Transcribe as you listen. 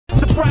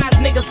surprise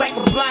niggas like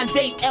a blind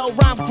date, L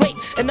rhyme great.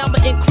 And I'ma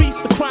increase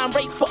the crime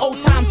rate for old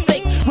time's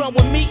sake. Run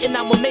with me and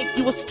I'ma make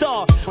you a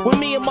star. When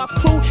me and my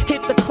crew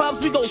hit the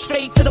clubs, we go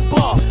straight to the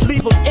bar.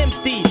 Leave them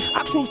empty.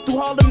 I cruise through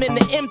Harlem in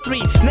the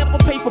M3. Never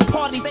pay for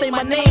parties, say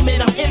my name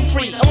and I'm in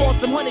free. I'm on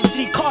some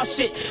 100G car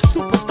shit,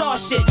 superstar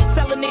shit.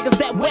 Selling niggas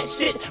that wet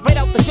shit, right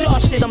out the jar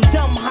shit. I'm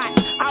dumb hot,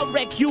 I'll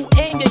wreck you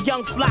and your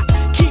young flock.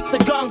 Keep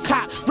the gun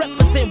cocked,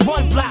 represent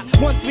one block.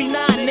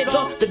 139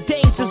 nigga, the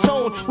danger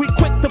zone. We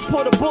quick to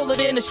put a bullet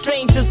in a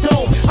stranger's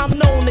dome. I'm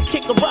known to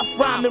kick a rough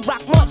rhyme and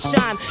rock much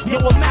shine. Yo,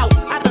 I'm out,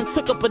 I done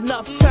took up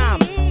enough time.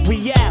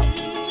 We out,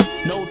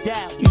 no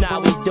doubt, you know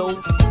how we do.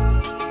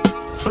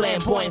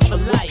 Flamboyant for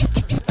life.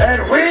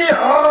 And we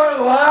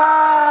are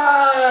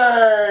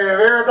live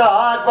here at the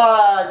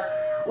HotBox.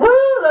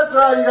 Woo, that's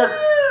right, you guys.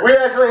 We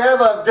actually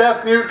have a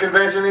deaf-mute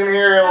convention in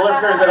here.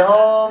 Listeners at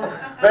home,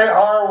 they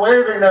are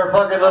waving their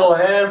fucking little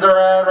hands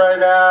around right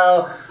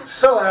now.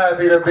 So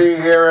happy to be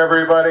here,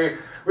 everybody.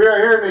 We are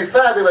here in the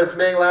fabulous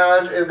Ming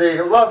Lounge in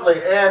the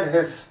lovely and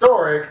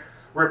historic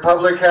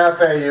Republic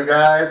Cafe, you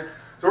guys.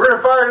 So we're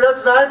going to fire it up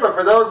tonight, but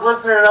for those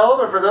listening at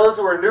home and for those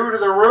who are new to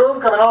the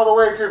room, coming all the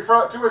way to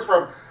us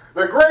from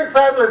the great,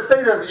 fabulous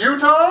state of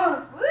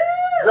Utah. Woo!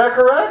 Is that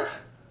correct?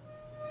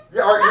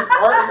 Yeah,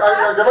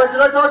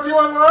 did I talk to you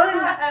online?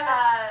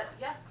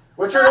 Yes.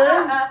 What's your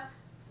name?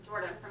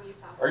 Jordan from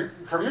Utah. Are you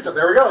from Utah?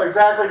 There we go.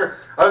 Exactly.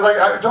 I was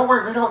like, don't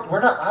worry. We're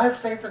not. I have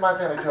saints in my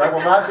family too. I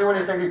will not do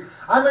anything to you.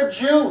 I'm a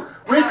Jew.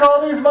 We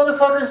call these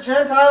motherfuckers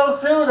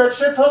Gentiles too. That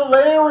shit's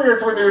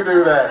hilarious when you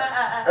do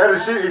that. And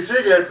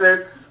she gets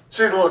it.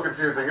 She's a little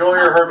confusing. You'll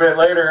hear her bit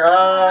later.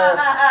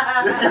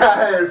 You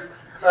guys.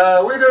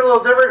 We do it a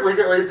little different. We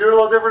do it a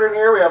little different in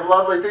here. We have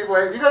lovely people.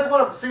 If you guys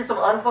want to see some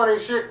unfunny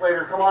shit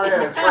later, come on in.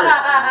 It's free.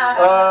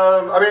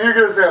 I mean, you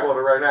get a sample of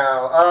it right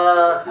now.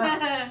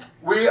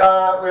 We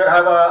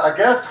have a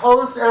guest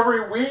host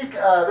every week.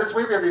 This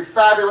week we have the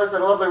fabulous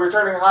and lovely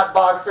returning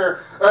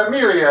HotBoxer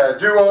Emilia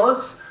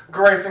Duoos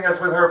gracing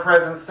us with her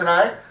presence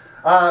tonight.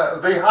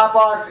 The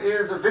HotBox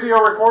is video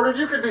recorded.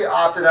 You could be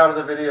opted out of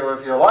the video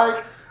if you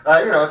like.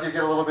 You know, if you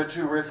get a little bit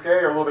too risque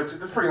or a little bit too...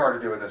 It's pretty hard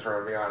to do in this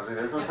room, to be honest with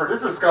you.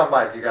 This is a scum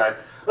mic, you guys.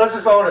 Let's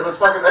just own it. Let's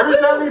fucking... Every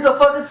town needs a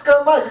fucking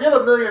scum mic. If you have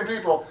 1 million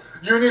people,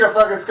 you need a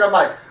fucking scum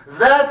mic.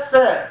 That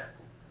said,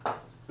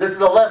 this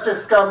is a leftist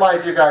scum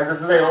mic, you guys.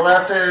 This is a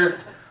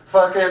leftist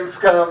fucking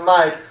scum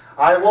mic.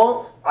 I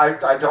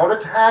don't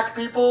attack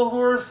people who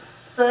are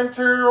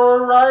center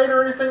or right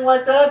or anything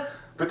like that.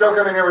 But don't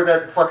come in here with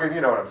that fucking...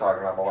 You know what I'm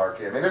talking about,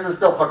 malarkey. I mean, this is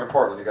still fucking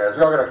Portland, you guys.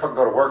 We all gotta fucking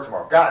go to work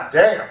tomorrow. God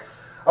damn.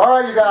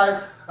 All right, you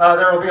guys.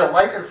 There will be a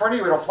light in front of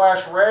you. It'll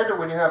flash red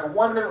when you have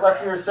 1 minute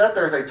left in your set.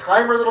 There's a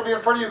timer that'll be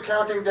in front of you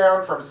counting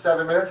down from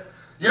 7 minutes.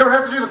 You don't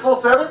have to do the full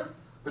 7,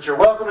 but you're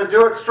welcome to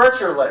do it. Stretch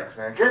your legs,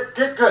 man. Get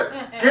good.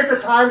 Get the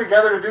time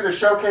together to do the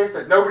showcase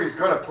that nobody's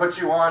going to put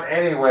you on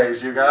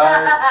anyways, you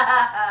guys.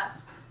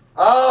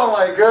 Oh,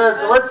 my good.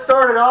 So let's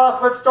start it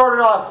off. Let's start it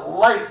off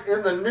light.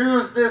 In the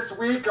news this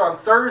week, on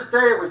Thursday,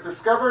 it was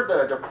discovered that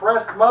a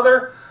depressed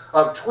mother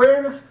of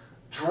twins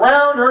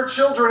drowned her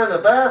children in the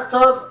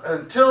bathtub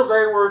until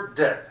they were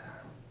dead.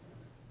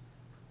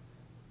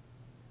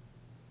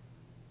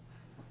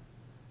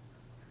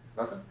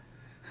 Nothing?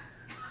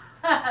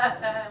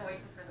 I'm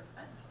waiting for the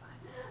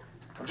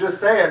punchline. I'm just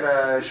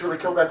saying, she really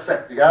killed that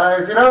set, you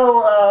guys. You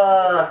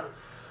know,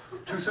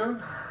 too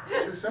soon?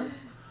 Too soon?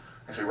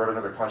 Actually wrote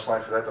another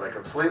punchline for that I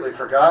completely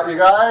forgot, you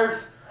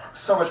guys.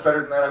 So much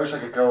better than that. I wish I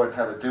could go and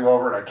have a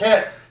do-over, and I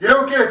can't. You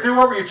don't get a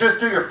do-over, you just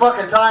do your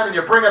fucking time, and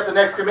you bring up the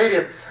next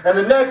comedian. And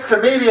the next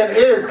comedian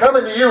is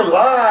coming to you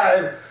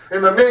live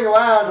in the Ming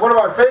Lounge, one of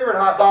our favorite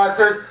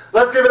HotBoxers.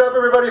 Let's give it up,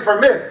 everybody,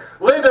 for Miss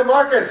Linda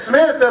Marcus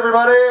Smith,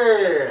 everybody.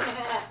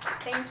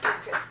 Thank you,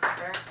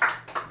 Christopher.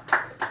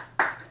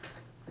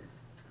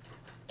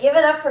 Give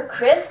it up for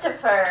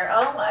Christopher.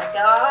 Oh, my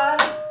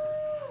God.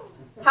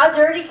 How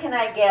dirty can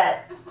I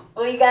get?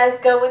 Will you guys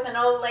go with an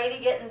old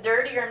lady getting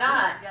dirty or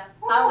not? Yes.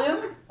 Huh,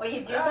 Luke? Will you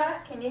do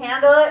that? Can you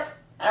handle it?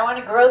 I don't want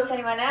to gross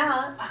anyone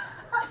out.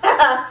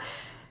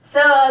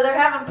 So they're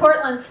having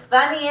Portland's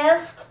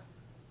Funniest.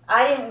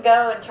 I didn't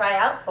go and try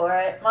out for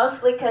it,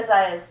 mostly because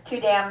I was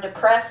too damn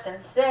depressed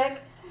and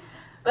sick.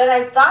 But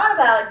I thought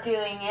about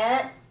doing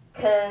it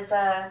because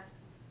I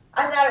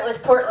thought it was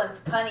Portland's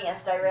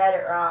Punniest. I read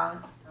it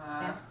wrong.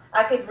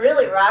 I could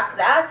really rock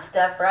that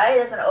stuff, right?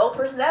 As an old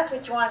person, that's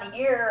what you want to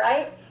hear,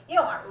 right? You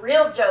don't want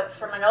real jokes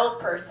from an old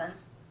person,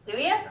 do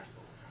you?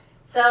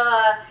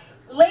 So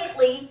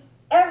lately,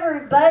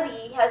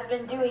 everybody has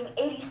been doing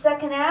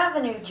 82nd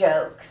Avenue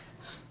jokes.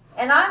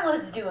 And I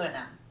was doing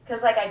them.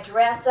 Because like I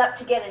dress up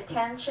to get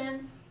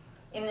attention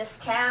in this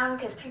town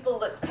because people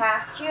look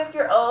past you if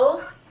you're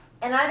old.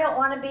 And I don't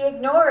want to be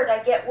ignored.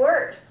 I get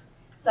worse.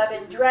 So I've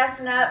been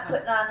dressing up,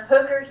 putting on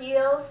hooker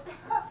heels.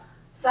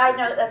 Side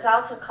note, that's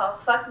also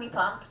called fuck me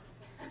pumps.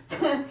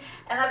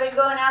 And I've been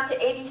going out to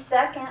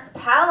 82nd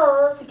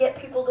Powell to get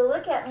people to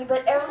look at me,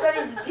 but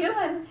everybody's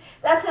doing,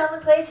 that's the only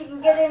place you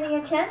can get any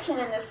attention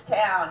in this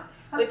town.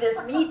 With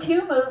this Me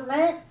Too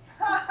movement,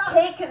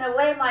 taking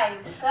away my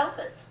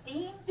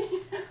self-esteem.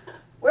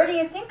 Where do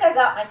you think I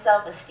got my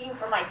self-esteem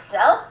for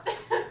myself?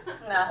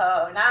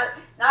 No,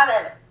 not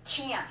a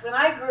chance. When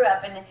I grew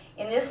up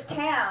in this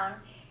town,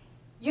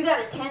 you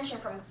got attention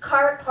from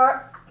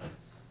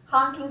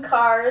honking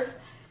cars,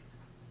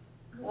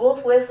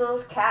 wolf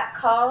whistles, cat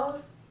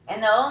calls,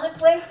 and the only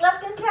place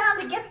left in town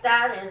to get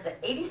that is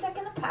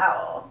 82nd and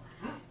Powell.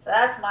 So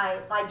that's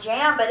my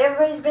jam, but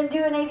everybody's been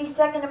doing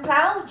 82nd and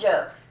Powell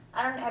jokes.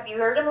 Have you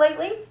heard them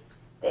lately?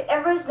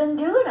 Everybody's been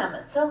doing them.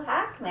 It's so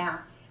hack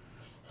now.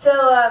 So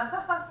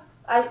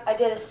I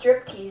did a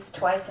striptease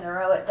twice in a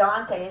row at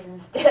Dante's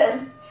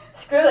instead.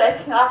 Screw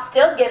it, I'll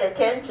still get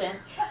attention.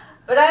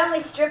 But I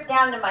only stripped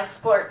down to my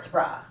sports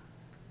bra,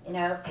 you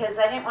know, because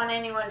I didn't want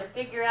anyone to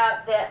figure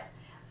out that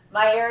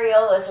my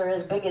areolas are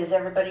as big as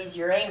everybody's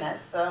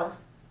Uranus, so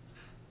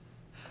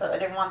I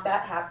didn't want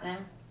that happening.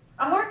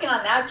 I'm working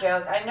on that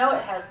joke. I know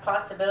it has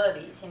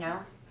possibilities, you know.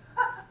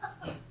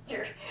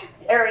 Your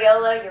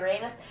areola,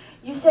 Uranus.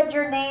 You said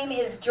your name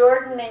is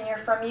Jordan and you're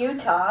from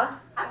Utah.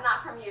 I'm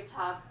not from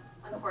Utah,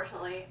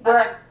 unfortunately.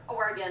 Where?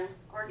 I'm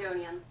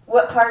Oregonian.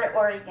 What part of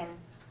Oregon?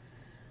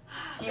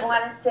 Do you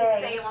want to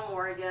say? Salem,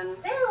 Oregon.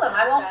 Salem.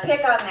 I won't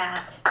pick on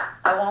that.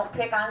 I won't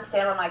pick on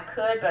Salem. I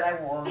could, but I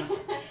won't.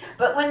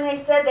 But when they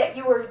said that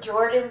you were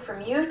Jordan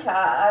from Utah,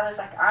 I was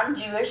like, I'm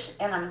Jewish,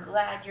 and I'm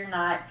glad you're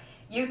not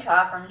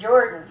Utah from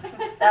Jordan.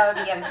 That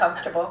would be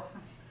uncomfortable.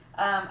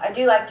 I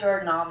do like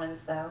Jordan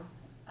almonds, though.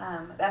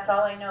 That's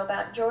all I know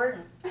about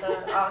Jordan,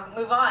 so I'll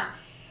move on.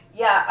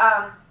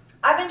 Yeah,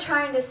 I've been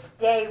trying to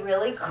stay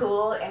really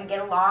cool and get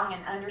along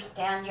and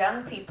understand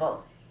young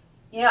people.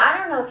 You know, I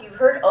don't know if you've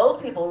heard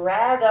old people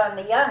rag on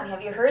the young.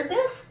 Have you heard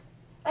this?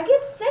 I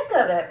get sick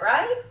of it,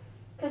 right?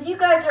 Because you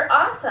guys are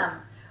awesome.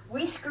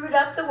 We screwed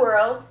up the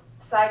world.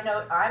 Side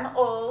note, I'm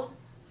old,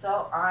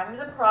 so I'm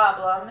the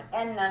problem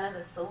and none of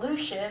the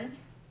solution.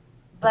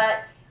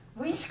 But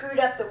we screwed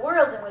up the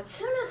world, and as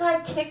soon as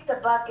I kick the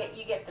bucket,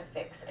 you get to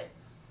fix it.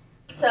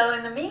 So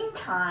in the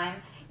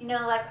meantime, you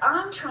know, like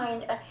I'm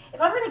trying to,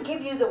 if I'm going to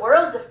give you the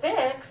world to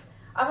fix,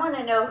 I want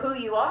to know who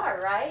you are,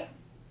 right?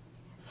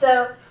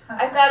 So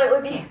I thought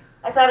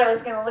I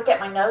was going to look at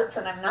my notes,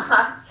 and I'm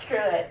not. Screw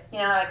it. You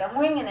know, like I'm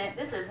winging it.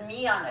 This is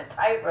me on a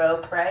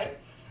tightrope, right?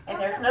 And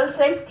there's no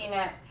safety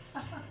net.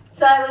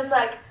 So I was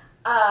like,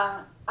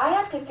 I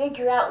have to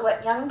figure out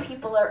what young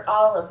people are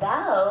all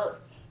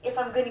about if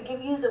I'm going to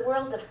give you the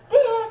world to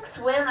fix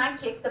when I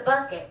kick the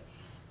bucket.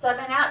 So I've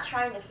been out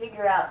trying to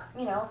figure out,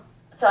 you know,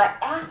 so I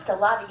asked a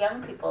lot of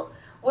young people,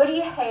 what do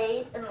you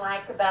hate and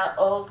like about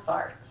old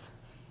farts?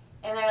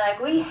 And they're like,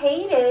 we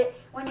hate it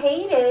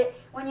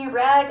when you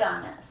rag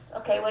on us.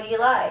 Okay, what do you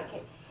like?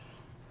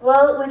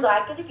 Well, we'd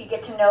like it if you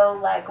get to know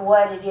like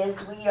what it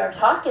is we are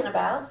talking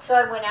about. So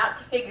I went out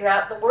to figure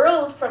out the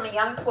world from a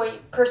young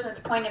person's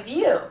point of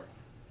view.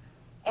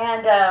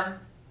 And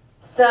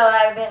so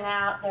I've been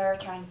out there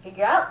trying to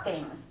figure out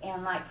things.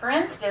 And like, for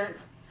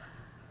instance,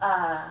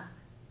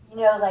 you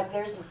know, like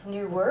there's this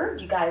new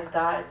word you guys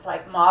got. It's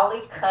like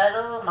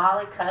mollycoddle,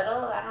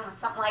 I don't know,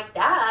 something like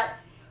that.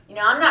 You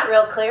know, I'm not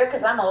real clear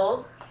because I'm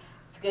old.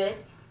 It's good.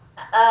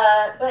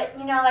 But,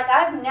 you know, like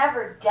I've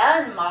never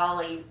done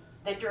Molly,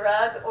 the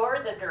drug, or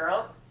the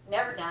girl.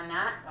 Never done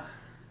that.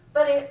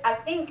 But I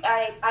think,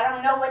 I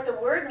don't know what the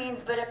word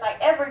means, but if I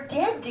ever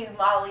did do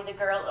Molly, the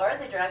girl, or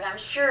the drug, I'm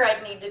sure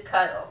I'd need to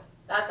cuddle.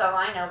 That's all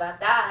I know about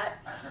that.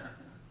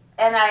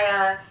 And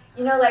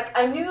you know, like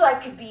I knew I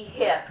could be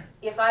hip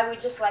if I would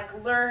just like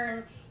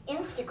learn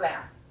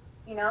Instagram,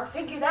 you know,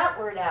 figure that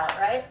word out,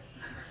 right?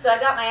 So I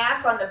got my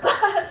ass on the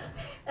bus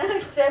and I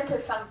said to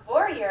some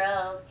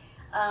 4-year-old,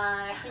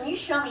 can you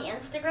show me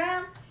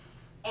Instagram?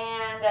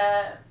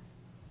 And,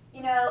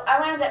 you know, I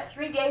wound up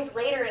 3 days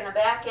later in a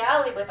back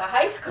alley with a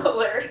high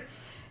schooler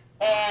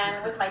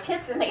and with my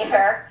tits in the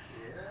air.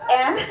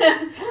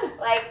 And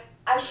like,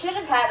 I should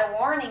have had a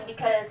warning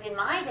because in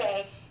my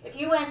day, if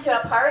you went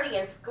to a party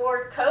and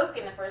scored Coke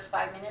in the first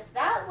 5 minutes,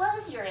 that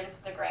was your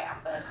Instagram,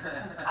 but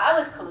I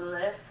was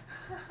clueless.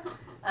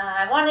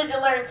 I wanted to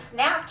learn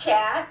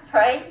Snapchat,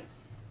 right?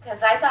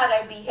 Because I thought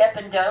I'd be hip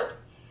and dope.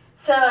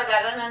 So I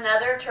got on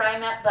another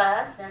TriMet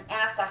bus and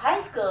asked a high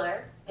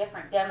schooler,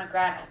 different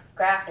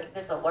demographic,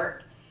 this'll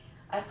work.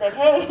 I said,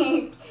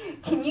 hey,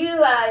 can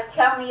you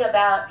tell me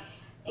about,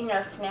 you know,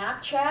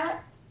 Snapchat?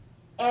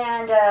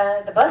 And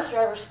the bus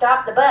driver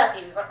stopped the bus.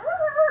 He was like,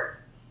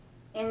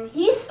 and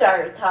he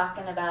started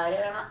talking about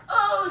it. I'm like,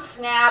 oh,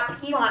 snap,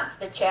 he wants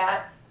to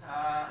chat.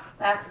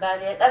 That's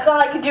about it. That's all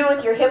I can do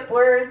with your hip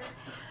words.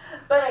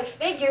 But I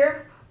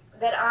figure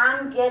that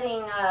I'm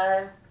getting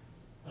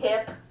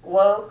hip,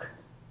 woke,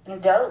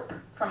 and dope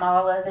from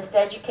all of this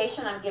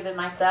education I'm giving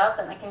myself,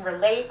 and I can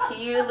relate to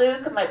you,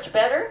 Luke, much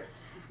better.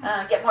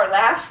 Get more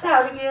laughs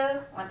out of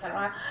you once in a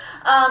while.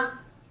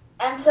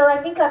 And so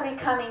I think I'm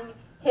becoming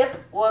hip,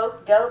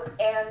 woke, dope,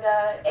 and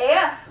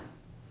AF.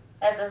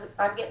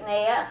 I'm getting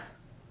AF.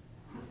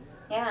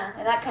 Yeah,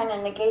 and that kind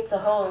of negates a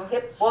whole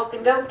hip, woke,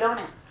 and dope, don't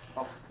it?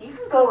 You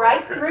can go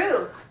right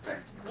through.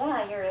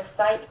 Yeah, you're a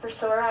sight for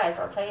sore eyes,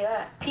 I'll tell you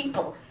that.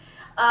 People.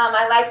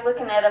 I like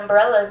looking at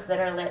umbrellas that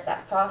are lit.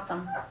 That's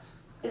awesome.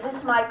 Is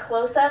this my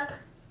close-up,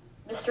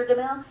 Mr.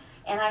 DeMille.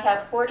 And I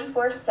have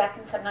 44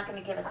 seconds. I'm not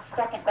going to give a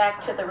second back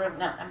to the room.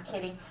 No, I'm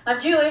kidding. I'm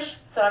Jewish,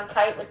 so I'm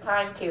tight with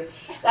time, too.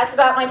 That's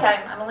about my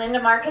time. I'm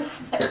Linda Marcus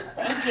Smith.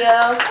 Thank you.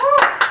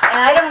 And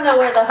I don't know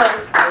where the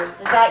host is.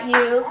 Is that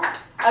you?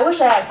 I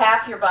wish I had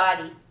half your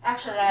body.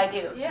 Actually, I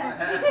do.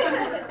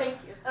 Yes. Thank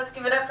you. Let's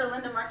give it up for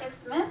Linda Marcus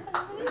Smith.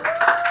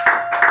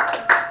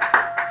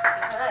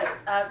 Alright,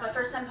 it's my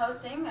first time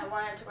hosting. I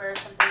wanted to wear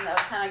something that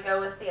would kind of go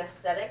with the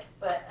aesthetic,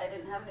 but I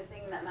didn't have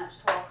anything that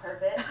matched tall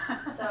carpet.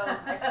 So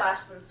I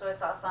splashed some soy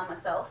sauce on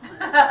myself and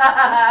put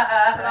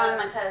on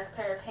my tightest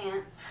pair of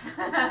pants.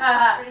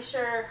 I'm pretty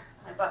sure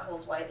my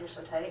butthole's white, they're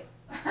so tight.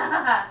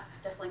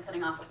 Definitely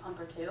cutting off a pump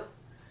or two.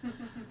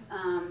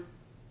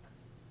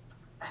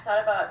 I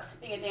thought about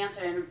being a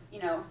dancer and,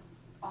 you know,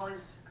 all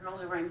these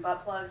girls are wearing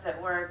butt plugs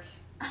at work.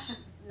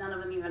 None of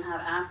them even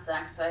have ass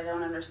sacs, so I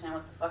don't understand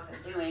what the fuck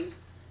they're doing.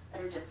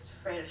 They're just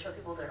afraid to show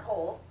people their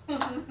hole. So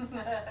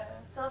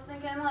I was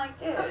thinking, like,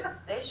 dude,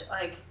 they should,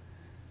 like,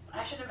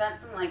 I should invent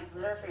some, like,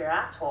 glitter for your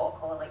asshole,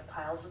 call it, like,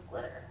 piles of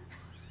glitter.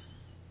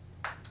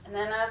 And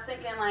then I was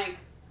thinking, like,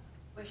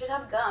 we should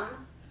have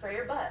gum for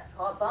your butt,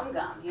 call it bum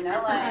gum, you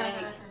know, like,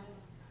 do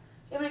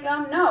you have any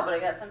gum? No, but I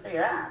got some for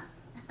your ass.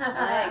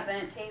 Like,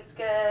 then it tastes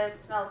good,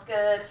 smells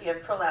good. If you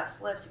have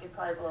prolapsed lips, you could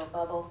probably blow a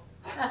bubble.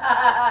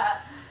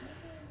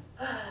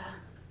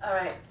 All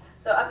right,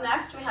 so up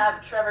next we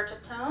have Trevor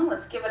Titone.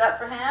 Let's give it up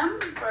for him,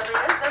 wherever he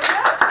is.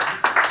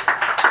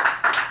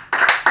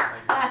 There we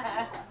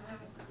go.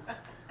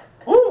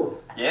 Woo!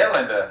 Yeah,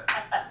 Linda.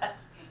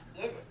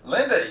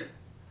 Linda,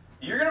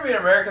 you're going to be an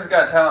America's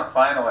Got Talent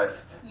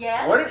finalist.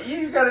 Yes. What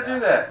you got to do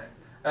that?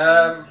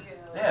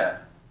 Yeah.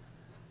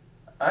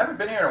 I haven't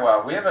been here in a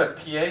while. We have a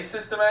PA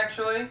system,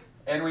 actually,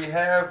 and we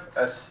have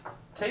a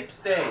tape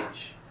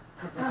stage.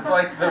 This is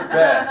like the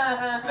best.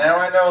 Now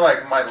I know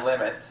like my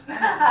limits.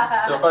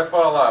 So if I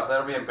fall off,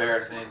 that'll be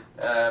embarrassing.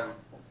 And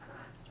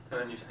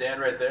then you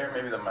stand right there.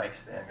 Maybe the mic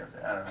stand goes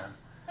there. I don't know.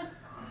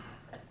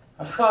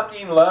 I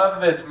fucking love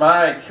this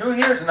mic. Who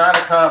here is not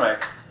a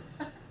comic?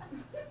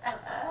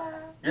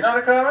 You're not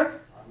a comic?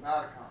 I'm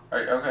not a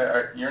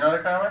comic. You're not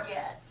a comic?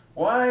 Yeah.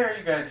 Why are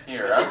you guys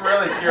here? I'm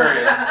really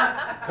curious.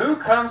 Who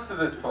comes to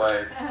this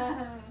place?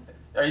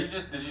 Are you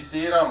just, did you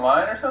see it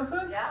online or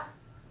something? Yeah.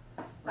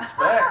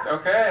 Respect.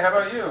 Okay, how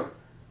about you?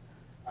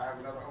 I have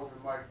another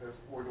open mic that's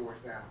 4 doors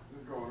down.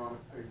 This is going on at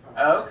the same time.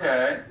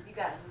 Okay. You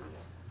gotta see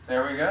it.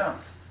 There we go.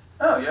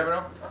 Oh, you have an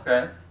open,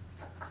 okay.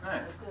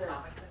 Nice.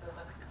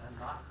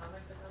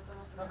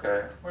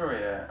 Okay, where are we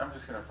at? I'm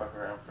just gonna fuck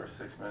around for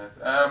 6 minutes.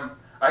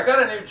 I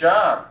got a new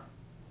job.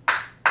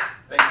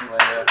 Thank you,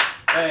 Linda.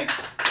 Thanks.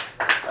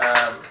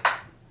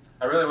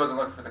 I really wasn't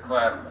looking for the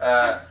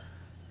clap.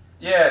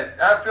 Yeah,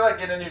 I feel like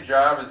getting a new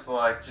job is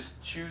like just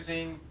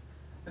choosing.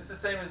 It's the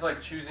same as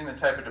like choosing the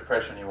type of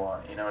depression you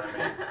want. You know what I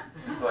mean?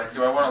 It's like,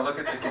 do I want to look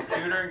at the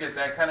computer and get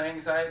that kind of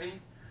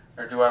anxiety,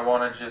 or do I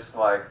want to just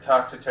like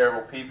talk to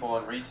terrible people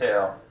in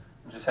retail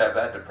and just have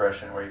that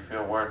depression where you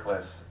feel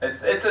worthless?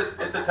 It's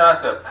a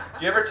toss-up.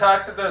 Do you ever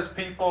talk to those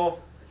people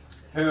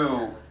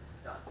who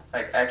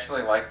like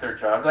actually like their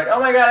job? Like, oh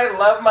my god, I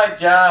love my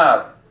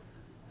job.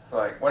 It's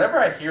like whenever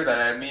I hear that,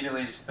 I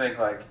immediately just think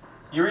like,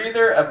 you're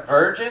either a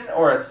virgin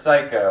or a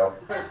psycho.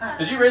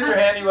 Did you raise your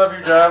hand? You love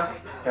your job?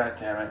 God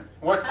damn it.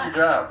 What's your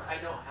job? I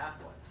don't have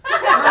one.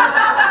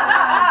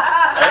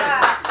 Hey.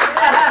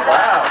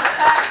 Wow.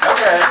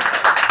 Okay.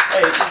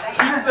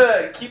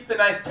 Hey, keep the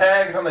nice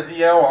tags on the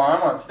DL while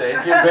I'm on stage.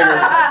 Get bigger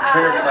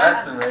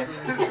claps than me.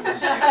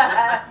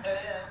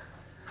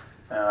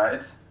 No,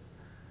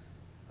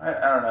 I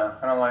don't know.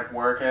 I don't like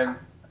working.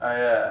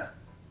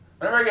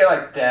 Whenever I get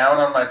like down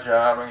on my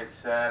job and get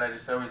sad, I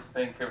just always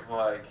think of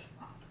like,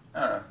 I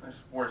don't know,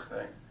 there's worse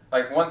things.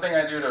 Like one thing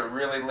I do to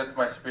really lift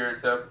my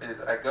spirits up is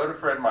I go to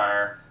Fred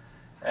Meyer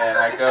and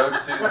I go to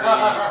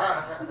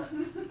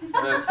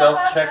the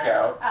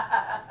self-checkout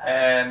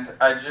and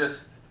I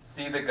just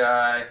see the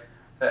guy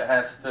that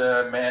has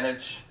to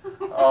manage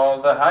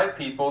all the high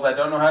people that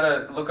don't know how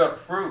to look up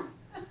fruit.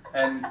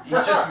 And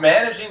he's just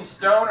managing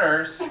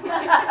stoners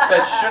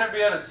that shouldn't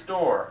be at a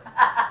store.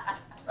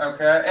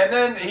 Okay? And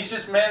then he's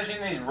just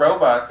managing these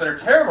robots that are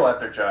terrible at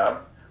their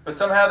job, but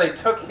somehow they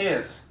took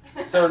his.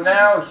 So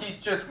now he's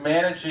just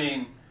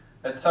managing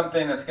at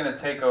something that's going to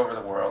take over the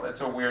world.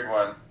 It's a weird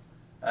one.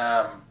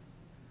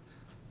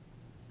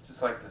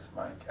 Just like this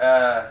mic.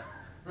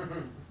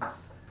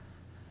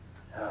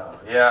 Oh,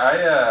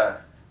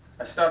 yeah,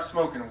 I stopped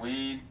smoking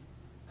weed.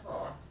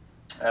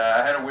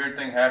 I had a weird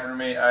thing happen to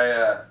me.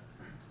 I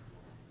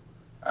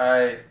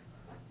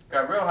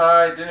got real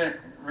high, didn't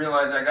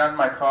realize I got in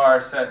my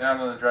car, sat down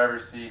in the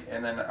driver's seat,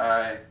 and then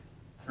I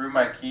threw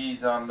my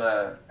keys on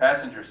the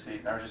passenger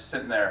seat, and I was just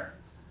sitting there.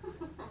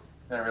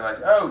 Then I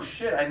realized, oh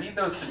shit, I need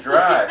those to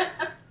drive.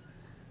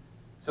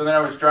 So then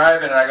I was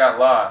driving and I got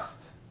lost.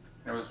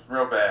 And it was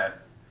real bad.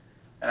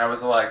 And I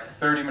was like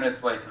 30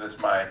 minutes late to this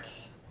mic.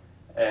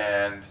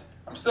 And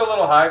I'm still a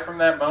little high from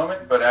that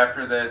moment, but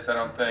after this I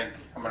don't think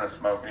I'm going to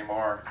smoke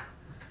anymore.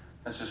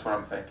 That's just what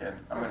I'm thinking.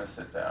 I'm going to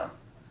sit down.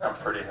 I'm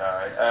pretty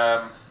high.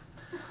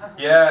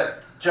 Yeah,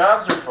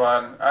 jobs are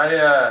fun.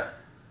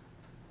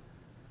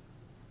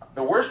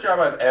 The worst job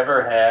I've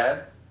ever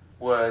had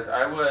was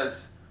I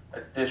was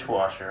a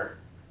dishwasher,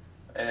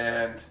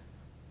 and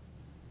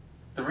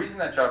the reason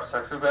that job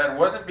sucked so bad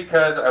wasn't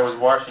because I was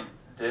washing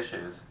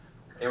dishes.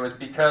 It was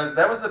because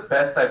that was the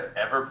best I've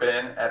ever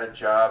been at a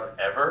job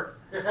ever.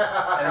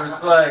 And it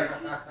was like,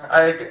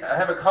 I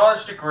have a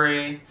college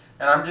degree,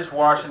 and I'm just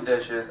washing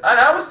dishes.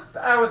 I was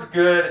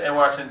good at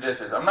washing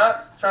dishes. I'm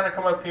not trying to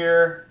come up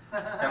here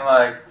and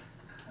like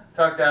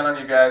talk down on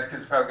you guys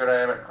because of how good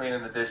I am at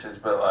cleaning the dishes,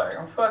 but like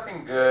I'm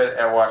fucking good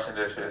at washing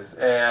dishes,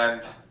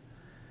 and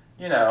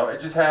you know, it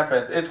just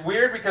happens. It's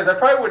weird because I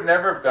probably would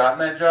never have gotten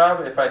that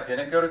job if I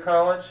didn't go to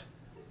college,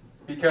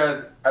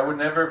 because I would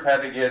never have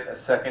had to get a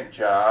second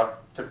job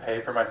to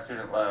pay for my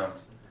student loans.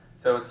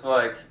 So it's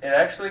like, it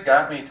actually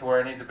got me to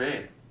where I need to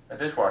be, a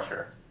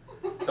dishwasher.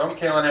 So I'm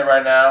killing it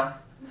right now.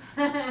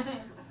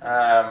 Where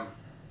are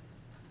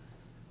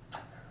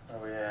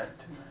we at?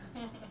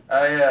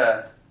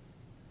 I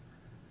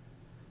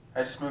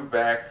just moved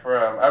back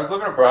from, I was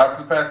living abroad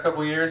for the past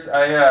couple of years.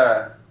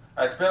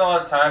 I spent a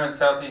lot of time in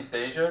Southeast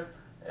Asia,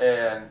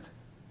 and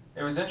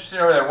it was interesting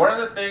over there. One of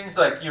the things,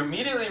 like, you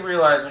immediately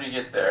realize when you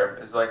get there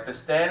is, like, the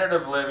standard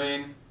of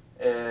living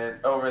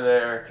over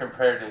there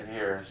compared to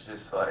here is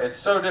just, like, it's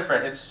so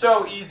different. It's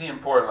so easy in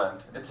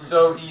Portland. It's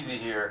so easy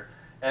here.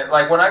 And,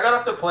 like, when I got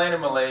off the plane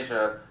in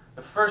Malaysia,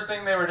 the first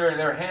thing they were doing,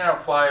 they were handing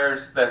out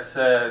flyers that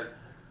said,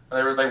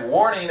 they were, like,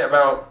 warning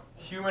about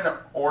human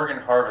organ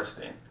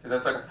harvesting, because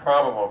that's, like, a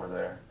problem over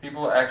there.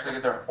 People actually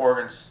get their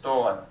organs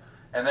stolen.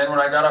 And then when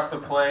I got off the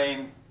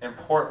plane in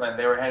Portland,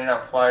 they were handing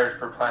out flyers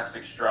for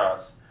plastic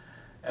straws.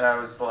 And I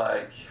was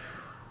like,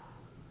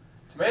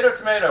 tomato,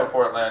 tomato,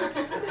 Portland. It's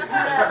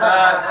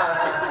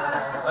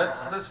not,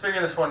 let's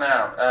figure this one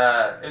out.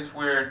 It's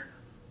weird.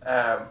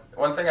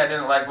 One thing I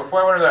didn't like,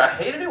 before I went over there, I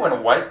hated it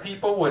when white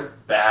people would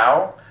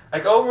bow.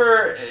 Like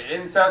over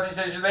in Southeast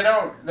Asia, they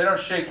don't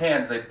shake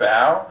hands, they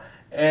bow.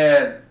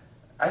 And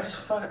I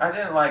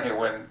didn't like it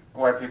when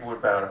white people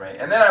would bow to me.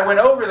 And then I went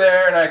over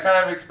there and I kind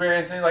of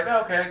experienced it, like,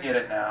 oh, okay, I get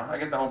it now. I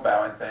get the whole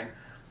bowing thing.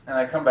 And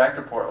I come back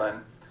to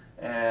Portland,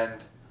 and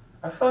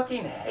I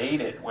fucking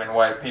hate it when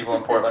white people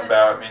in Portland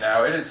bow at me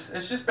now. It's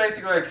just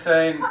basically like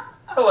saying,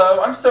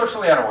 hello, I'm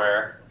socially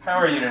unaware. How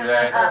are you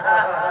today?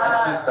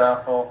 It's just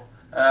awful.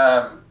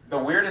 The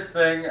weirdest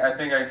thing I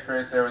think I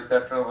experienced there was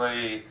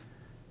definitely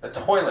the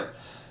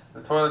toilets.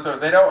 The toilets,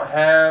 they don't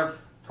have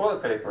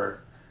toilet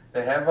paper.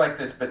 They have like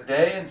this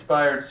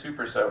bidet-inspired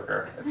super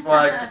soaker. It's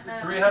like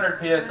 300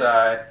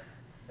 psi,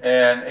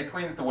 and it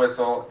cleans the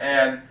whistle.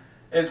 And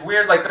it's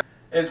weird. Like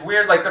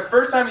the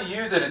first time you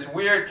use it, it's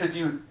weird because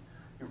you're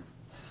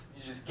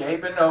just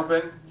gaping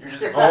open. You're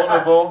just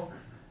vulnerable.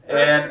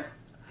 And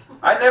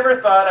I never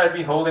thought I'd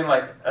be holding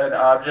like an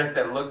object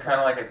that looked kind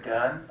of like a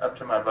gun up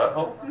to my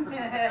butthole.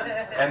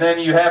 And then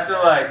you have to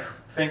like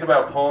think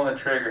about pulling the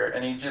trigger,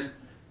 and you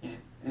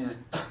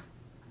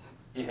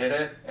hit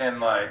it, and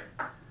like.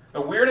 The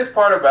weirdest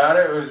part about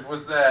it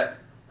was that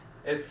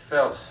it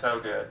felt so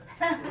good.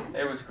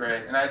 It was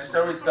great. And I just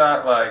always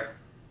thought, like,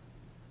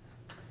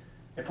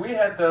 if we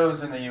had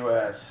those in the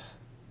U.S.,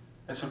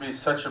 this would be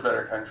such a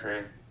better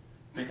country.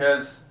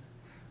 Because,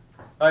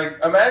 like,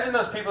 imagine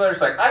those people that are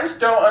just like, I just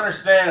don't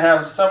understand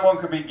how someone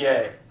could be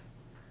gay.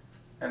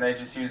 And they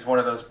just use one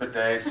of those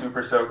bidet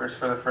super soakers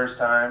for the first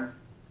time,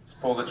 just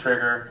pull the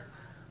trigger,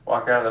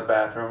 walk out of the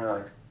bathroom, and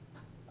like,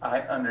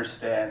 I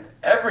understand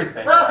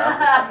everything now.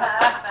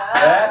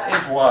 That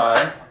is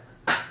why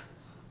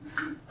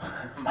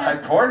my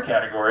porn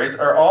categories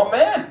are all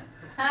men.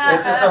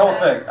 It's just the whole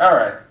thing. All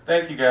right.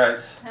 Thank you,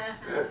 guys.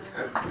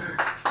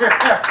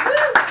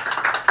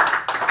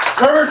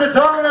 Trevor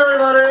Tatone,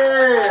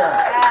 everybody!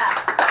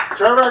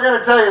 Trevor, I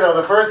gotta tell you though,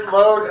 the first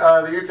load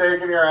that you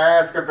take in your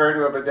ass compared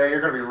to a bidet,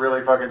 you're gonna be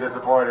really fucking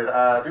disappointed.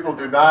 People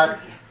do not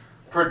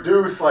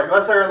produce, like,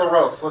 unless they're in the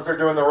ropes, unless they're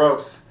doing the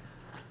ropes.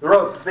 The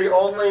ropes is the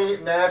only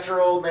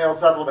natural male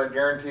supplement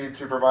guaranteed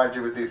to provide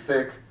you with the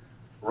thick,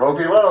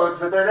 ropey loads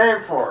that they're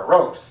named for.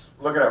 Ropes.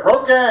 Look it up.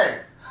 Rope gang.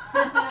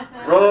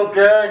 Rope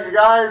gang. You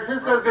guys, who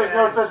says there's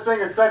no such thing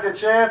as second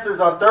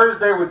chances? On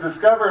Thursday it was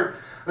discovered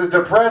the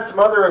depressed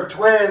mother of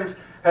twins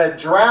had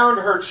drowned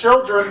her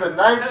children the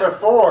night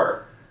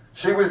before.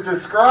 She was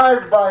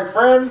described by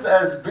friends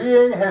as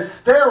being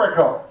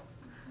hysterical.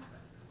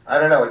 I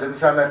don't know. It didn't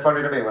sound that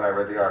funny to me when I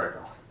read the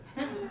article.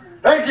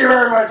 Thank you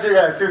very much, you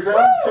guys. Too soon?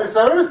 Too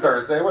soon? It was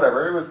Thursday.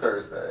 Whatever. It was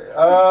Thursday.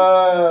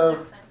 I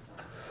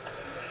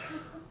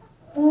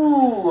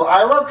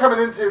love coming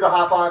into the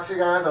HotBox, you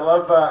guys. I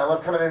love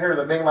coming in here to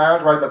the Ming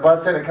Lounge, riding the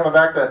bus in, and coming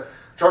back to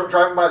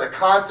driving by the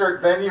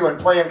concert venue and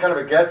playing kind of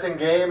a guessing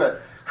game at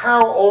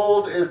how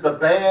old is the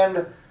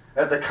band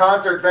at the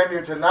concert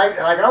venue tonight.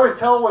 And I can always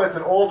tell when it's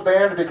an old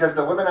band because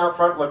the women out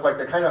front look like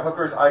the kind of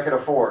hookers I could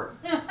afford.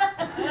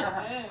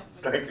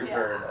 Thank you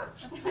very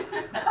much.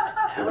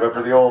 Let's give it up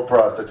for the old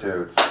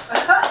prostitutes.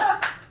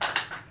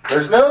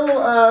 There's no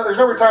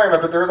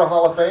retirement, but there is a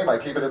Hall of Fame. I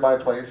keep it in my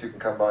place. You can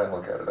come by and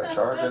look at it. I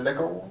charge a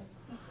nickel,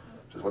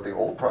 which is what the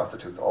old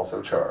prostitutes also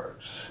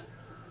charge.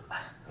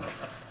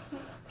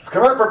 Let's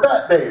come out for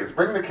bat days.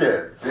 Bring the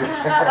kids.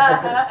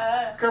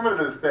 Coming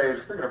to the stage.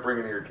 Speaking of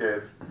bringing your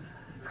kids,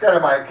 he's kind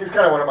of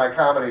one of my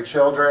comedy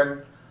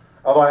children.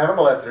 Although I haven't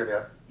molested him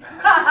yet.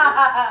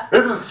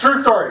 This is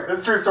true story. This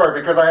is true story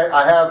because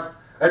I have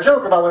a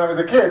joke about when I was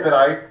a kid that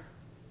I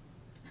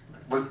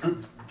was the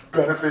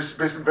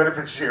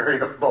beneficiary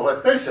of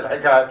molestation. I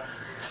got,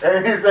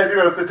 and he said,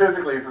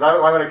 statistically, he says, when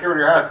I came to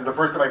your house, the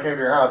first time I came to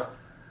your house,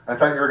 I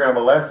thought you were going to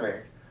molest me.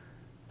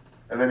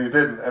 And then you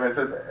didn't. And I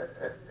said,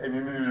 and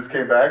then you just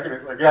came back, and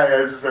it's like, yeah,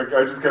 it's just like,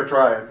 I just kept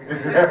trying.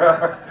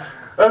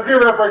 Let's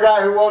give it up for a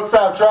guy who won't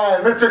stop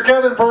trying. Mr.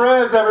 Kevin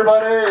Perez,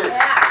 everybody.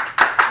 Yeah.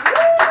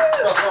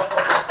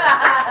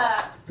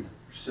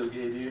 So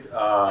gay, dude.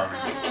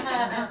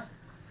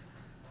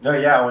 No,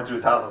 yeah, I went to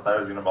his house. I thought he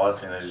was gonna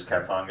molest me, and I just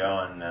kept on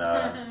going.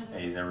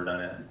 And he's never done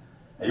it.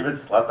 I even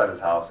slept at his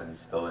house, and he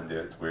still didn't do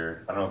it. It's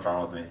weird. I don't know what's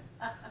wrong with me.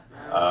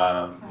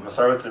 I'm gonna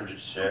start with some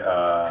shit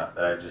that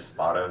I just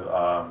thought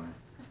of.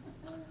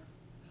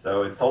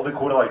 So it's totally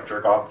cool to like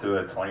jerk off to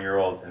a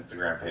 20-year-old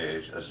Instagram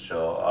page. That's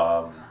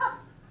chill.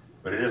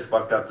 But it is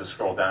fucked up to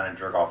scroll down and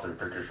jerk off to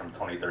pictures from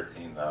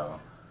 2013, though.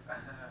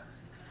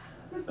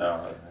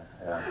 So,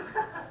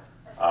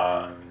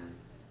 yeah.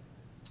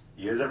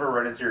 You guys ever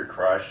run into your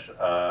crush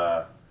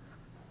at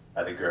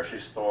the grocery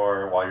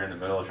store while you're in the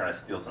middle of trying to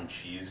steal some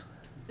cheese?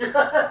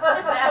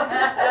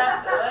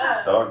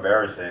 So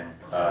embarrassing.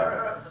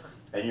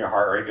 And your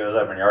heart rate goes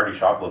up and you're already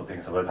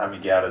shoplifting, so by the time you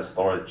get out of the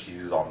store, the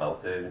cheese is all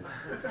melted.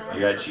 You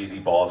got cheesy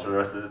balls for the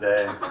rest of the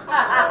day.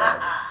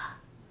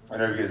 I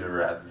know you guys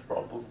ever had this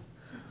problem.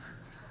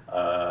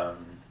 That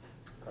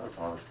was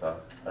some other stuff.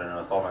 I don't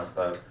know, it's all messed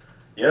up.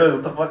 Yeah,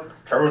 what the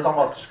fuck? Trevor was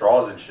talking about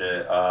straws and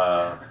shit.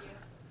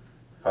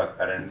 Fuck,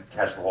 I didn't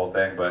catch the whole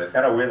thing, but it's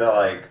kind of weird that,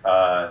 like,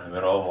 in the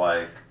middle of,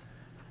 like,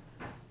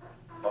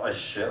 a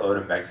shitload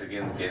of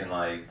Mexicans getting,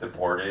 like,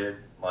 deported,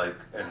 like,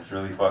 and it's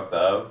really fucked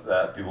up,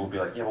 that people will be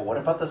like, yeah, but what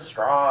about the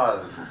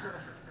straws?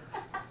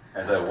 And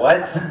it's like,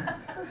 what?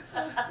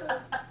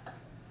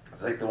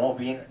 It's like, there won't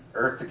be an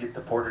earth to get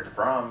deported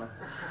from.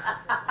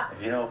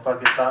 If you don't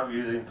fucking stop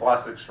using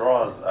plastic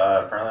straws,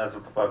 apparently that's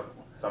what the fuck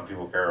some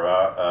people care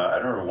about. I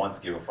never once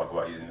gave a fuck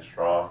about using a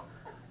straw.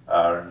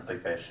 I don't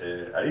think I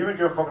should. I didn't even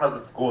give a fuck when I was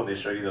at school. They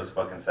show you those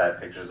fucking sad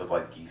pictures of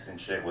like geese and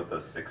shit with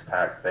the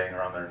six-pack thing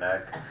around their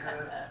neck.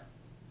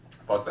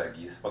 Fuck that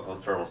geese. Fuck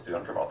those turtles, dude. I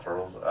don't care about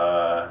turtles. When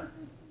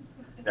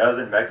I was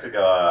in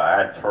Mexico, I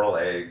had turtle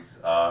eggs.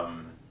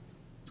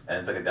 And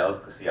it's like a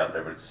delicacy out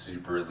there, but it's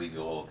super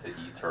illegal to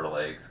eat turtle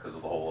eggs because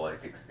of the whole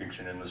like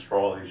extinction in the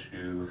straw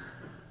issue.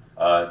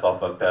 It's all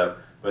fucked up.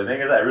 But the thing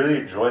is, I really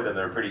enjoyed them.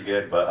 They were pretty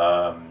good.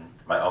 But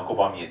my uncle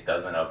bought me a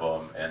dozen of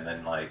them, and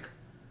then like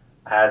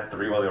I had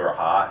 3 while they were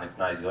hot, and it's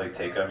nice. You like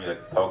take them, you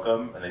like poke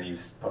them, and then you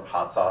put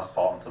hot sauce,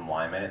 salt, and some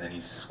lime in it, and then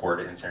you squirt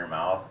it into your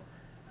mouth.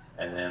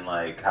 And then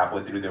like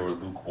halfway through, they were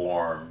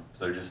lukewarm,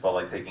 so it just felt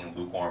like taking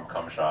lukewarm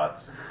cum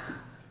shots.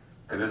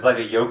 Because it's like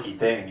a yolky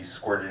thing, and you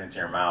squirt it into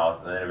your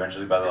mouth, and then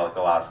eventually by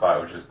the last bite,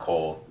 which is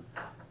cold,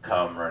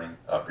 cum running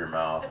up your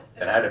mouth.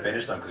 And I had to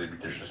finish them because it'd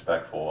be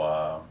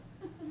disrespectful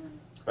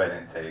if I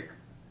didn't take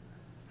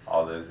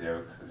all those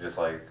yolks. It's just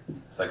like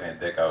sucking a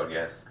dick, I would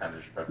guess. Kind of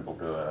disrespectful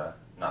to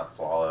not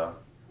swallow.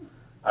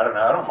 I don't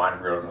know. I don't mind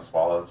if girls don't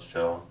swallow. It's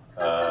chill.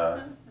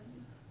 I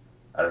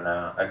don't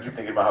know. I keep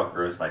thinking about how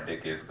gross my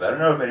dick is because I don't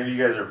know if any of you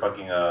guys are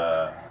fucking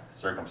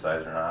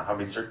circumcised or not. How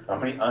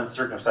many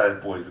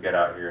uncircumcised boys we get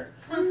out here?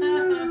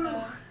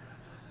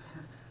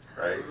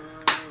 Right?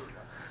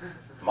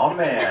 My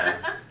man.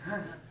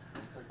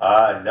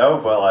 No,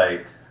 but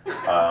like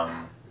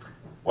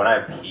when I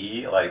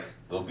pee, like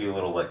there'll be a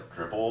little like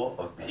dribble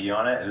of pee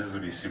on it. And this is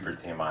gonna be super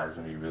TMI. This is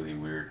gonna be really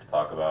weird to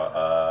talk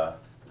about.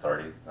 It's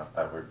already not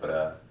that weird,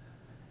 but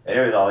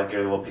anyways, I'll like get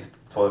a little piece of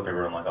toilet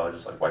paper and like I'll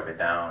just like wipe it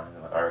down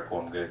and like, all right, cool,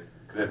 I'm good.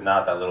 Because if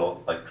not, that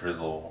little like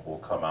drizzle will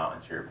come out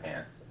into your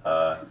pants.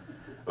 But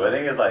the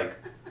thing is like,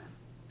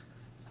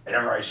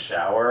 whenever I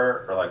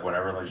shower or like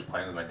whenever I'm just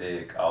playing with my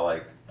dick, I'll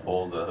like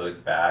pull the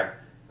hood back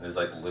and there's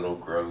like little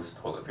gross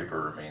toilet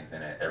paper remains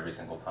in it every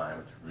single time.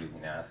 It's really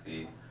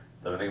nasty.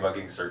 So I'm thinking about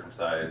getting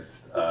circumcised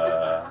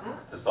to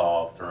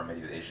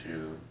remedy the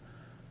issue.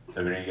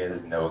 So if any of you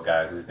guys know a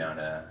guy who's down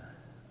to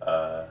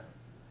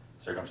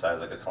circumcise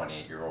like a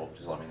 28-year-old,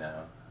 just let me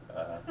know.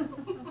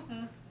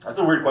 That's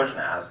a weird question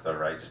to ask though,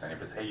 right? Just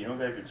anybody say, hey, you know a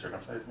guy who could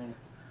circumcise me?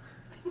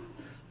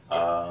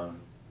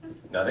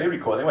 No, I think it'd be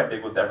cool. I think my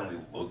dick would definitely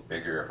look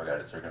bigger if I got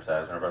it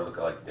circumcised. Whenever I look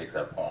at like dicks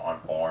on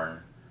porn,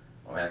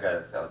 I mean, that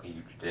guy's got like a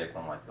huge dick, and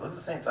I'm like, it looks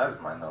the same size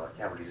as mine though. Like,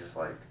 yeah, but he's just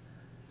like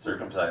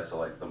circumcised, so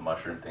like the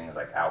mushroom thing is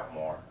like out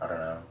more. I don't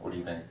know. What do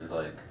you think? Is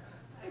like,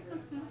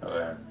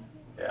 okay,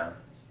 yeah,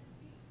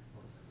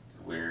 it's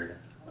weird.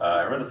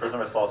 I remember the first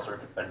time I saw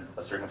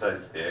a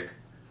circumcised dick.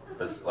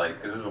 Was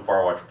like, this is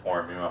before I watched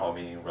porn. Me and my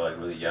homie were like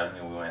really young,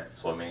 and we went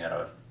swimming at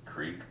a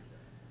creek.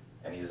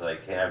 And he's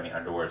like, can't have any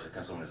underwear, so I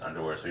can swim in his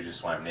underwear. So he just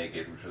swam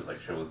naked, which was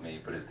like chill with me.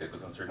 But his dick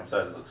was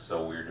uncircumcised. It looked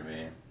so weird to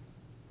me.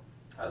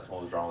 I asked him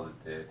what was wrong with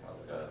his dick. I was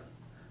like,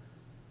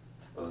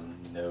 there was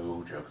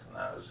no jokes on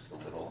that. It was just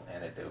a little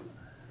anecdote.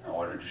 I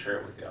wanted to share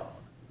it with y'all.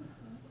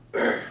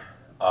 You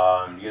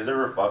guys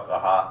ever fuck a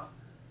hot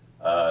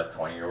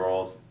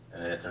 20-year-old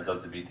and then it turns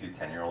out to be two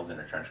 10-year-olds in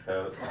a trench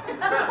coat?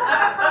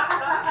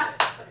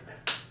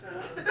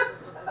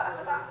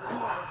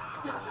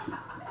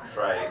 That's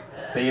right.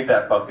 Save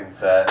that fucking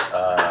set.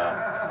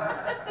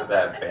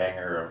 That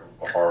banger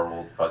of a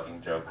horrible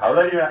fucking joke. How was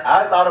that even?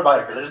 I thought about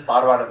it because I just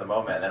thought about it in the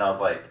moment, and then I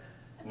was like,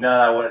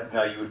 no,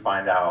 you would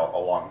find out a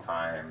long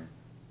time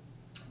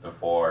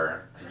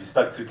before. If you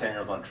stuck two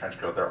 10-year-olds on a trench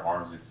coat, their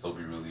arms would still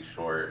be really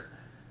short,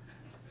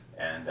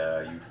 and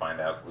you'd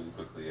find out really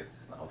quickly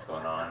what's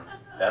going on.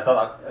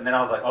 And then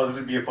I was like, oh, this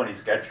would be a funny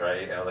sketch,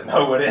 right? And I was like,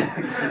 no, it wouldn't.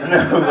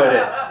 No, it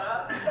wouldn't.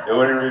 It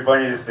wouldn't be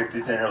funny to stick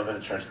two 10-year-olds in a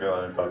trench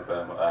coat and fuck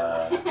them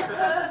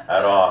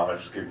at all. I'm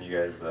just giving you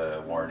guys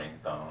the warning,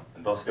 though.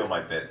 And don't steal my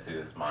bit, too.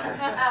 It's mine.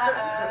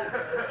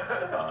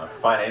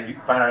 Find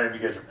out if you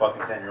guys are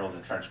fucking 10-year-olds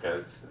in trench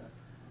coats.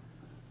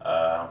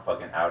 I'm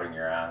fucking outing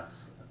your ass.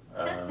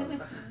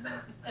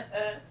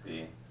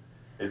 See.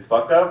 It's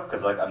fucked up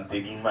because like I'm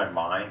digging my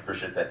mind for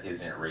shit that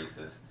isn't racist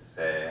to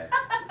say.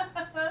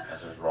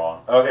 That's just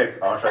wrong. Okay,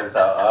 I want to try this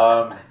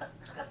out.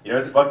 You know,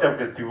 it's fucked up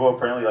because people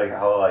apparently like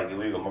how like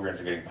illegal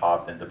immigrants are getting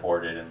popped and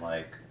deported, and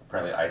like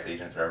apparently ICE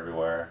agents are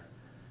everywhere.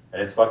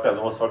 And it's fucked up.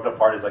 The most fucked up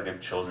part is like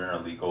if children are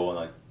legal and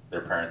like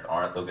their parents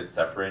aren't, they'll get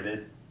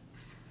separated.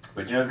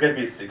 But you know, it's gonna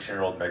be a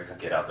 6-year-old Mexican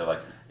kid out there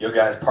like, yo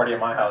guys, party at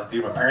my house,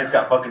 dude. My parents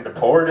got fucking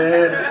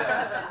deported.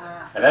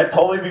 And that'd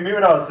totally be me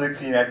when I was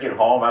 16. I'd get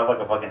home, I have like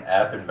a fucking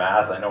F in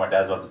math. I know my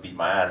dad's about to beat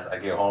my ass. I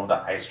get home, the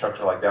ice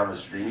trucks are like down the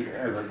street.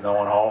 There's like no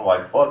one home.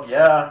 Like, fuck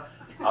yeah,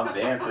 I'm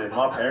dancing.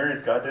 My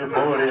parents got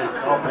deported.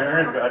 My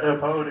parents got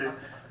deported.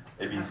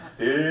 It'd be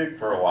sick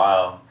for a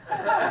while.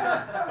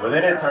 But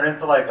then it turned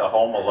into like a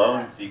Home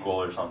Alone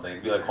sequel or something.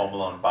 It'd be like Home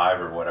Alone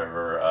 5 or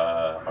whatever.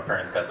 My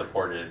parents got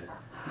deported.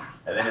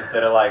 And then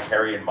instead of like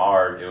Harry and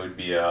Marv, it would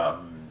be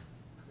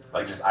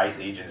like just ICE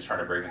agents trying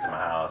to break into my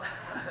house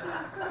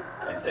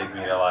and take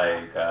me to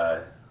like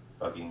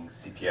fucking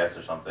CPS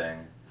or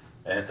something.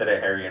 And instead of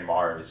Harry and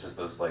Marv, it's just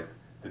those like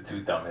the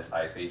two dumbest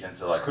ICE agents.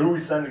 They're like, who do we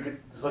send to get?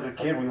 It's like a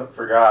kid we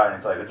forgot, and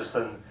it's like they just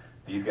send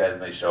these guys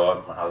and they show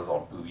up. My house is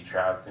all booby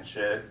trapped and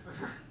shit.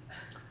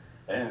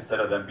 And instead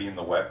of them being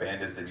the wet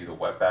bandits, they'd be the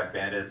wetback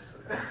bandits.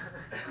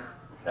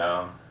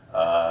 No,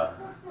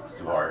 it's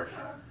too harsh.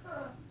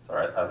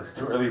 Sorry, it's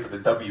too early for the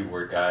W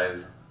word,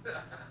 guys.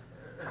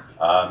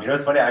 You know,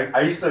 it's funny.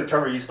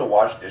 Trevor used to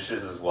wash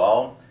dishes as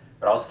well,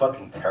 but I was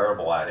fucking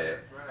terrible at it.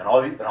 And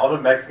all the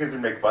Mexicans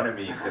would make fun of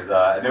me because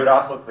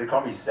they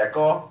call me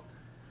seco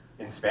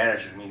in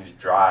Spanish, which means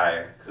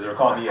dry. Because they were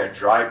calling me a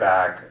dry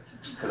back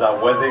because I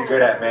wasn't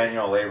good at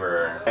manual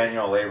labor. And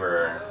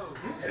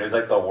it was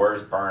like the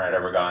worst burn I'd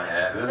ever gotten.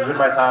 And this has been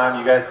my time.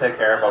 You guys take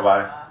care. Bye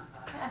bye.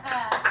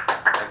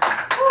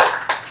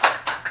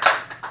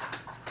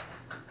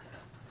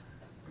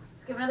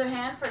 Let's give another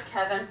hand for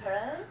Kevin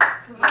Perez.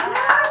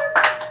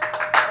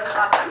 That's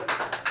awesome.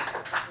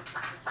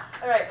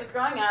 Alright, so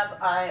growing up,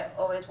 I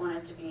always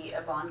wanted to be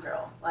a Bond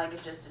girl. Like,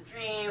 it's just a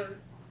dream.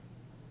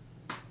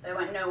 They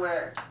went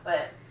nowhere,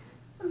 but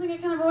something I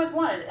kind of always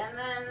wanted. And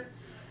then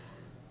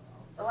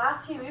the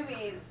last few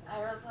movies, I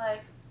was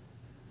like,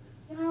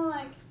 you know,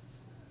 like,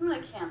 I'm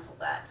gonna cancel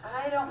that.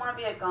 I don't want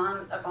to be a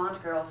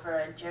Bond girl for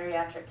a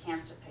geriatric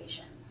cancer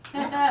patient.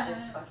 It's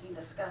just fucking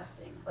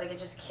disgusting. Like, it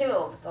just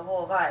killed the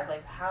whole vibe.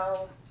 Like,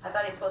 how I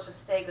thought he's supposed to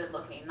stay good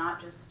looking, not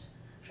just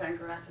try and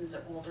progress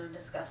into older,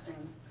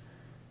 disgusting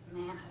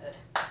manhood.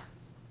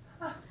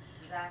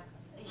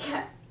 Exactly.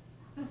 Yeah.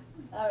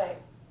 All right.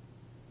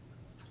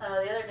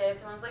 The other day,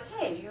 someone was like,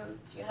 "Hey, do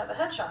you have a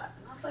headshot?"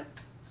 And I was like,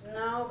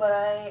 "No, but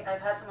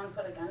I've had someone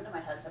put a gun to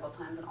my head several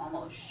times and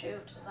almost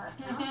shoot. Does that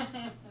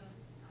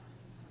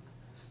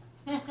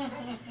count?"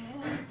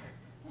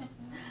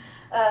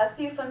 A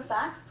few fun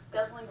facts.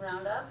 Guzzling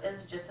Roundup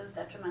is just as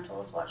detrimental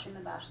as watching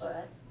The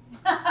Bachelorette.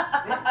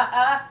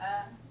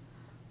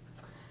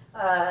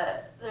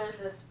 There's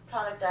this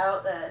product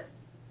out that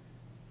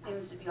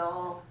seems to be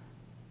all,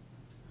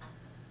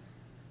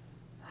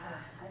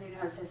 I don't even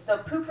know how to say this. So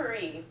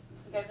Poopery, you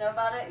guys know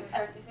about it?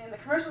 You've seen the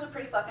commercials are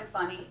pretty fucking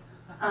funny.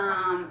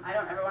 I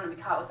don't ever want to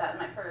be caught with that in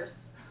my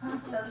purse.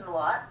 It says a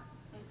lot.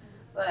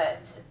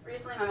 But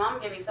recently my mom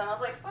gave me some. I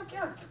was like, fuck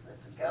yeah, give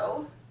this a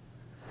go.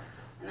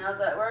 And I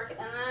was at work, and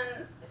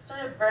then it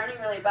started burning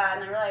really bad,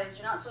 and I realized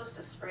you're not supposed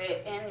to spray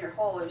it in your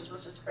hole, you're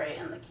supposed to spray it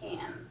in the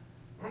can.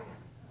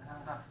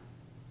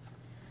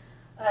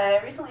 I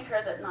recently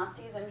heard that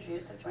Nazis and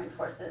Jews have joined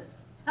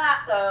forces.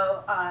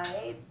 So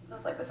I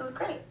was like, this is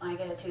great. I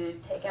get to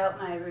take out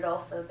my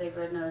Rudolph the Big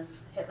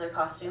Red-Nosed Hitler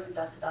costume and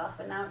dust it off,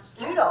 and now it's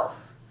Judolph,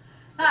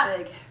 the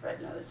Big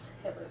Red-Nosed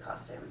Hitler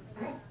costume.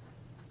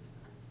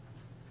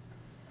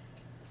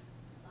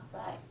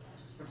 All right.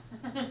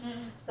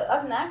 So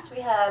up next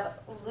we have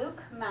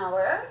Luke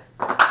Maurer.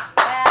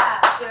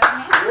 Yeah. Give him a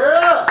hand.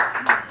 Yeah!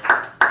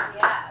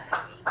 Yeah.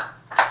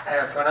 Hey,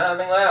 what's going on,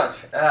 Ming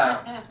Lounge?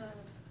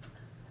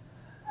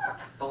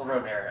 Full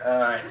room here.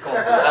 Alright, cool.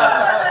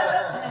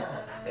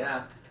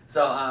 Yeah.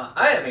 So,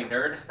 I am a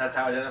nerd. That's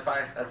how I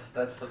identify. That's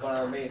what's going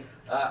on with me.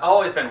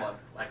 Always been one.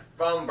 Like,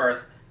 from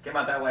birth. came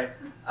out that way.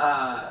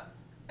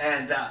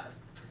 And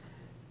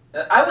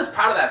I was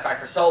proud of that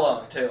fact for so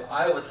long, too.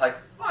 I was like,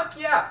 fuck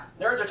yeah,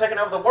 nerds are taking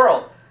over the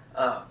world.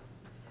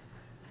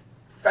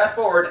 Fast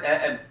forward,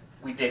 and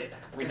we did.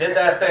 We did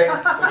that thing.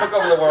 We took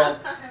over the world.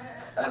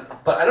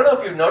 But I don't know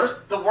if you've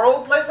noticed the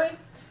world lately.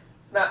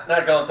 Not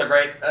going so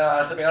great.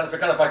 To be honest, we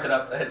kind of fucked it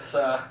up. It's,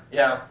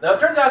 yeah. No, it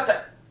turns out,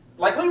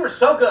 like, we were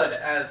so good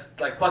as,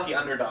 like, plucky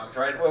underdogs,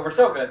 right? We were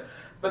so good.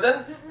 But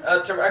then,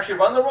 to actually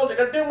run the world, you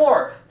gotta do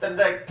more than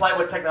like, play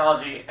with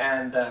technology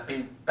and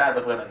be bad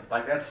with women.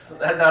 Like, that's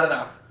not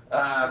enough.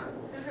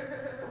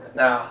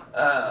 No.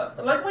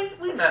 Like,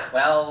 we meant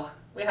well.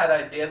 We had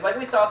ideas. Like,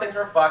 we saw things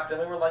were fucked, and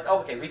we were like, oh,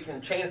 okay, we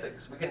can change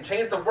things. We can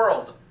change the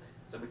world.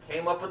 So we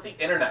came up with the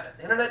internet.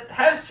 The internet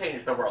has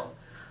changed the world.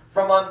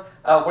 From one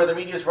where the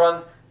media is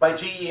run by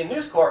GE and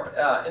News Corp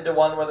into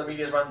one where the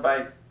media is run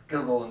by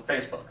Google and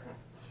Facebook.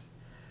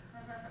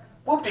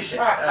 Whoopty shit.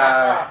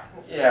 Yeah.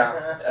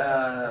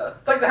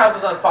 It's like the house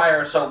was on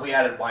fire, so we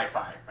added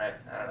Wi-Fi, right?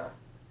 I don't know.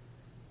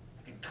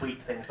 You can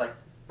tweet things like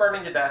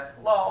burning to death,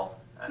 lol.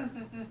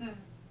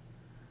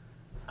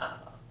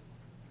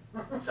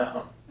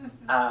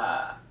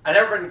 I've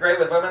never been great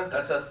with women.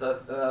 That's just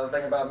the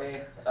thing about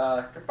me.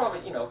 Could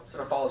probably,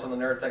 sort of follows from the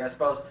nerd thing, I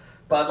suppose.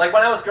 But like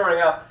when I was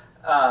growing up,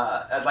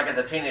 as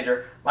a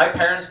teenager, my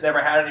parents never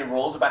had any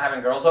rules about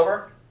having girls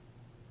over.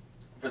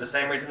 For the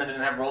same reason they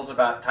didn't have rules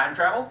about time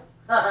travel.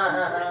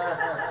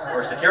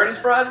 Or securities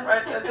fraud,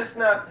 right? It's just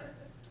not.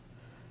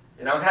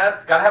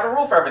 Gotta have a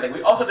rule for everything.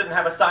 We also didn't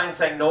have a sign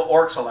saying no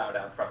orcs allowed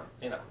out front.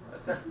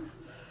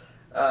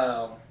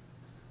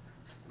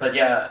 But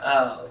yeah,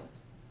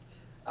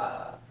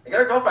 I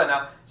got a girlfriend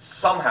now.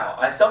 Somehow,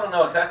 I still don't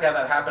know exactly how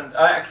that happened.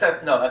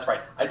 No, that's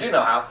right. I do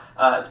know how.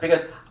 It's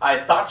because I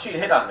thought she'd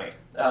hit on me.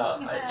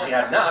 She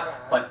had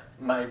not, but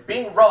my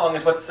being wrong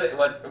is what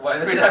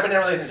the reason I've been in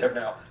a relationship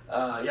now.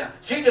 Yeah,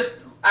 she just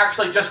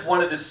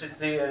wanted to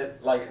see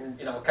it like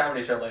a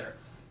comedy show later,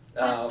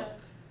 so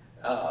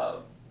I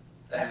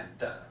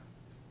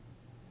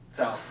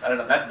don't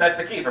know. That's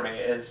the key for me.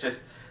 It's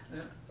just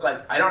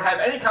like I don't have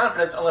any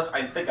confidence unless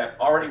I think I've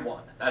already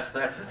won. That's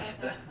the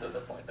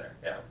point there.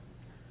 Yeah.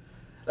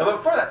 Now, but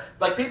before that,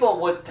 like people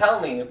would tell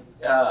me,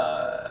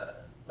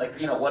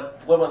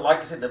 what women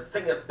like to see.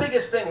 The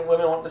biggest thing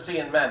women want to see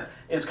in men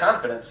is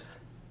confidence.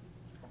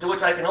 To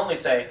which I can only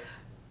say,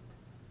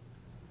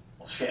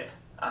 well, shit.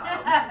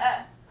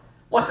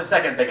 What's the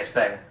second biggest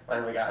thing? What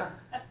do we got?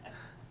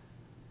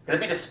 Could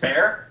it be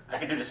despair? I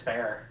can do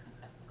despair.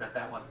 Got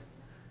that one.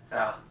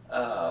 Yeah.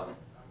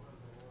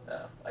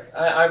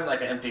 I'm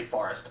like an empty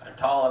forest. I'm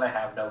tall and I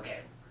have no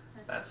game.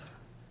 That's,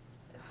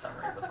 in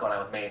summary, what's going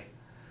on with me.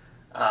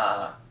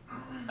 A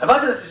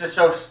bunch of this is just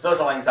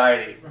social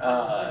anxiety.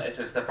 It's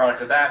just the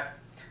product of that.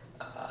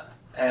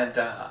 And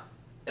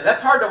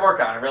that's hard to work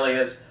on. It really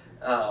is.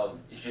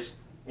 You just,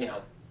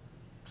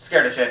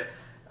 scared of shit.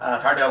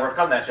 It's hard to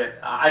overcome that shit.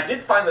 I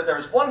did find that there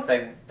was one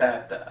thing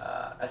that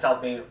has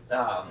helped me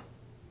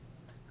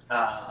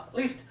at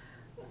least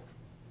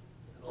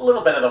a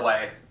little bit of the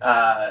way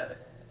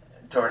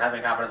toward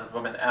having confidence with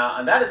women,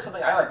 and that is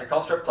something I like to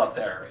call strip club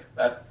therapy.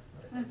 That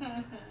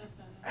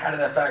had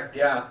an effect,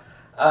 yeah.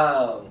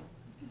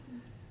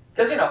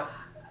 Because,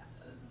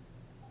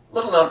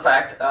 little known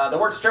fact, the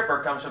word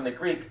stripper comes from the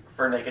Greek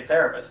for naked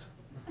therapist.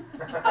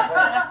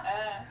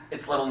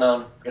 It's little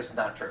known because it's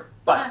not true,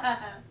 but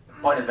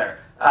point is there.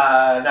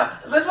 No,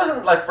 this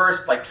wasn't like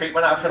first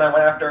treatment option I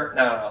went after.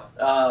 No.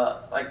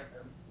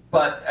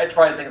 But I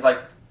tried things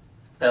like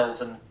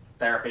pills and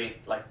therapy,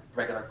 like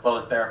regular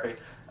clothes therapy.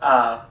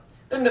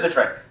 Didn't do the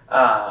trick,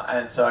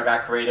 and so I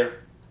got creative.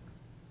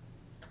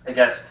 I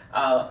guess.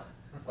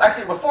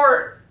 Actually,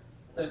 before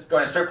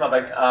going to strip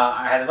clubbing,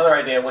 I had another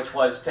idea, which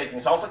was taking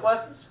salsa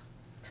lessons.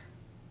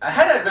 I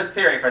had a good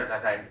theory for this, I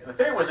think. The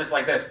theory was just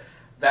like this,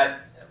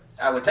 that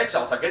I would take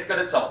salsa, get good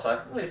at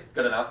salsa, at least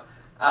good enough,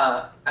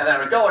 and then I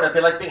would go and it'd be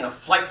like being in a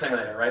flight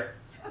simulator, right?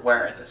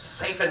 Where it's a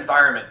safe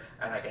environment,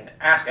 and I can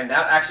ask and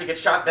not actually get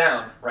shot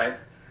down, right?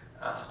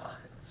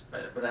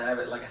 But I have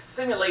it like a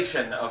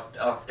simulation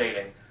of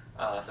dating.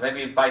 So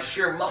maybe by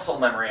sheer muscle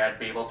memory, I'd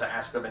be able to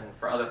ask women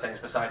for other things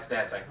besides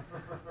dancing,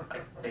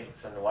 like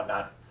dates and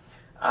whatnot.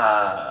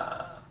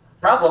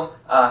 Problem,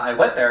 I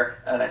went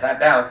there and I sat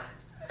down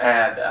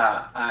and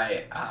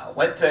I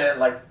went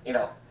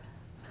to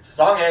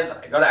song ends,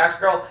 I go to ask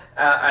a girl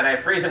and I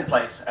freeze in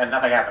place and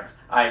nothing happens.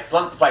 I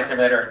flunked Flight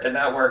Simulator, it did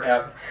not work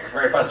out, it was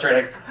very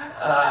frustrating.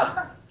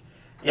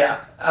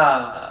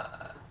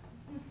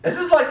 This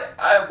is like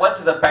I went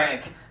to the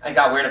bank and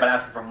got weird about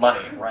asking for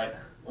money, right?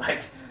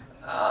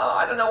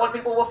 I don't know what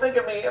people will think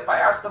of me if I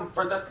ask them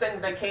for the thing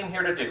they came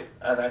here to do.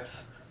 I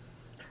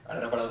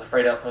don't know what I was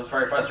afraid of. It was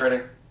very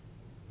frustrating.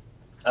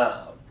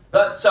 I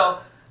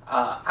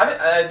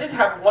did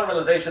have one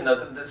realization, though,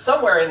 that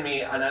somewhere in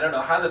me, and I don't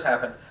know how this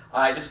happened,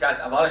 I just got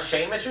a lot of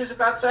shame issues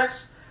about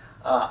sex.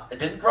 I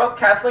didn't grow up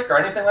Catholic or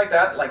anything like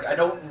that. I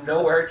don't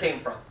know where it came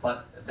from,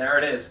 but there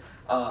it is.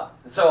 I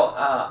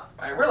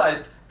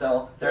realized,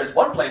 though, there's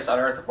one place on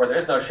earth where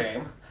there's no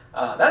shame.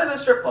 That is a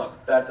strip club.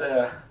 That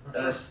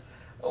is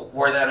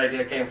where that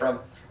idea came from.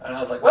 And I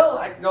was like, well,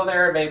 I can go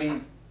there and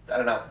maybe, I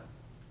don't know,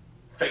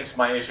 face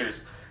my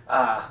issues.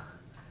 Yeah,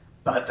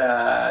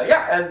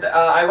 and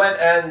I went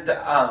and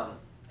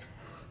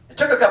it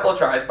took a couple of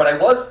tries, but I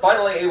was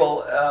finally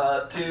able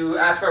to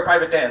ask for a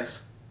private dance,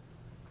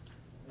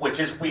 which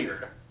is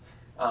weird.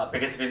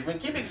 Because if you've been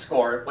keeping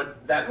score,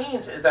 what that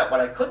means is that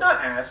what I could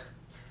not ask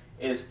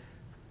is,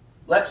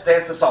 let's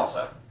dance the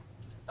salsa.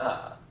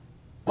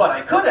 But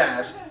I could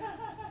ask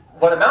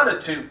what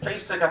amounted to,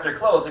 please take off your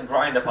clothes and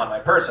grind upon my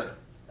person.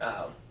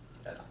 I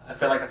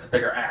feel like that's a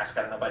bigger ask,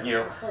 I don't know about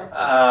you.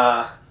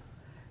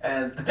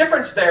 And the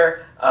difference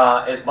there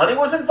is money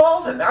was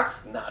involved, and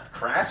that's not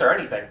crass or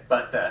anything,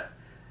 but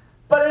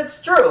it's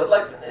true.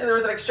 Like, there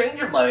was an exchange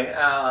of money.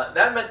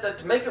 That meant that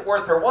to make it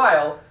worth her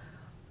while,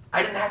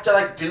 I didn't have to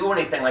like do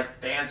anything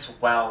like dance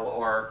well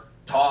or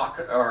talk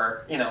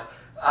or, you know,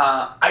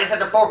 I just had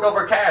to fork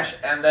over cash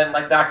and then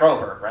like knock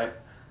roper, right?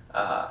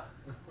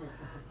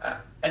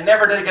 I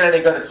never did get any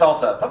good at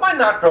salsa, but my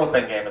knock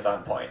roping game is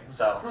on point,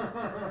 so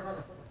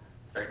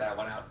figured that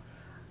one out.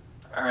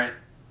 All right,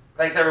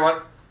 thanks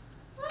everyone.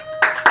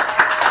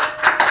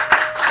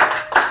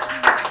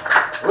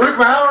 Luke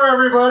Bauer,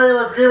 everybody,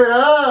 let's give it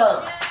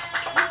up.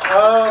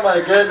 Oh my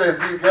goodness,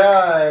 you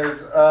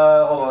guys.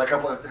 Hold on,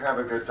 have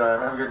a good time.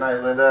 Have a good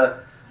night,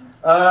 Linda.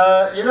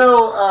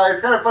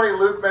 It's kind of funny,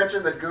 Luke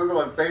mentioned that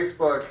Google and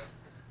Facebook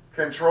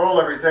control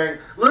everything.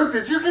 Luke,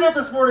 did you get up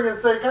this morning and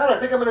say, God, I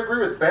think I'm going to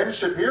agree with Ben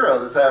Shapiro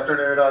this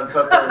afternoon on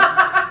something?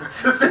 It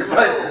just seems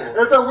like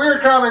it's a weird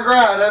common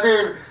ground. I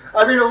mean,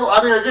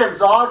 again,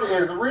 Zog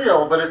is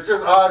real, but it's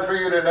just odd for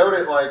you to note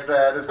it like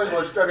that.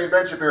 Especially,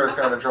 Ben Shapiro's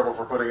kind of in trouble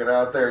for putting it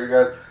out there. You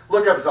guys,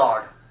 look up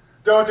Zog.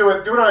 Don't do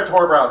it. Do it on a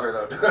Tor browser,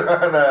 though. Do it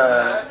on,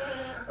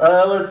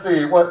 let's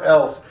see, what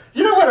else?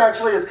 You know what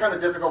actually is kind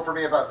of difficult for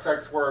me about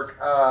sex work?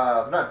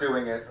 Not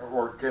doing it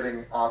or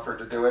getting offered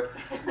to do it.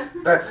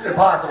 That's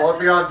impossible. It's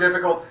beyond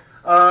difficult.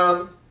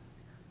 I'm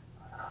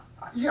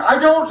not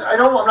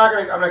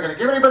gonna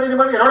give anybody any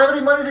money. I don't have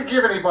any money to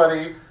give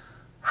anybody.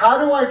 How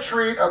do I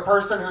treat a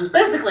person who's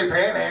basically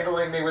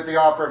panhandling me with the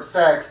offer of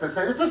sex to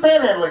say, it's just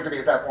panhandling to me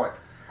at that point?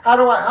 How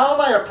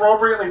am I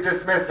appropriately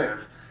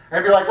dismissive?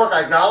 And be like, look,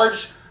 I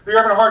acknowledge that you're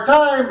having a hard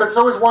time, but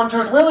so is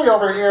One-Tooth Willie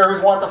over here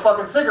who wants a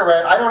fucking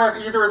cigarette. I don't have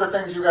either of the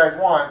things you guys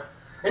want.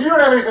 And you don't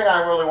have anything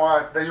I really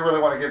want that you really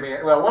want to give me.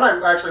 Well,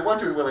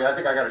 One-Tooth Willie, I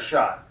think I got a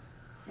shot.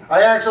 I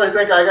definitely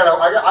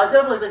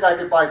think I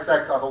could buy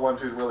sex off of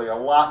One-Tooth Willie a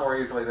lot more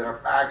easily than an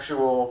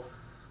actual,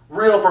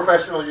 real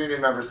professional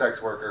union member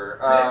sex worker.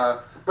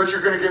 But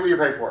you're going to get what you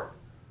pay for.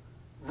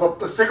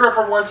 A cigarette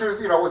from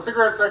One-Tooth, a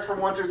cigarette sex from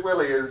One-Tooth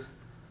Willie is,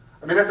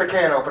 that's a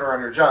can opener on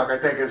your junk, I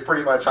think is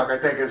pretty much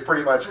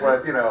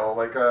what,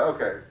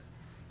 okay.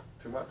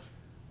 Too much?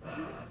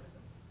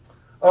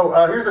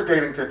 Oh, here's a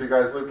dating tip, you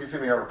guys. Luke, you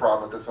seem to have a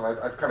problem with this one.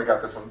 I've kind of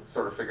got this one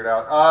sort of figured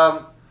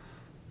out.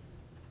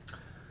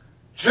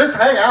 Just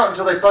hang out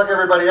until they fuck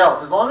everybody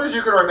else. As long as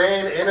you can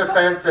remain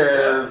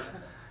inoffensive,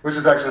 which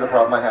is actually the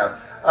problem I have.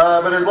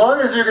 But as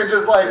long as you can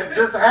just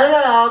hang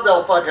out,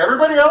 they'll fuck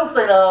everybody else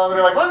they know. And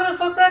they're like, why did I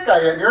fuck that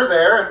guy? And you're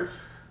there, and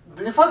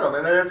then you fuck them.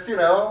 And then it's,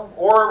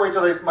 or wait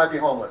till they might be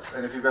homeless.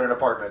 And if you've got an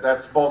apartment,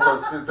 that's both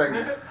those things.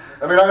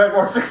 I've had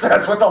more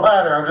success with the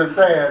latter, I'm just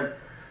saying.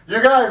 You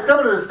guys,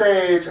 coming to the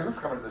stage. Who's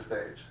coming to the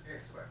stage?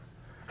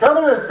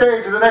 Coming to the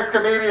stage is the next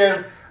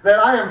comedian that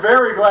I am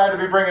very glad to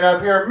be bringing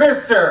up here,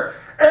 Mr.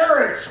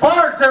 Eric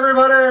Sparks,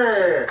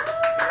 everybody!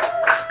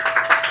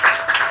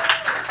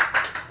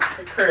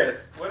 Hey,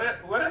 Chris,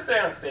 what I say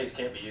on stage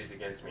can't be used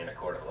against me in a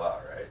court of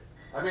law, right?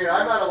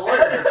 I'm not a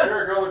lawyer, but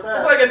sure, go with that.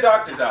 It's like a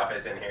doctor's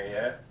office in here,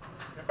 yeah?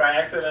 If I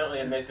accidentally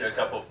admit to a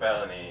couple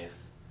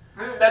felonies,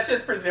 that's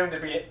just presumed to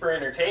be for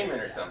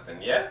entertainment or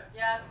something, yeah?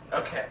 Yes.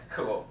 Okay,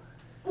 cool.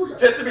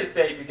 Just to be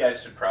safe, you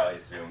guys should probably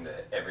assume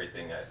that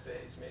everything I say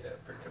is made up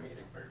for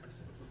comedic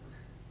purposes.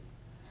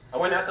 I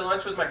went out to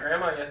lunch with my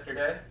grandma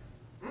yesterday.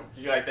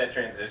 Did you like that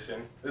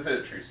transition? This is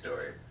a true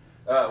story.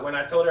 When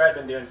I told her I'd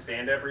been doing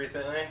stand-up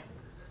recently,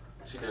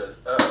 she goes,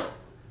 oh,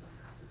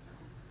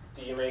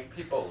 do you make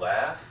people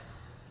laugh?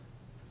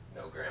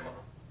 No, Grandma.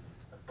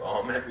 I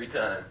bomb every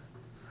time.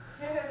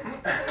 I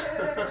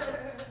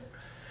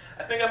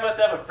think I must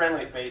have a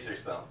friendly face or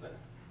something.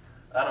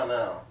 I don't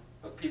know.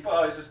 But people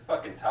always just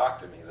fucking talk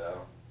to me,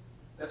 though.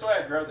 That's why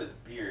I grow this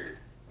beard.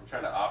 I'm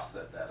trying to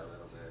offset that a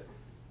little bit.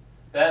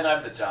 Then I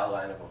have the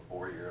jawline of a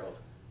 4-year-old.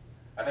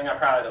 I think I'm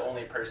probably the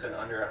only person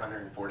under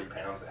 140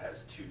 pounds that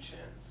has 2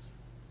 chins.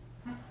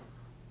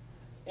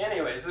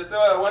 Anyways, this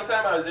one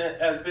time I was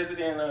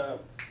visiting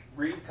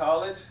Reed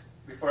College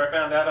before I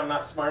found out I'm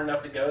not smart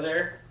enough to go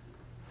there.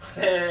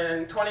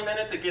 Then 20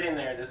 minutes of getting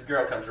there, this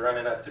girl comes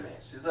running up to me.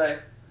 She's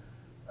like,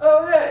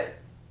 oh, hey,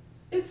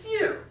 it's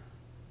you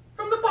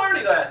from the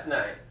party last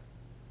night.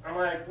 I'm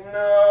like,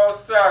 no,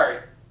 sorry.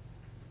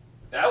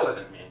 That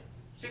wasn't me.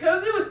 She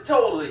goes, it was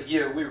totally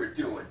you. We were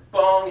doing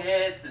bong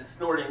hits and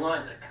snorting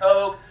lines of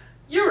coke.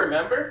 You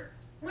remember?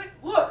 I'm like,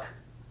 look,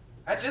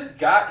 I just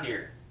got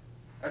here.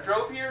 I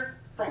drove here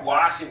from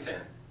Washington,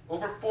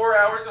 over 4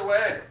 hours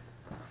away.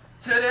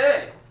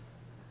 Today.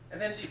 And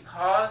then she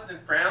paused and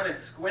frowned and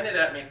squinted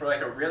at me for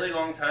like a really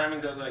long time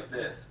and goes like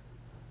this.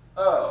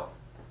 Oh,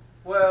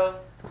 well,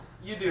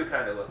 you do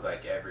kind of look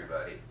like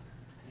everybody.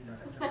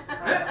 What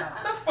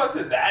the fuck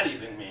does that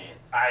even mean?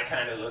 I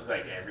kind of look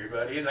like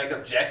everybody? Like,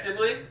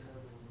 objectively?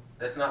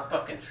 That's not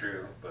fucking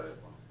true, but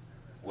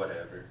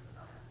whatever.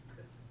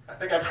 I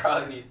think I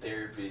probably need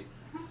therapy.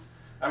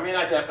 I mean,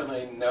 I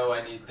definitely know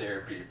I need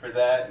therapy for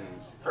that and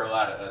for a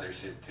lot of other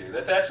shit, too.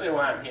 That's actually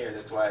why I'm here.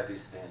 That's why I do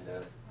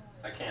stand-up.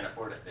 I can't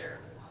afford a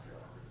therapist,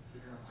 so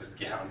just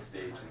get on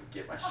stage and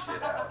get my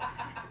shit out.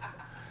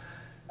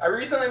 I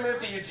recently moved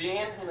to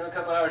Eugene, a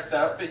couple hours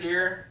south of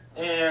here,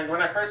 and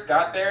when I first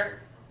got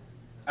there,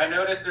 I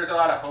noticed there's a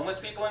lot of homeless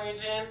people in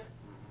Eugene,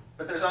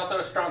 but there's also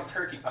a strong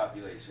turkey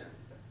population.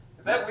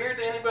 Is that weird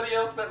to anybody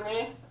else but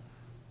me?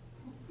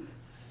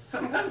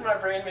 Sometimes my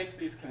brain makes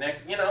these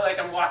connections. Like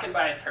I'm walking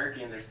by a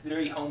turkey and there's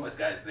 3 homeless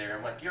guys there.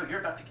 I'm like, yo, you're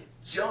about to get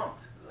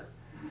jumped.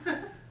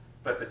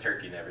 But the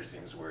turkey never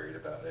seems worried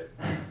about it.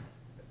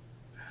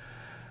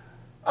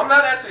 I'm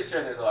not actually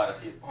sure there's a lot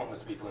of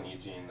homeless people in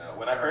Eugene, though.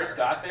 When I first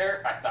got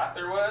there, I thought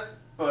there was,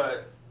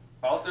 but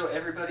also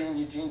everybody in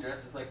Eugene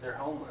dresses like they're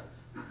homeless.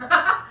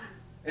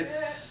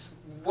 It's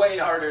way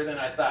harder than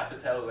I thought to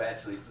tell who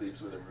actually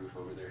sleeps with a roof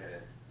over their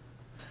head.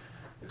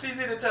 It's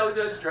easy to tell who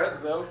does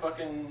drugs, though.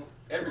 Fucking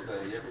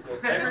everybody.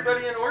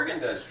 Everybody in Oregon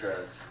does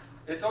drugs.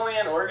 It's only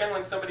in Oregon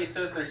when somebody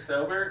says they're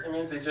sober, it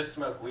means they just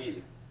smoke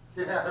weed.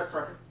 Yeah, that's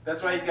right.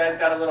 That's why you guys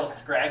got a little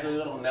scraggly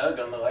little nug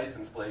on the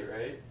license plate,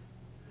 right?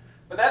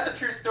 But that's a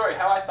true story.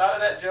 How I thought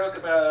of that joke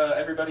about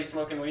everybody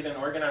smoking weed in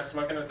Oregon, I was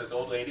smoking with this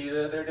old lady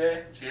the other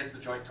day. She hits the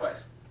joint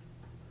twice.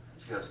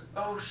 She goes,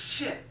 oh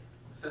shit.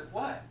 I said,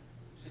 what?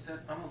 She said,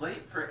 I'm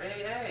late for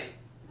AA.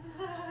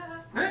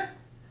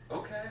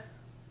 Okay.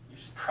 You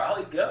should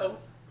probably go.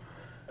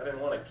 I didn't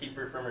want to keep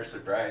her from her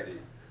sobriety.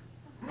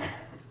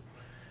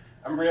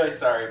 I'm really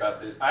sorry about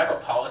this. I have a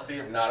policy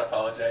of not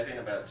apologizing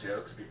about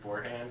jokes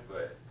beforehand,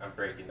 but I'm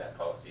breaking that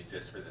policy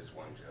just for this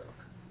one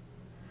joke.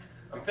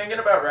 I'm thinking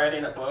about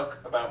writing a book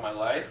about my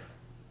life.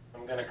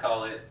 I'm going to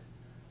call it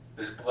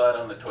There's Blood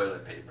on the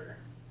Toilet Paper.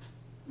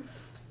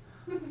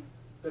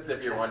 That's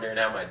if you're wondering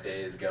how my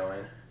day is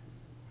going.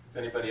 Is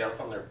anybody else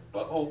on their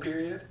butthole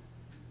period?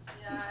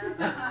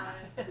 Yeah.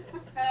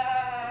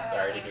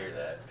 Sorry to hear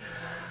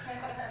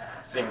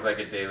that. Seems like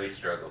a daily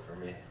struggle for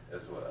me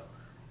as well.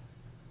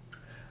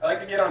 I like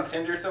to get on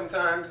Tinder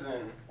sometimes,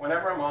 and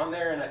whenever I'm on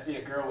there and I see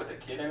a girl with a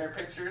kid in her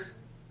pictures,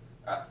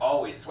 I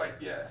always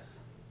swipe yes.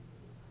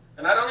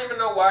 And I don't even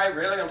know why,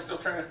 really. I'm still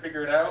trying to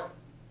figure it out.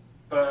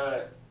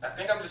 But I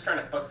think I'm just trying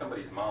to fuck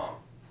somebody's mom.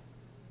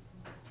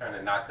 Trying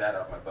to knock that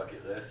off my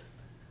bucket list.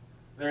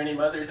 Are there any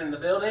mothers in the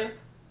building?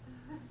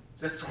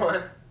 Just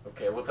one?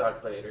 Okay, we'll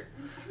talk later.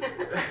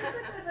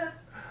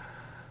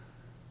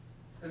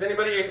 Has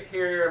anybody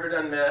here ever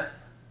done meth?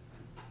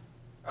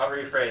 I'll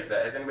rephrase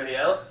that. Has anybody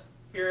else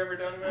here ever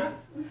done meth?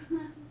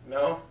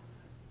 No?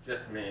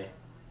 Just me.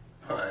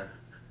 Fun.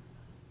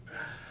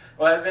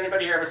 Well, has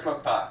anybody here ever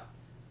smoked pot?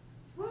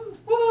 Woo!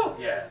 Woo!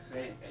 Yeah,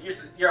 see?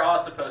 You're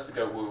all supposed to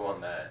go woo on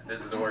that.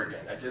 This is Oregon.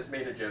 I just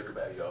made a joke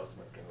about you all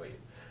smoking weed.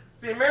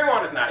 See,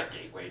 marijuana's not a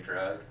gateway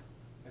drug.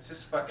 It's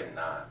just fucking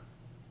not.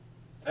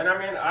 And I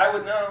mean, I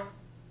would know.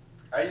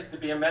 I used to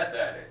be a meth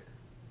addict.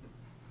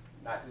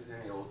 Not just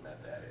any old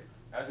meth addict.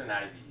 I was an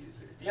IV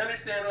user. Do you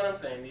understand what I'm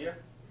saying to you?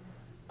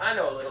 I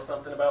know a little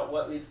something about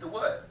what leads to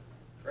what,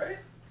 right?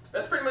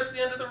 That's pretty much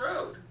the end of the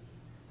road.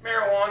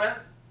 Marijuana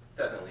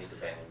doesn't lead to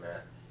banging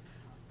meth.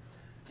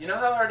 Do you know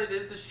how hard it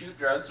is to shoot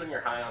drugs when you're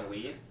high on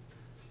weed?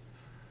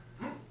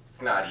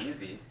 It's not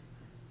easy.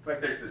 It's like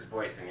there's this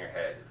voice in your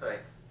head. It's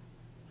like,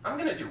 I'm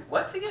gonna do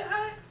what to get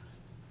high?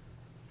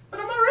 But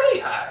I'm already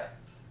high.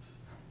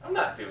 I'm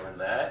not doing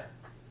that.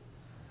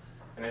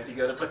 And as you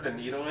go to put the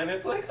needle in,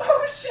 it's like,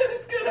 oh shit,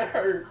 it's gonna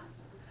hurt.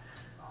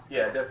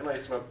 Yeah, definitely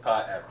smoke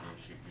pot after you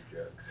shoot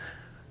your drugs.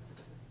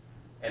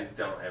 And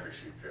don't ever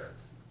shoot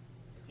drugs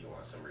if you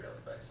want some real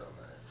advice on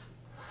that.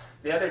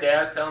 The other day I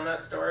was telling that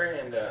story,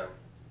 and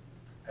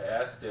I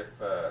asked if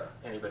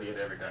anybody had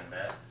ever done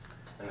meth.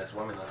 And this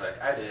woman was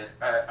like, I did.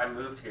 I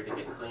moved here to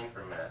get clean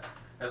from meth.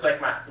 It's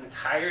like my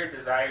entire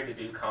desire to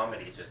do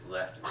comedy just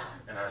left me.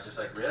 And I was just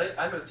like, really?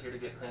 I moved here to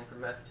get clean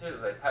from meth too.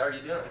 Like, how are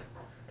you doing?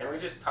 And we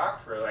just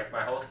talked for like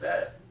my whole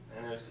set.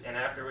 And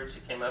afterwards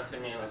she came up to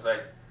me and was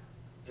like,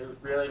 it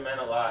really meant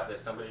a lot that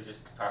somebody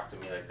just talked to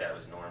me like that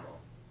was normal.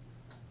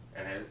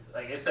 And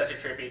it's such a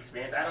trippy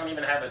experience. I don't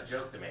even have a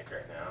joke to make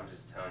right now. I'm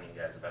just telling you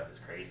guys about this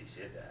crazy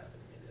shit that happened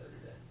to me the other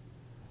day.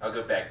 I'll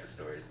go back to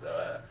stories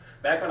though.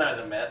 Back when I was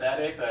a meth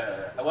addict,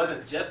 I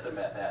wasn't just a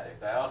meth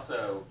addict. I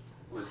also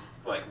was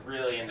like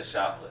really into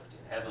shoplifting,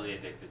 heavily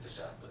addicted to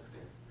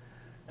shoplifting.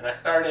 And I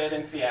started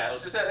in Seattle,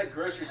 just at like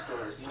grocery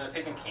stores, you know,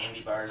 taking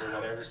candy bars or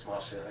whatever, small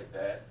shit like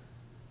that.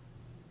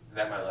 Is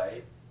that my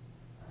light?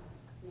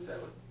 Is that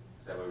what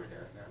we're doing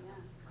now? Yeah.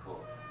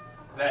 Cool.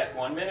 Is that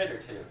 1 minute or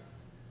 2?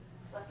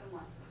 Less than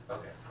 1.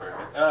 Okay,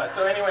 perfect.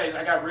 So anyways,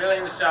 I got really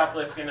into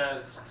shoplifting. I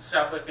was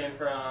shoplifting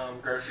from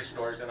grocery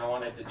stores and I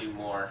wanted to do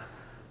more.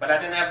 But I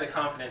didn't have the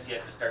confidence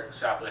yet to start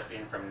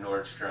shoplifting from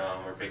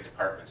Nordstrom or big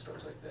department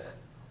stores like that.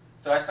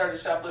 So I started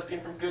shoplifting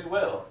from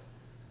Goodwill.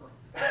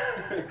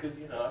 Because,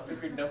 you know, I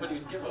figured nobody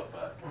would give a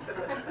fuck.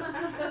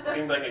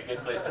 Seemed like a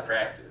good place to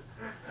practice.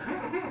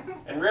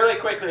 And really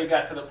quickly it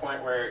got to the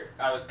point where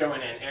I was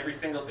going in every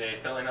single day,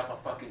 filling up a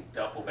fucking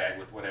duffel bag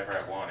with whatever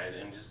I wanted,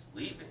 and just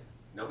leaving.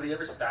 Nobody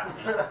ever stopped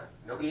me.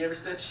 Nobody ever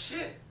said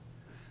shit.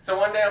 So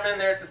one day I'm in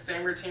there, it's the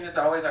same routine as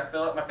always. I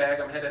fill up my bag,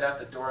 I'm headed out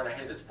the door, and I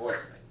hear this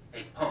voice like,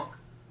 "Hey, punk,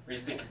 where do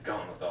you think you're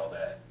going with all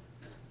that?"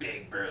 This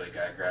big, burly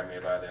guy grabbed me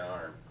by the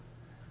arm.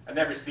 I'd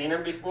never seen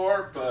him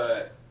before,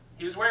 but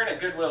he was wearing a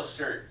Goodwill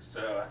shirt,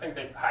 so I think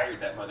they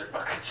hired that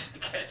motherfucker just to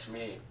catch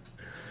me.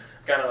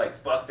 Kind of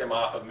like bucked him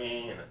off of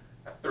me, and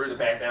I threw the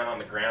bag down on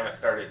the ground. I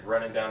started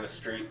running down the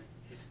street.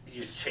 He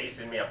was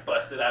chasing me. I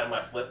busted out of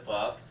my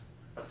flip-flops.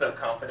 I was so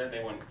confident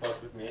they wouldn't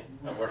fuck with me.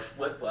 I wore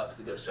flip-flops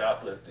to go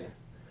shoplifting.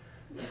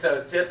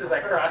 So just as I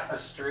crossed the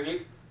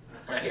street,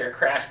 I hear a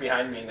crash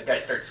behind me, and the guy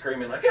starts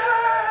screaming like,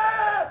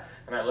 "Ah!"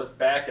 And I look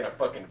back, and a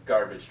fucking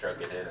garbage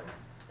truck had hit him.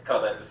 I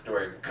call that the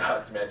story of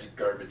God's magic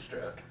garbage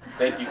truck.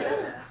 Thank you,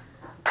 guys.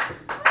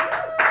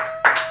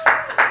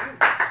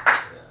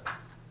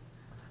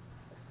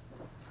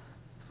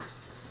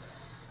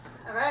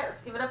 All right,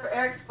 let's give it up for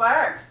Eric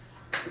Sparks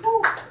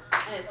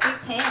and his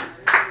sweet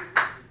pants.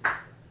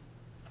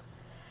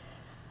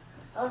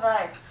 All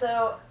right,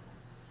 so,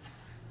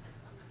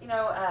 you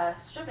know,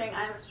 stripping,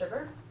 I'm a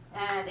stripper,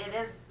 and it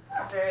is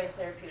very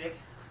therapeutic.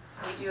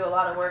 We do a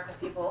lot of work with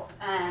people,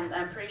 and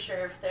I'm pretty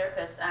sure if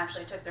therapists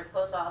actually took their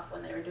clothes off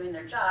when they were doing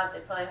their job,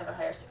 they'd probably have a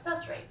higher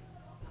success rate.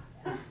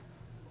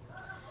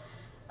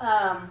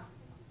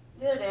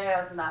 The other day I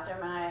was in the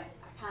bathroom, and I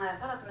kind of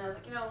thought of something. I was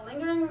like, you know,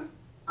 lingering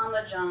on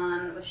the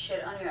john with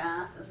shit on your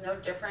ass is no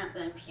different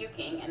than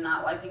puking and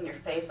not wiping your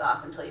face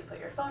off until you put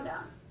your phone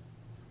down.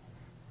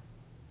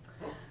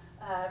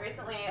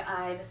 Recently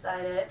I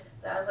decided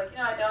that I was like, you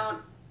know,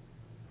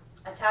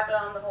 I tapped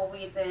out on the whole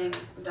weed thing,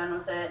 I'm done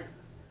with it,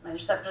 my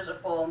receptors are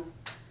full.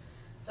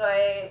 So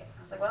I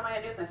was like, what am I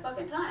gonna do with my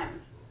fucking time?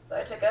 So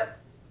I took up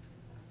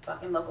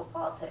fucking local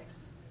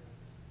politics.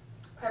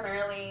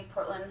 Primarily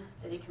Portland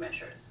City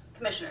Commissioners.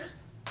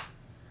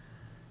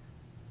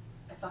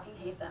 I fucking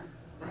hate them.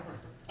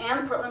 And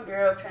the Portland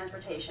Bureau of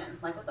Transportation.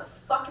 Like, what the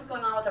fuck is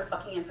going on with our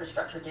fucking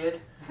infrastructure,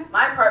 dude?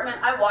 My apartment,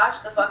 I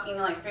watch the fucking,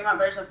 like, Fremont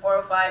Bridge and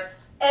 405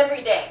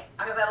 every day,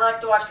 because I like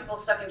to watch people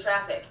stuck in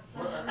traffic.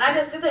 And I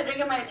just sit there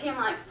drinking my tea, and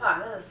I'm like,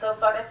 fuck, this is so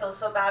fucked, I feel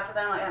so bad for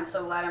them, like, I'm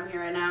so glad I'm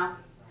here right now.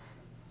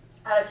 It's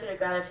attitude of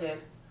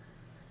gratitude.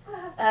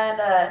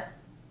 And,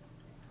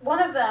 one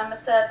of them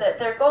said that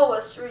their goal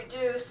was to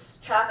reduce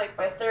traffic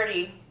by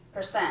 30%.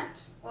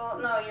 Well,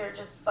 no, you're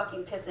just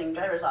fucking pissing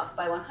drivers off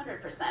by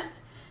 100%.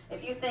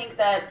 If you think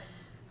that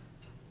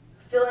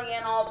filling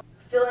in all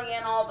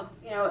the,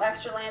 you know,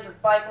 extra lanes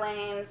with bike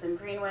lanes and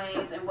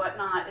greenways and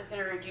whatnot is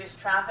going to reduce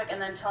traffic,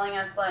 and then telling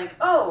us like,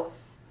 oh,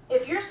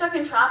 if you're stuck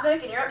in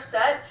traffic and you're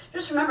upset,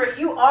 just remember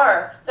you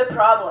are the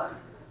problem.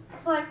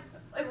 It's like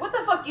what the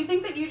fuck? Do you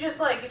think that you just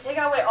like, you take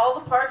away all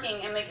the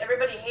parking and make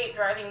everybody hate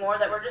driving more,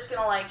 that we're just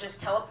going to like just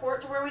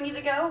teleport to where we need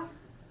to go?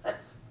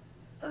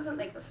 Doesn't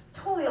make this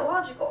totally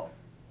illogical.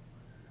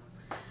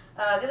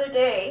 The other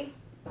day,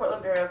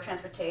 Portland Bureau of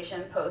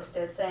Transportation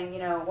posted saying, you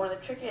know, one of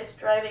the trickiest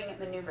driving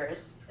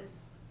maneuvers is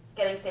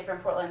getting safer in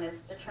Portland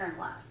is to turn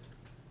left.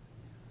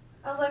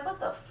 I was like, what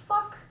the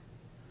fuck?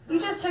 You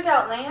just took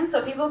out lanes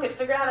so people could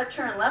figure out how to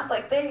turn left?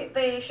 Like,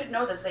 they should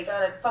know this. They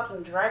got a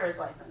fucking driver's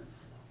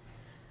license.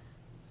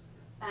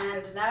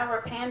 And now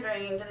we're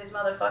pandering to these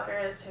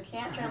motherfuckers who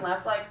can't turn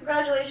left. Like,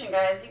 congratulations,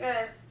 guys. You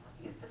guys,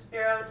 this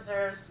bureau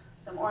deserves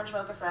some orange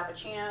mocha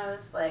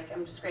frappuccinos. Like,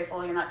 I'm just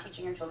grateful you're not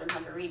teaching your children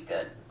how to read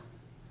good.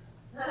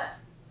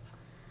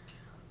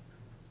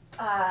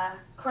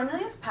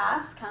 Cornelius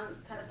Pass kind of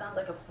sounds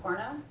like a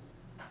porno.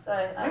 So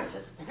I was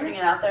just putting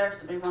it out there if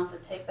somebody wants to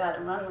take that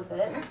and run with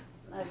it.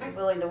 I'd be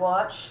willing to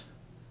watch.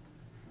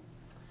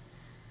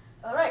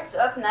 All right, so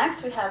up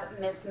next we have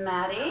Miss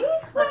Maddie.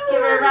 Let's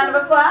give her a round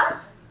of applause.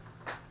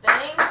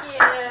 Thank you.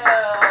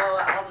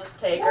 I'll just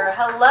take her.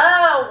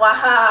 Hello.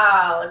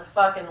 Wow, it's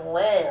fucking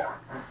lit.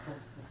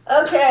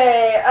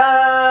 Okay,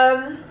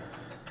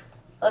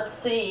 let's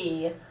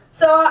see.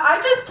 So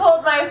I just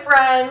told my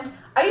friend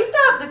I used to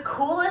have the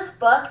coolest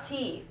buck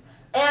teeth,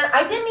 and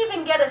I didn't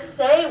even get a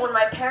say when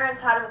my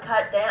parents had them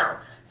cut down.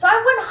 So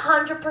I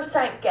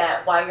 100%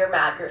 get why you're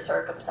mad you're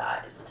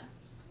circumcised.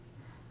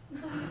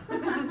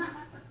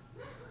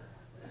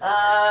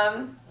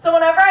 So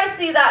whenever I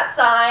see that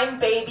sign,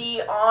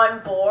 baby on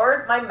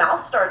board, my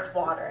mouth starts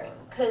watering,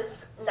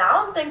 because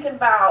now I'm thinking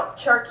about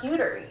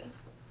charcuterie.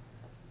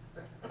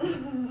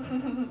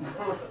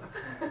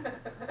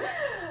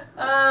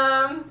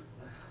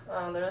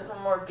 Oh, there's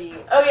one more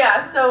beat. Oh yeah,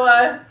 so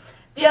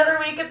the other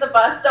week at the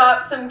bus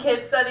stop, some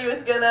kid said he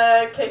was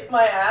gonna kick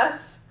my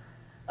ass.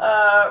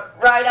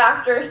 Right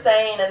after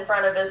saying in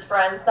front of his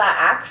friends that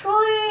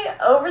actually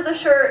over the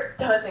shirt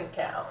doesn't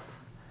count.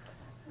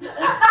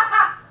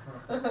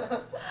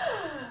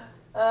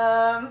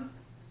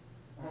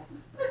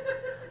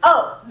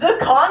 Oh, the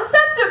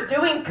concept of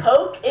doing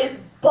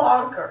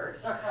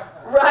bonkers,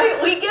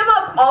 right? We give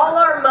up all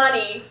our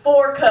money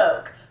for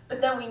Coke,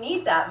 but then we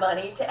need that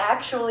money to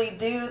actually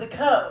do the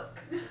Coke.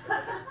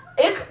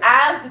 It's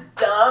as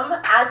dumb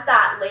as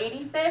that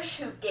ladyfish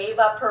who gave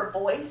up her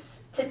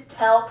voice to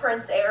tell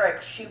Prince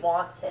Eric she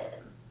wants him.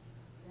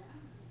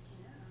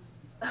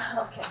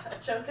 Okay,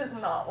 that joke is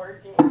not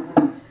working.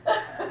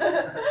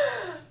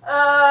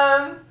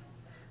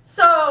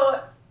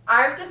 So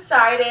I've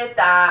decided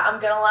that I'm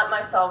gonna let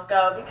myself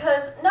go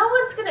because no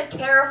one's gonna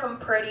care if I'm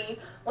pretty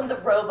when the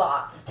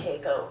robots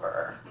take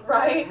over,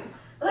 right?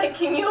 Like,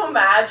 can you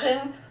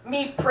imagine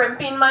me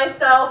primping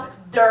myself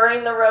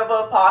during the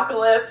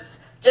robo-apocalypse,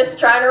 just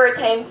trying to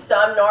retain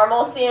some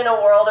normalcy in a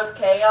world of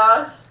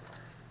chaos?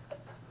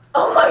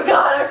 Oh my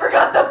god, I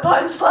forgot the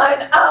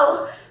punchline.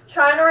 Oh,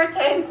 trying to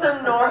retain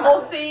some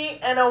normalcy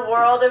in a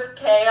world of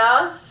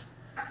chaos?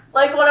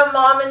 Like when a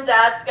mom and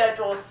dad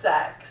schedule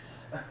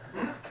sex.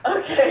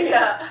 Okay,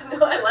 yeah.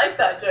 No, I like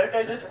that joke.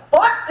 I just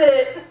fucked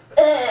it.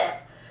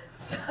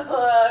 So,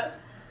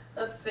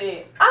 let's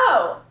see.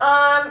 Oh,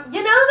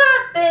 you know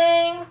that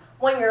thing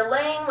when you're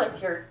laying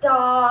with your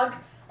dog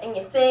and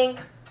you think,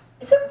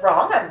 is it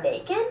wrong I'm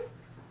naked?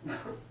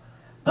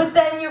 But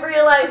then you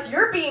realize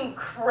you're being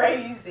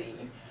crazy.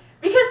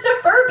 Because to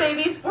fur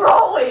babies, we're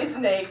always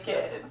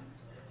naked.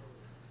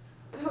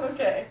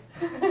 Okay.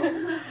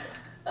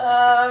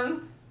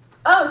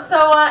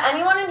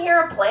 Anyone in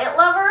here a plant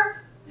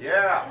lover?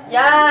 Yeah.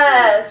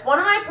 Yes. One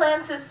of my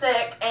plants is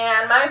sick,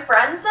 and my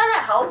friend said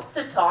it helps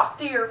to talk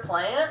to your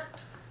plant.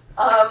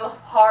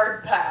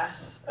 Hard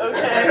pass.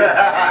 Okay.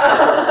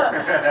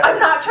 I'm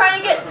not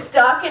trying to get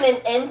stuck in an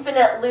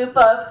infinite loop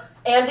of,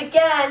 and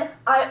again,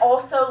 I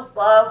also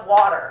love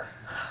water.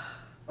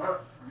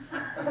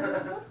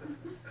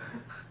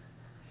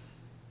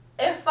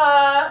 If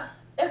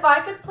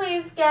I could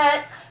please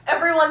get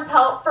everyone's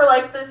help for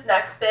like this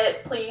next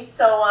bit, please.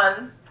 So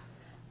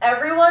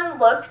everyone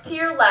look to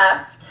your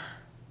left.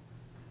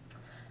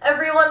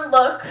 Everyone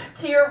look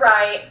to your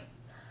right.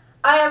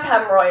 I have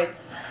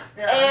hemorrhoids.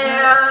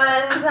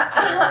 And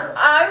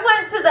I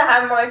went to the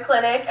hemorrhoid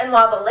clinic, and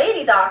while the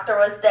lady doctor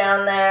was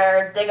down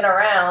there digging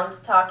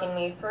around, talking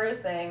me through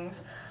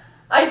things,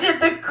 I did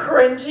the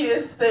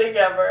cringiest thing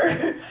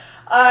ever.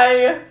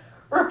 I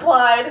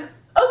replied,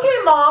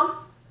 "Okay, Mom,"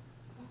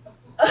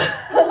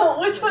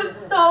 which was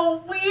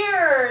so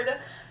weird,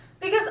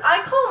 because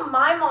I call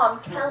my mom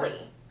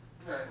Kelly.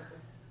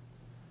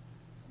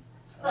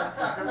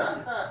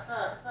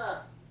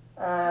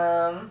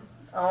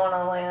 I want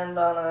to land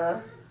on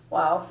a,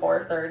 wow,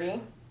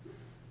 4:30.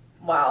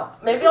 Wow,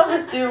 maybe I'll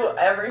just do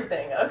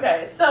everything.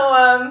 Okay, so,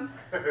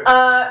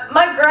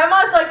 my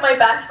grandma's like my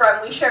best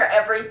friend. We share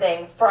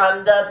everything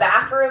from the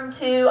bathroom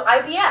to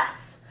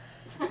IBS.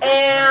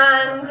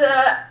 And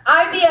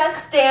IBS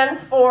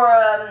stands for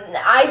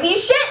I be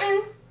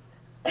shitting.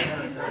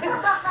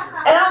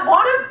 And I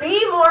want to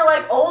be more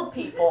like old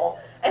people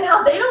and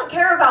how they don't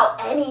care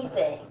about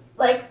anything.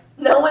 Like,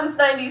 no one's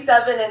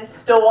 97 and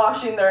still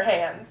washing their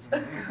hands.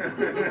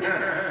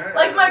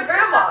 Like my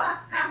grandma.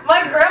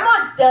 My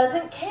grandma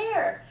doesn't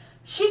care.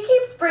 She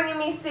keeps bringing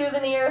me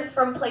souvenirs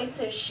from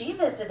places she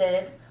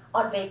visited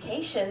on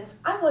vacations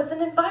I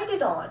wasn't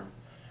invited on.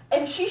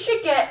 And she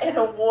should get an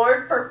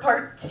award for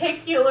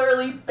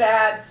particularly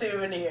bad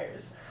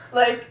souvenirs.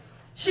 Like,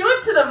 she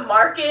went to the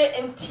market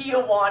in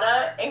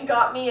Tijuana and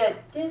got me a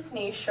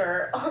Disney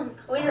shirt on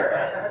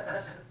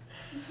clearance.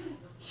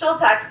 She'll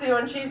text me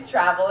when she's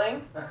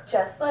traveling.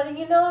 Just letting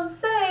you know I'm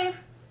safe.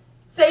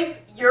 Safe,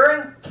 you're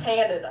in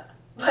Canada.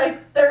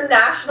 Like, their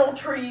national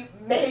tree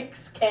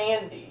makes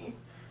candy.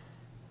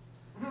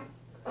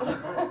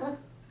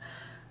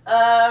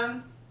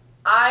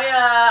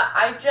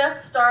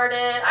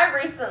 I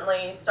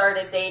recently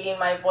started dating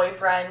my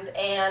boyfriend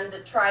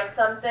and tried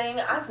something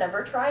I've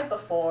never tried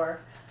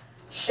before.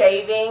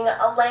 Shaving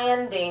a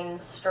landing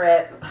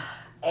strip.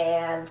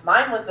 And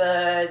mine was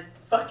a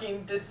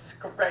fucking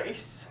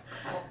disgrace.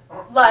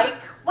 Like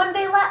when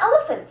they let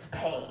elephants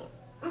paint.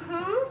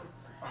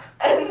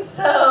 And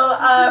so,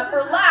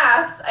 for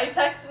laughs, I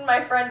texted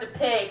my friend a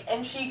pic,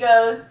 and she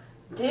goes,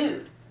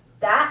 "Dude,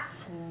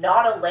 that's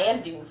not a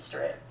landing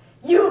strip.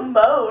 You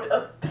mowed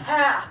a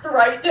path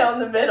right down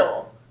the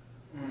middle."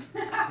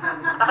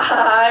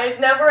 I'd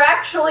never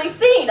actually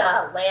seen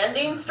a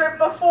landing strip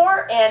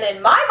before, and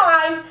in my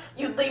mind,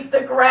 you'd leave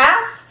the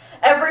grass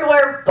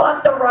everywhere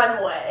but the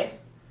runway.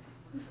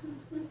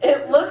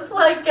 It looked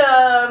like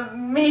a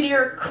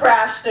meteor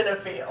crashed in a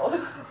field.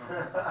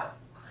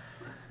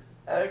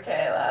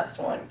 Okay, last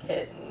one,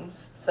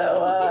 kittens.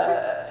 So,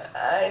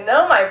 I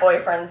know my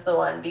boyfriend's the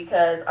one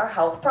because our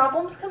health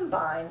problems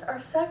combined are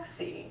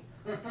sexy.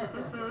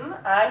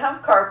 I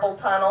have carpal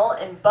tunnel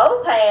in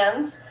both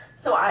hands,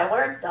 so I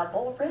wear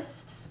double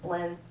wrist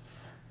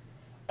splints.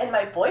 And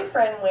my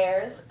boyfriend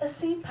wears a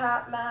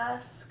CPAP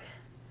mask.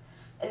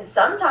 And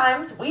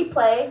sometimes we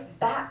play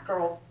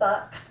Batgirl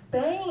Bucks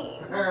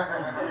Bane.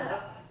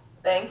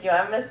 Thank you,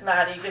 I'm Miss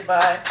Maddie,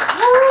 goodbye.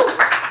 Woo!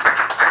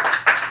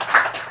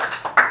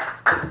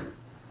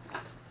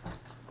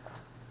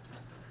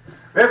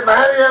 Miss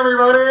Maddie,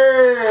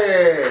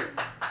 everybody!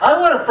 I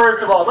want to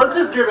first of all, let's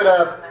just give it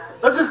up.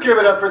 Let's just give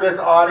it up for this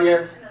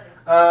audience.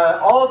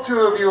 All two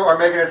of you are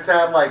making it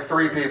sound like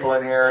three people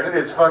in here, and it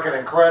is fucking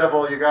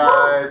incredible, you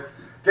guys.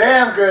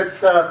 Damn good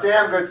stuff.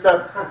 Damn good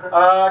stuff.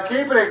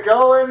 Keeping it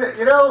going.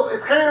 You know,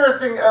 it's kind of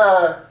interesting.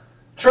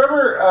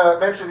 Trevor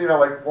mentioned, you know,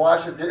 like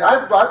washing.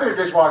 I've been a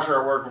dishwasher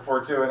at work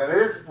before too, and it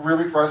is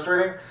really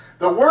frustrating.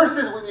 The worst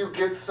is when you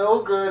get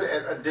so good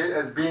at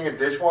as being a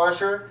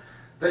dishwasher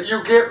that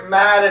you get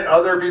mad at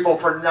other people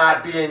for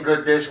not being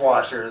good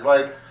dishwashers.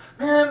 Like,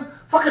 man,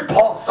 fucking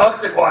Paul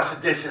sucks at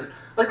washing dishes.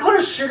 Like, what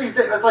a shitty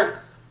thing. That's like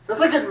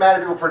getting mad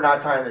at people for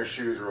not tying their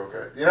shoes real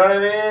good. You know what I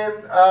mean?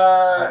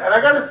 And I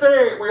gotta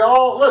say, we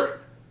all, look,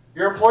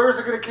 your employers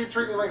are gonna keep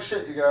treating you like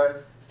shit, you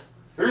guys.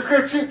 They're just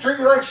gonna keep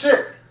treating you like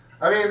shit.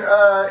 I mean,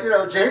 you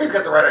know, Jamie's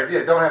got the right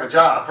idea. Don't have a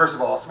job, first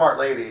of all, smart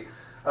lady.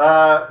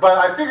 But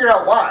I figured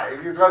out why.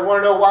 Because I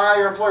want to know why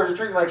your employers are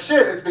treating you like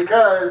shit. It's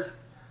because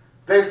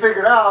they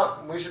figured out,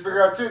 and we should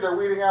figure out too, they're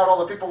weeding out all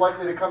the people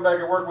likely to come back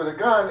and work with a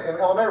gun in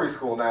elementary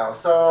school now.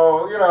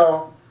 So, you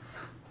know,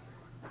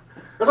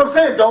 that's what I'm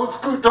saying.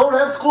 Don't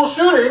have school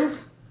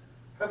shootings.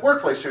 Have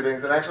workplace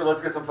shootings. And actually,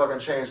 let's get some fucking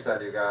change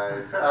done, you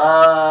guys.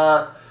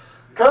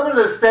 Coming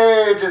to the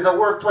stage is a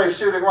workplace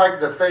shooting right to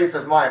the face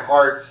of my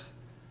heart.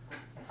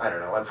 I don't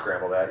know.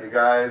 Unscramble that, you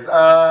guys.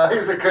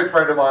 He's a good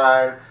friend of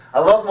mine. I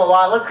love him a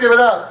lot. Let's give it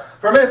up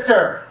for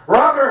Mr.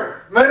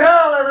 Robert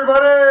Manel,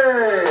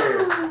 everybody!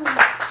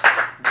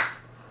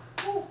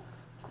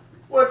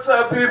 What's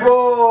up,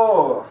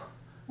 people?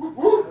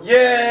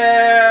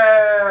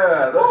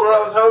 Yeah! That's what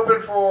I was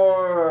hoping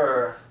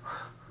for.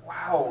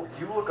 Wow,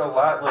 you look a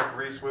lot like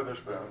Reese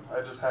Witherspoon. I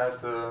just had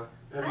to...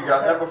 Have you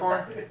gotten that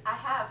before? I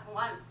have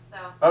once, so.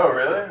 Oh,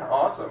 really?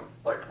 Awesome.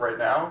 Like, right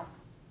now?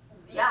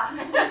 Yeah.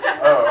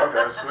 Oh,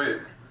 okay, sweet.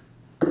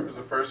 There's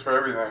a first for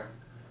everything.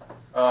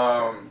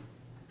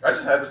 I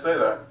just had to say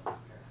that.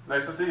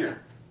 Nice to see you.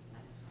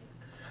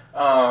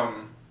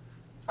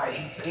 I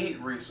hate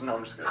Reese. No,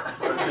 I'm just kidding.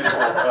 She's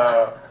cool.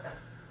 Yeah,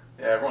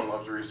 everyone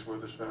loves Reese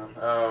Witherspoon.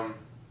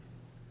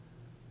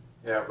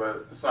 Yeah,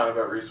 but it's not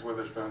about Reese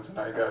Witherspoon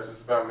tonight, guys.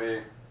 It's about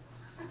me.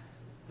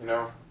 You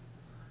know?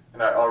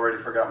 And I already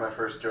forgot my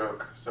first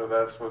joke, so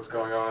that's what's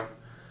going on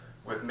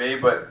with me.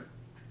 But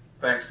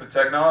thanks to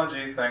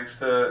technology, thanks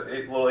to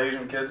 8 little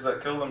Asian kids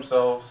that kill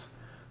themselves,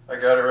 I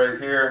got it right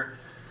here.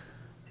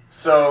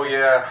 So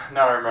yeah,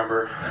 now I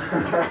remember.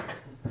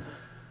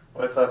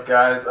 What's up,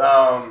 guys?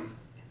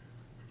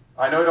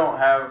 I know I don't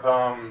have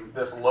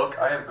this look.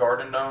 I have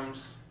garden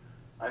gnomes.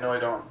 I know I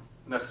don't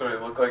necessarily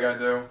look like I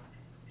do,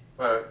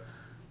 but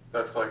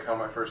that's like how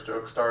my first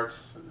joke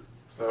starts.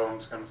 So I'm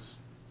just gonna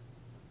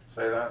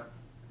say that.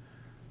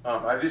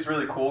 I have these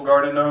really cool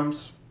garden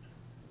gnomes.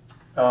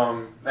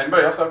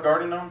 Anybody else have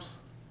garden gnomes?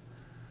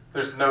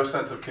 There's no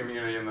sense of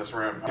community in this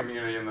room.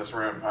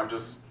 I'm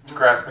just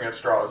grasping at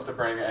straws to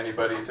bring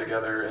anybody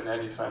together in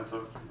any sense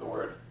of the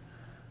word.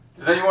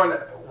 Does anyone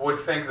would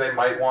think they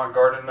might want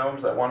garden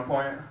gnomes at one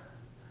point?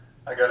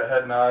 I got a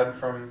head nod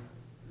from,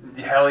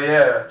 hell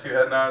yeah, 2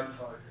 head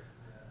nods.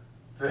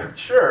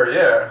 Sure,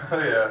 yeah,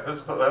 hell yeah. That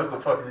was the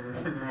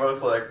fucking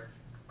most like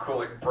cool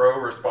like bro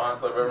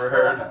response I've ever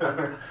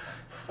heard.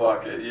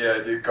 Fuck it,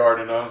 yeah, dude,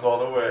 garden gnomes all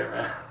the way,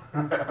 man.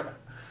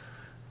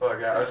 Fuck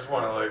yeah, I just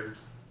want to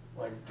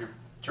like do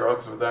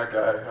drugs with that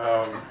guy.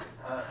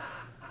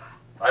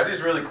 I have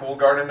these really cool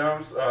garden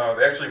gnomes.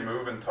 They actually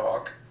move and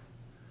talk.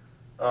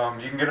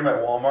 You can get them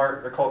at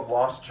Walmart. They're called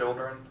Lost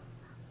Children.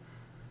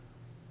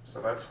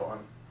 So that's fun.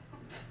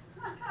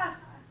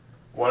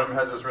 One of them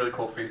has this really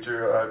cool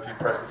feature. If you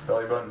press his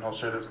belly button, he'll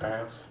shit his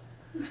pants.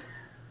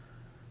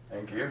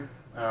 Thank you.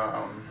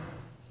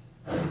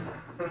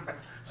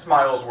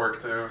 Smiles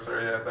work too, so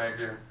yeah, thank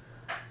you.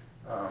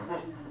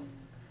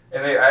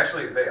 And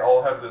they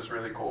all have this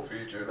really cool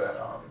feature that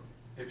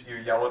if you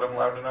yell at them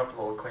loud enough,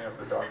 they'll clean up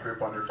the dog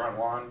poop on your front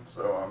lawn.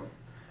 So, alright,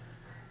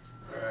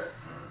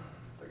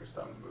 I think it's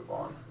time to move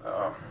on.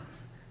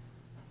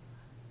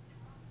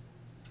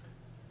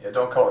 Yeah,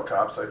 don't call it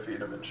cops. I feed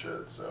them and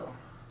shit, so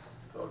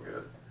it's all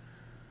good.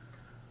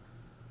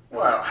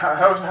 Wow, how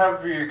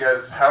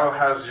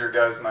has your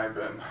guys' night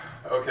been?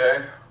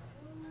 Okay.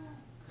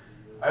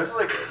 I was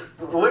like,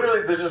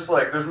 literally, there's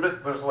like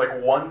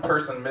one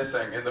person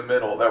missing in the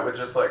middle that would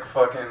just like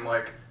fucking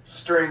like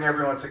string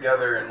everyone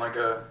together and like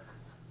a,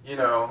 you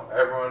know,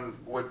 everyone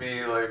would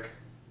be like,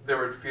 there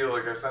would feel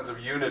like a sense of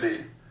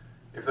unity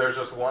if there's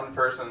just one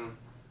person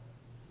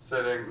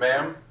sitting.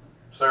 Ma'am,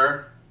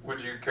 sir, would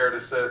you care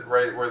to sit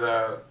right where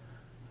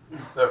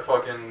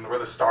where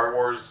the Star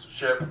Wars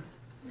ship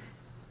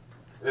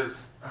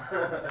is?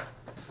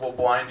 Will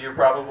blind you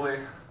probably.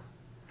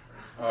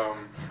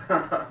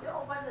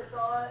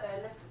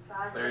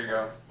 There you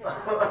go.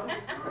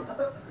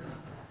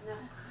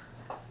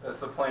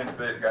 That's a planned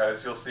bit,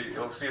 guys. You'll see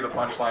the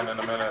punchline in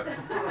a minute.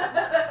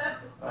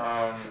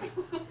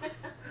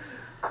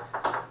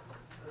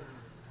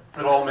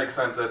 It all makes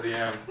sense at the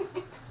end.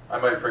 I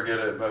might forget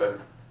it, but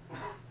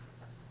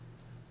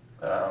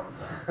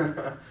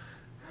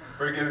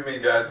forgive me,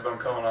 guys, if I'm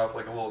coming off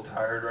like a little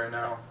tired right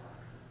now.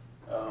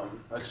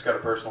 I just got a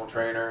personal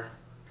trainer.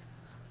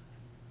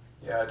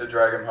 Yeah, I had to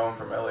drag him home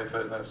from LA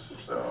Fitness.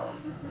 So,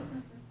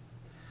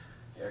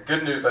 yeah,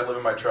 good news, I live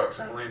in my truck,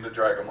 so I only need to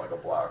drag him like a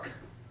block.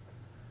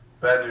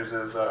 Bad news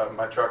is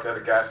my truck had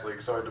a gas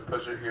leak, so I had to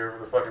push it here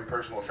with a fucking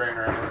personal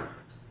trainer in it.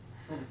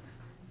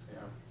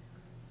 Yeah.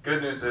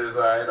 Good news is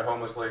I had a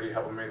homeless lady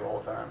helping me the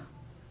whole time.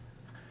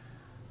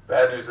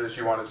 Bad news is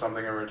she wanted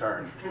something in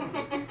return.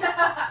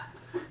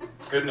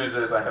 Good news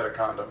is I had a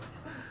condom.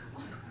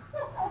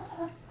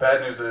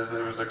 Bad news is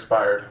it was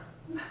expired.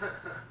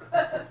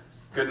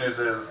 Good news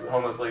is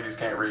homeless ladies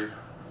can't read.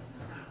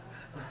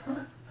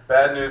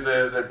 Bad news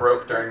is it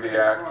broke during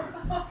the act.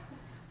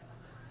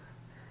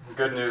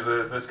 Good news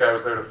is this guy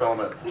was there to film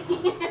it.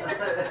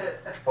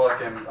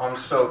 Fucking, I'm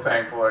so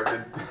thankful I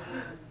could.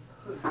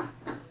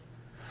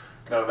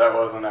 No, that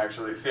wasn't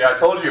actually. See, I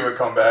told you it would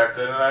come back,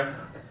 didn't I?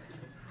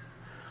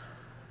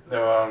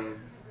 No,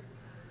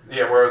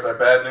 yeah, where was I?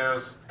 Bad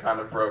news, kind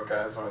of broke,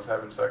 guys, when I was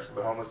having sex with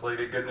a homeless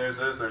lady. Good news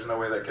is there's no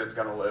way that kid's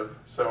gonna live.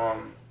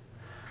 So,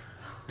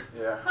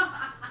 yeah,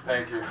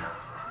 thank you.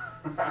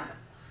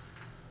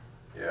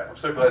 Yeah, I'm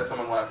so glad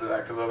someone laughed at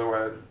that, because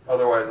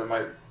otherwise it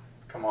might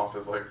come off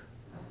as like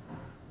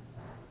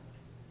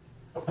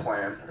a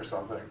plan or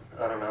something.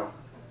 I don't know.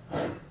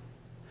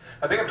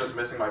 I think I'm just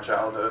missing my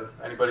childhood.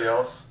 Anybody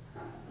else?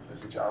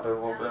 Missing childhood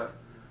a little bit?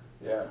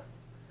 Yeah.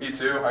 Me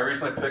too. I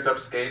recently picked up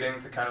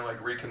skating to kind of like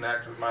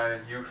reconnect with my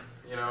youth,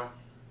 you know,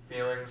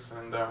 feelings,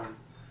 and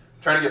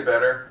trying to get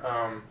better.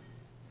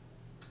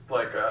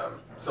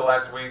 So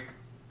last week,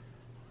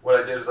 what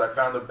I did is I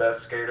found the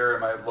best skater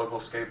at my local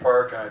skate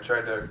park, and I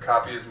tried to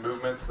copy his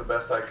movements the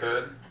best I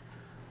could,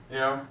 you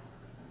know,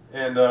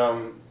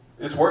 and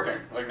it's working.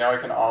 Like now I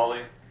can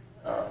ollie,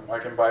 I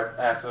can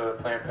bypass a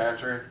plant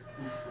pantry,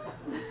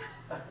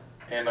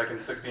 and I can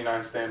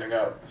 69 standing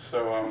up.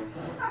 So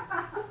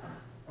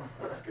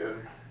that's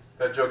good.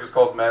 That joke is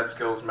called Mad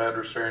Skills, Mad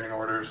Restraining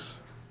Orders.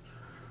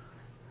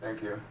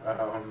 Thank you.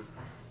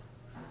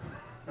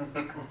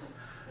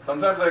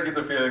 Sometimes I get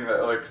the feeling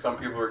that like some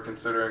people are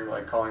considering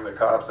like calling the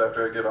cops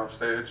after I get off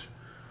stage.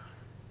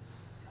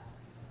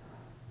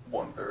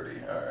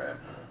 1:30, all right.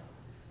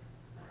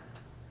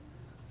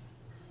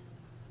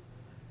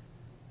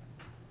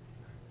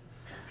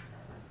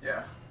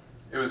 Yeah,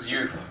 it was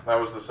youth. That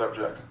was the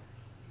subject.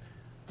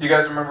 Do you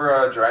guys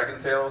remember Dragon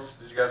Tales?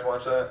 Did you guys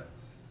watch that?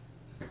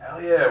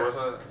 Hell yeah, it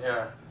wasn't,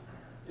 yeah.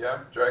 Yeah,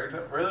 Dragon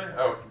Tales, really?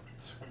 Oh,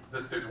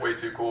 this dude's way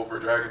too cool for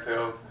Dragon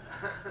Tales.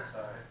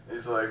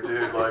 He's like,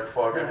 dude, like,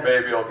 fucking,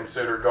 maybe I'll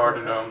consider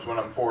Garden Gnomes when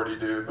I'm 40,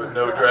 dude, but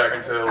no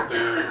Dragon Tales,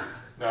 dude.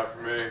 Not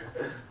for me.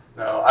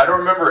 No, I don't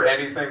remember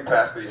anything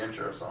past the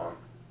intro song.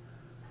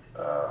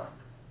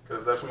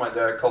 Because that's when my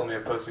dad called me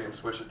a pussy and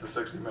switched it to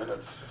 60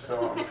 minutes.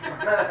 So,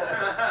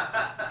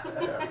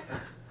 yeah.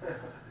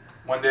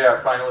 One day I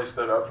finally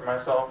stood up for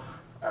myself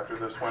after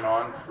this went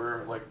on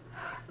for like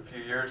a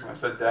few years, and I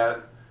said,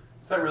 Dad,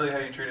 is that really how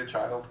you treat a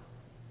child?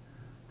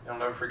 I'll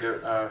never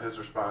forget his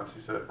response.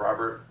 He said,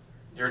 Robert,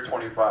 you're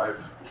 25,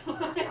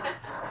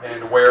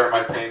 and where are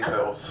my pain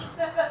pills?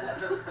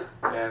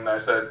 And I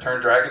said,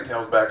 turn Dragon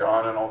Tales back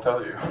on and I'll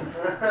tell you.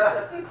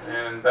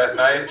 And that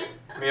night,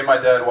 me and my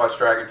dad watched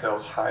Dragon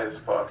Tales high as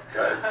fuck,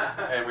 guys,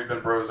 and we've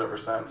been bros ever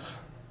since.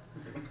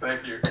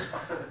 Thank you.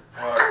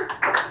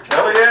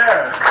 Hell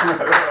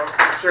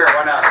yeah! Sure,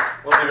 why not?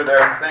 We'll leave it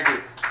there. Thank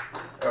you.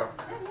 Oh,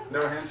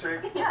 no handshake?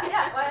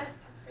 Yeah, what?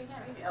 You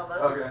can't read your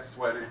elbows. Okay,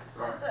 sweaty.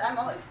 Sorry. I'm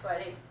always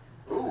sweaty.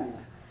 Ooh.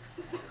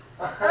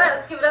 All right,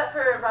 let's give it up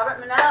for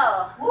Robert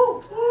Manel.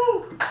 Woo,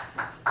 woo.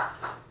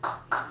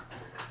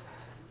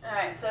 All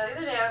right, so the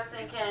other day I was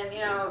thinking, you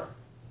know,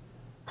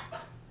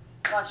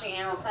 watching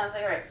Animal Planet, I was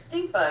like, all right,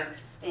 stink bugs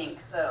stink,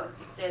 so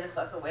you stay the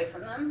fuck away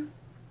from them.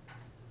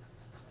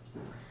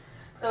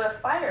 So if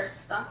fires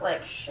stunk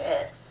like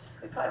shit,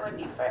 we probably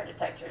wouldn't need fire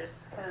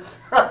detectors, because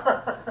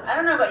I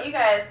don't know about you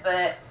guys,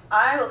 but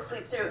I will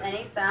sleep through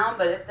any sound,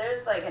 but if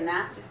there's like a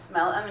nasty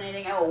smell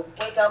emanating, I will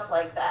wake up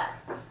like that.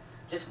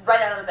 Just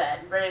right out of the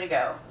bed, ready to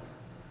go.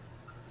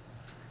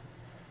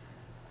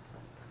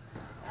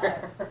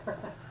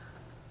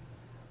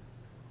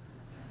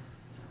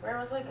 Where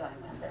was I going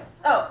with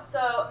this? Oh,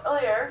 so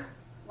earlier,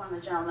 one of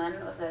the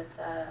gentlemen was at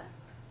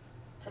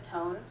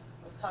Tatone,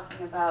 was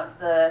talking about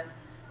the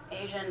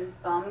Asian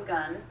bomb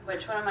gun,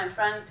 which one of my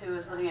friends who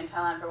was living in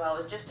Thailand for a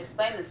while was just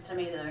explained this to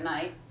me the other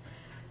night.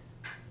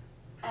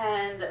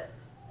 And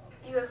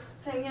he was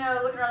saying, you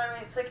know, looking around at me,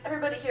 he's like,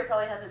 everybody here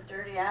probably has a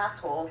dirty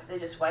asshole because they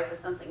just wipe with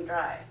something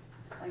dry.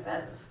 It's like,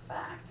 that is a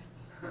fact.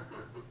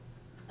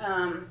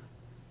 And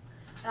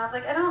I was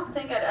like, I don't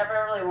think I'd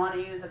ever really want to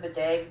use a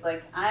bidet, because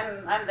like,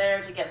 I'm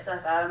there to get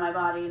stuff out of my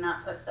body,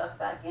 not put stuff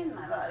back in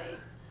my body.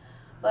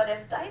 But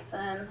if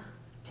Dyson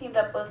teamed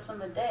up with some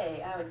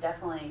bidet, I would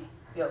definitely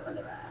be open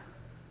to that.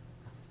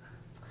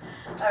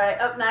 All right,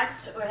 up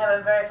next, we have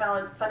a very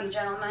funny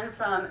gentleman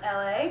from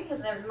LA.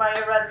 His name is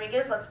Mario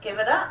Rodriguez. Let's give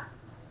it up.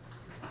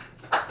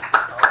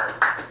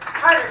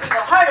 Harder,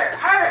 people, harder,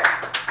 harder.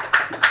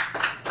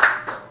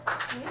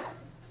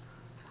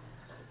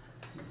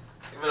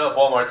 You Give it up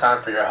one more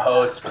time for your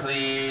host,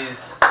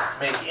 please.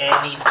 Make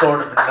any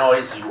sort of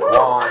noise you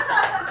want.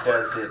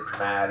 Doesn't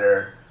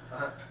matter.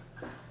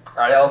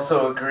 I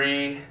also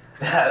agree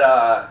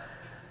that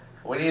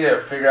we need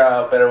to figure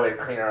out a better way to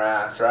clean our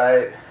ass,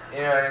 right?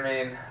 You know what I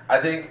mean? I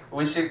think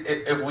we should,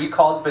 if we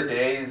called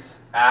bidets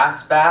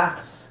ass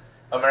baths,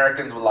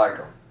 Americans would like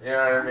them. You know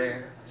what I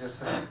mean?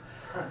 Just, it's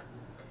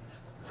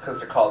because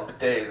they're called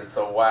bidets, it's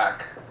so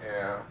whack, you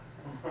know?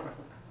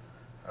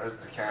 Where's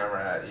the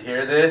camera at? You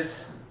hear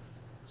this?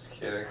 Just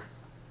kidding.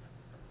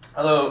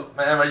 Hello,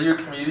 ma'am, are you a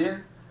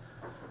comedian?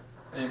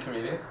 Are you a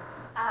comedian?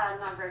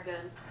 Not very good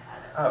at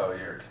it. Oh,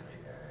 you're a comedian.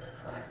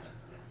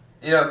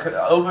 You know,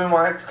 open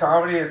mics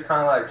comedy is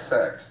kind of like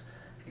sex.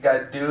 You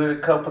gotta do it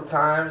a couple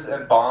times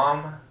and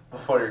bomb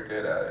before you're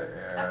good at it,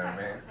 you know what I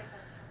mean?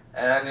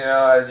 And, you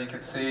know, as you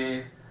can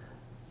see,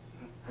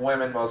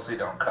 women mostly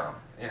don't come,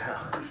 you know?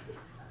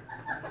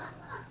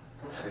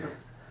 Let's see.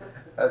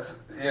 That's,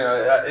 you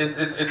know,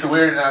 it's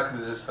weird now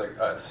because it's just like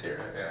us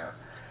here, you know?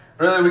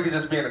 Really, we could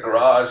just be in a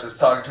garage just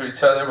talking to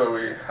each other, but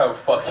we have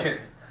fucking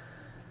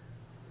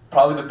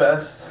probably the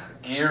best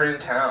gear in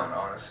town,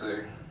 honestly.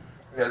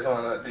 You guys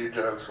want to do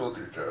jokes? We'll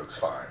do jokes,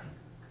 fine.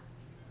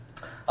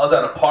 I was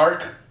at a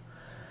park,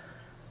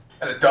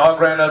 and a dog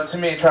ran up to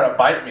me and tried to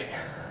bite me.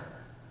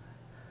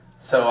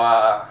 So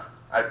I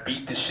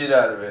beat the shit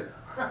out of it.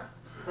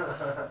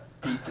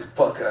 Beat the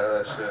fuck out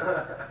of that shit.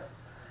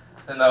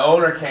 Then the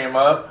owner came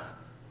up.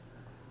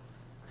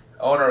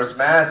 The owner was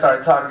mad,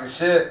 started talking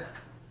shit.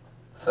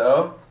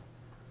 So,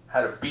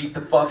 had to beat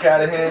the fuck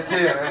out of him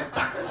too, man.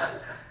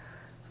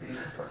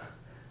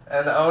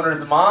 And the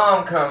owner's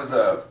mom comes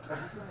up.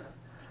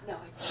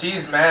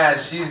 She's mad,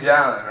 she's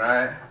yelling,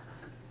 right?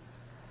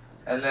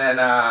 And then,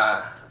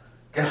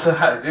 guess what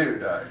I do,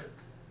 dog?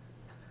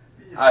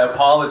 I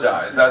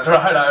apologize. That's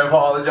right, I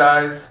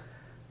apologize.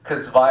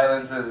 Because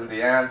violence isn't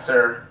the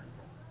answer.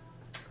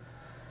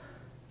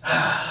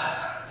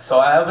 So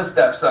I have a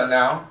stepson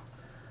now.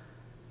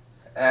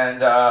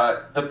 And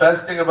the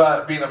best thing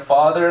about being a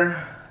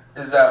father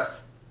is that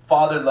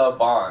father-love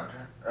bond,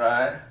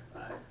 right?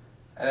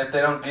 And if they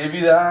don't give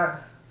you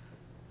that,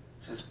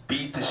 just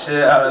beat the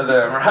shit out of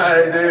them,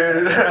 right,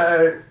 dude?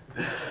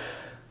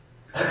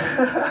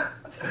 Right?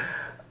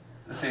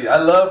 See, I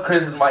love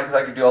Chris's mic because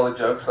I can do all the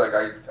jokes like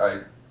I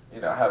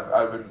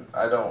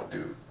don't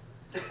do.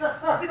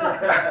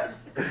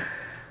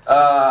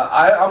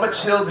 I'm a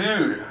chill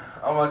dude.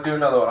 I'm gonna do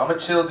another one. I'm a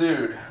chill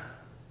dude.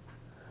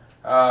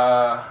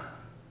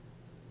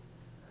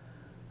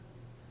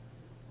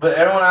 But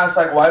everyone asks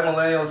like why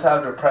millennials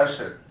have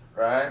depression,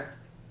 right?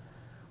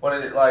 When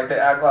it, like they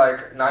act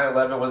like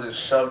 9/11 wasn't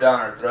shoved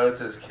down our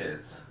throats as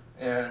kids.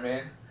 You know what I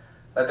mean?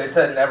 Like they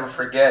said never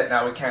forget,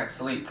 now we can't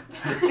sleep.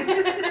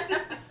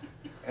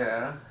 You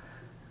know?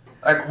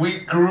 Like we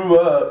grew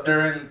up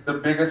during the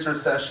biggest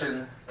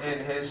recession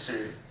in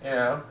history, you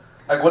know?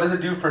 Like what does it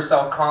do for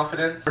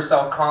self-confidence? For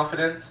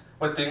self-confidence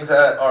when things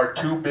that are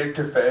too big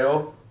to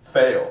fail,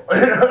 fail.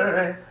 You know what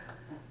I mean?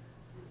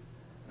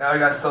 Now we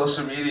got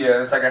social media,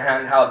 and it's like a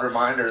handheld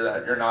reminder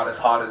that you're not as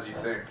hot as you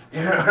think.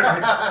 You know what I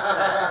mean?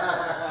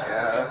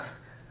 Yeah.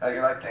 Like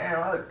you're like,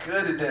 damn, I look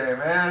good today,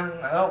 man.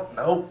 Nope,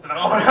 no.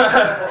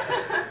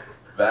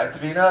 Back to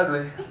being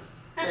ugly.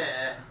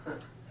 Yeah.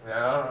 You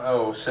know?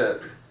 Oh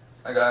shit.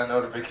 I got a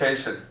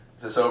notification.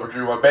 Just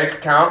overdrew my bank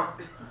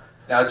account.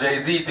 Now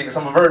Jay-Z thinks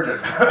I'm a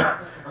virgin.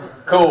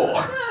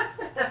 Cool.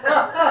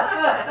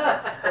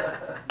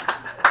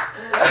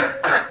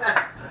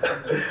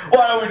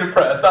 Why are we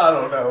depressed? I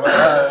don't know.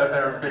 I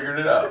never figured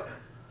it out.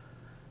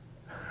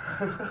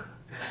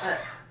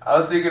 I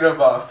was thinking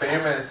of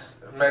famous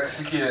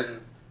Mexican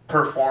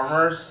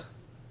performers,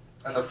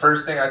 and the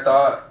first thing I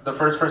thought, the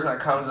first person that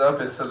comes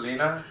up is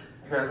Selena.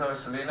 You guys know who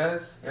Selena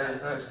is? You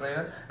guys know who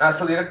Selena? Not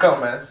Selena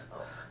Gomez.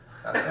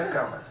 Not Selena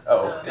Gomez.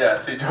 Oh, yeah,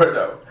 see,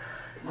 Giorgio.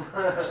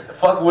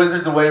 Fuck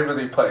Wizards of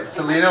Waverly Place.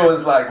 Selena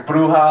was like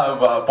Bruja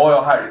of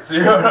Boyle Heights.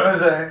 You know what I'm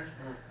saying?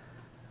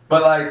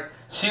 But like,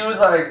 she was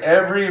like,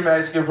 every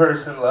Mexican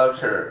person loved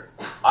her.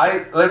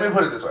 Let me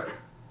put it this way.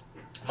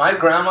 My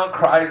grandma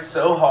cried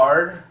so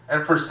hard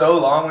and for so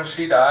long when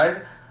she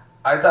died,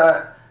 I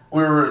thought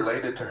we were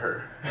related to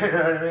her. You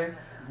know what I mean?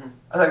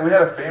 I was like, we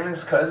had a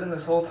famous cousin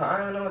this whole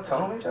time and no one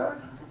told me,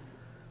 John?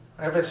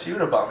 I bet she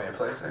would have bought me a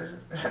PlayStation.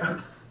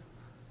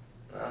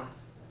 No.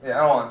 Yeah,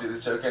 I don't want to do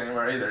this joke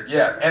anymore either.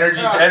 Yeah, energy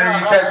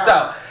checks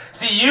out.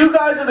 See, you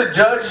guys are the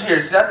judge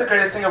here. See, that's the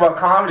greatest thing about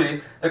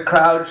comedy. The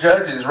crowd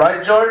judges.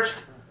 Right, George?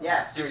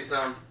 Yes. Give me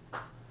some.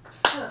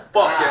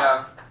 Fuck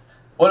yeah.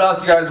 What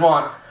else you guys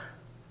want?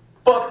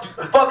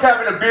 Fuck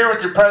having a beer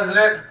with your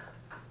president.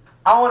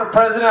 I want a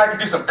president I can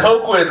do some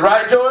coke with.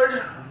 Right, George?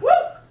 Woo!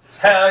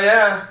 Hell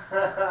yeah.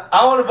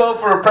 I want to vote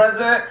for a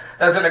president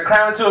that's going to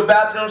cram into a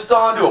bathroom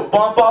stall and do a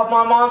bump off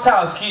my mom's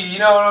house key. You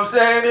know what I'm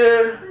saying,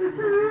 dude?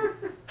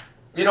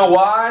 You know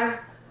why?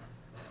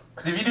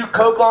 Because if you do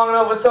coke long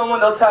enough with someone,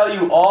 they'll tell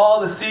you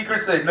all the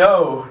secrets they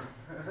know.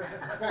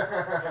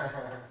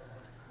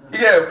 You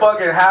get a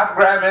fucking half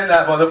gram in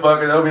that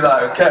motherfucker, they'll be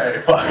like,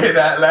 okay, fucking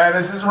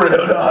Atlantis is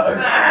real, dog.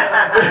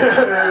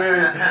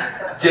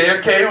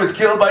 JFK was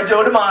killed by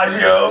Joe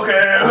DiMaggio. Okay,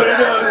 everybody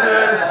knows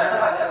this.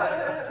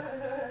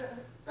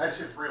 That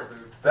shit's real,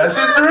 dude. That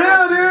shit's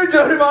real, dude.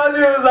 Joe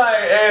DiMaggio was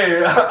like,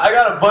 hey, I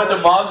got a bunch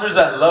of mobsters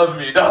that love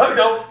me, dog.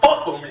 Don't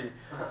fuck with me.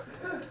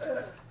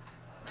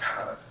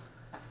 God.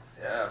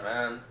 Yeah,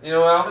 man. You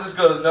know what? I'm just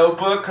going to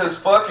Notebook because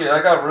fuck it.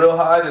 I got real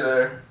high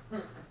today.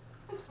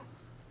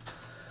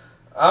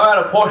 I'm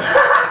at a point.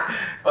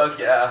 Fuck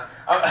yeah.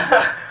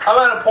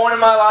 I'm at a point in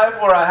my life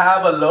where I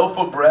have a loaf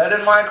of bread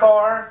in my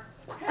car.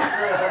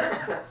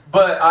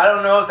 But I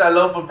don't know if that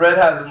loaf of bread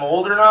has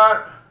mold or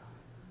not.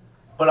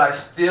 But I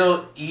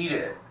still eat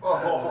it.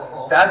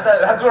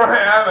 That's where I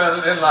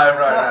am in life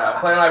right now.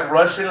 Playing like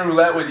Russian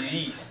roulette with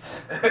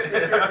yeast.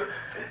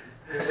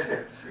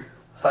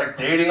 It's like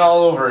dating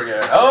all over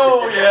again.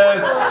 Oh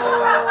yes.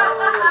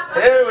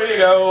 Here we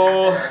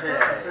go.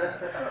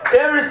 You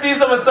ever see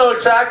someone so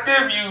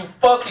attractive you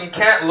fucking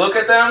can't look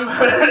at them?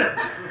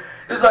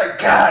 It's like,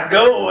 God,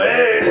 go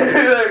away.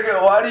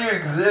 Like, why do you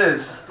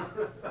exist?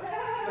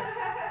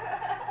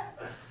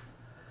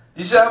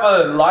 You should have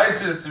a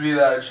license to be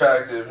that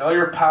attractive. Know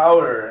your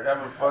power. Have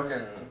a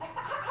fucking...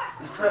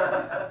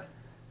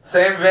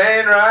 Same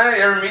vein, right?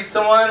 You ever meet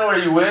someone where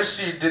you wish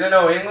you didn't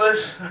know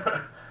English?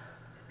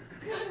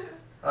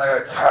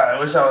 Like, I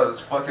wish I was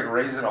fucking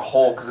raised in a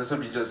hole because this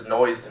would be just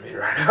noise to me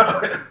right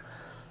now.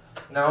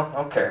 No?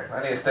 Okay.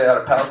 I need to stay out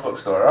of Pal's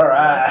bookstore.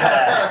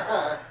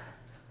 Alright.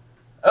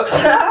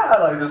 Okay, I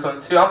like this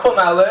one too. I'm from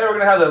LA. We're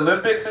going to have the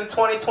Olympics in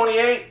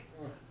 2028.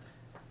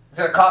 It's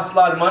going to cost a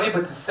lot of money,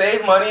 but to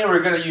save money, we're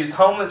going to use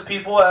homeless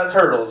people as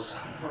hurdles.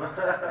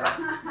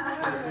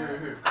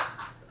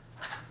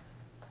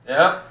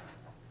 Yep.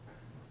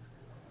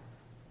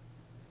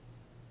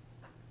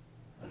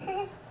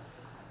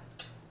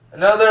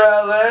 Another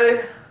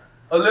LA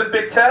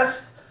Olympic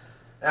test.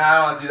 Nah, I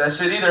don't want to do that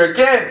shit either.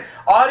 Again,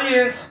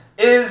 audience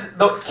is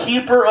the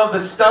keeper of the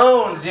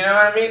stones. You know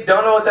what I mean?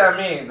 Don't know what that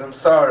means. I'm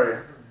sorry.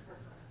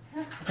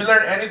 If you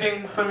learn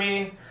anything from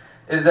me,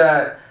 is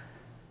that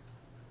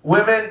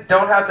women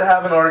don't have to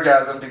have an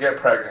orgasm to get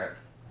pregnant.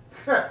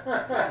 When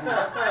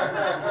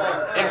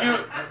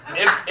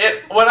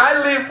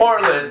I leave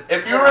Portland,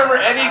 if you remember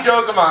any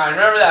joke of mine,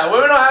 remember that.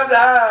 Women don't have to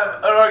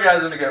have an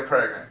orgasm to get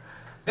pregnant.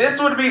 This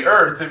would be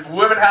Earth if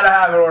women had to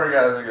have an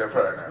orgasm to get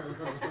pregnant.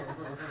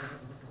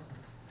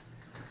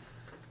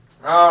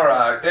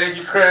 Alright, thank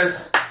you,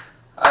 Chris.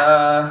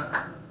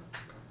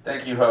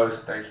 Thank you,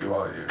 host. Thank you,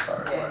 all of you.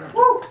 Sorry.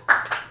 Woo!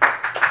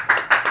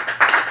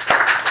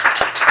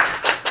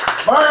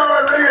 Mario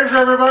Rodriguez,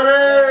 everybody!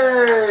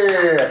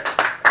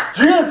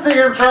 Did you guys see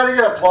him trying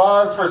to get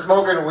applause for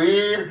smoking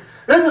weed?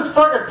 This is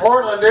fucking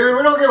Portland, dude.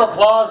 We don't give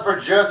applause for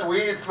just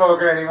weed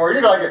smoking anymore. You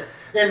like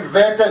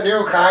invent a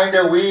new kind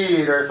of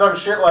weed or some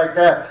shit like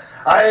that.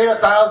 I ate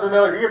 1,000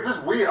 milligrams. This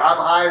weed, I'm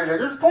high today.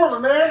 This is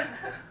Portland, man.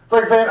 It's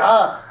like saying,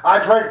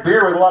 I drank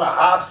beer with a lot of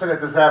hops in it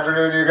this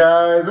afternoon, you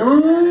guys.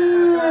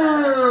 Ooh!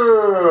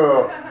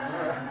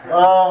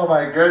 Oh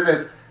my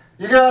goodness.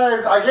 You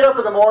guys, I get up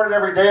in the morning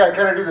every day, I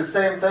kind of do the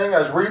same thing. I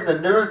was reading the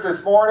news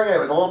this morning, and it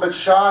was a little bit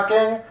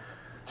shocking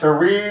to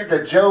read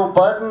that Joe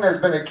Budden has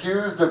been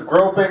accused of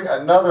groping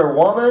another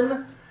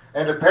woman,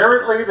 and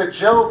apparently that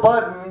Joe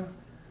Budden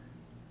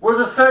was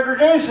a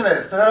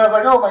segregationist. And then I was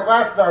like, oh, my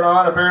glasses aren't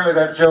on. Apparently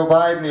that's Joe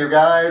Biden, you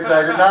guys.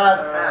 I did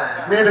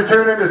not need to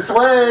tune into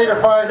Sway to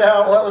find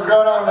out what was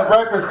going on in the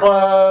Breakfast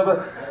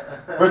Club.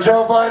 But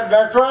Joe Biden,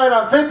 that's right,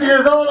 I'm 50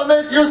 years old, I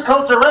make youth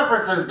culture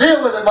references.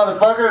 Deal with it,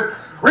 motherfuckers.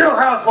 Real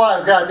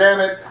Housewives,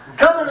 goddammit.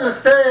 Coming to the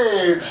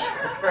stage.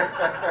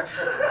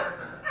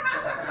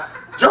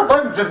 Joe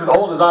Budden's just as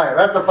old as I am.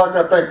 That's a fucked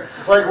up thing.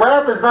 Like,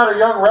 rap is not a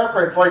young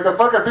reference. Like, the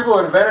fucking people who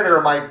invented it are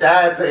my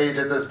dad's age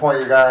at this point,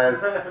 you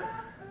guys.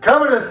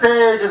 Coming to the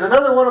stage is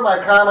another one of my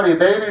comedy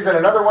babies and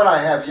another one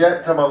I have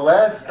yet to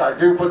molest. I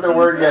do put the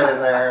word yet in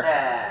there.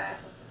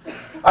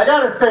 I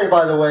gotta say,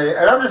 by the way,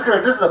 and I'm just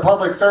gonna, this is a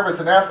public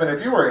service announcement,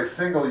 if you were a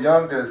single,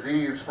 young,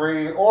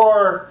 disease-free,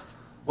 or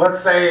let's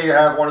say you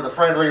have one of the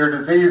friendlier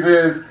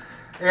diseases,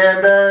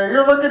 and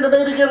you're looking to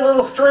maybe get a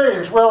little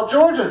strange, well,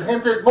 George has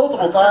hinted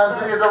multiple times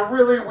that he has a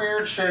really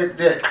weird-shaped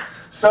dick.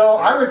 So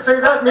I would say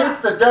that meets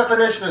the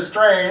definition of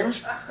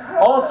strange.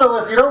 Also,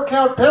 if you don't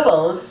count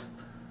pillows,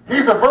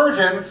 he's a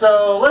virgin,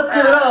 so let's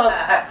give it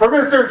up for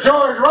Mr.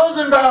 George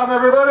Rosenbaum,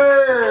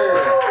 everybody!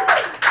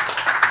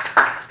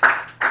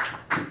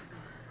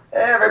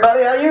 Hey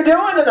everybody, how you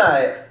doing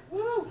tonight?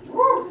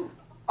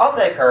 I'll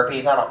take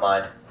herpes, I don't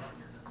mind.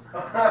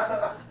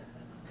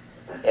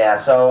 Yeah,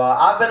 so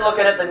I've been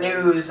looking at the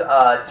news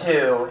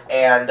too,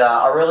 and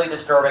a really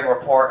disturbing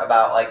report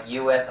about like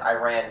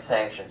U.S.-Iran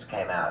sanctions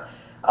came out.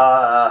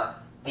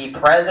 The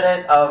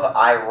president of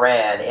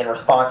Iran, in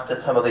response to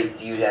some of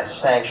these U.S.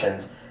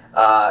 sanctions,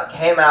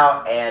 came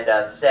out and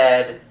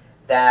said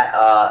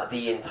that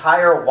the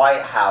entire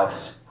White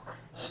House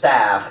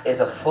staff is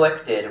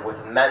afflicted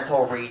with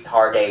mental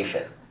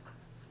retardation.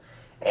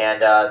 And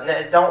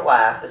don't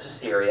laugh, this is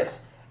serious.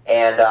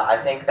 And I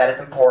think that it's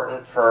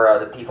important for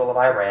the people of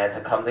Iran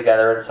to come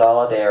together in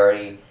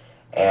solidarity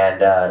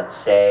and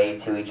say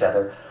to each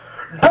other,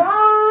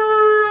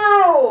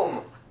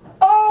 "Boom!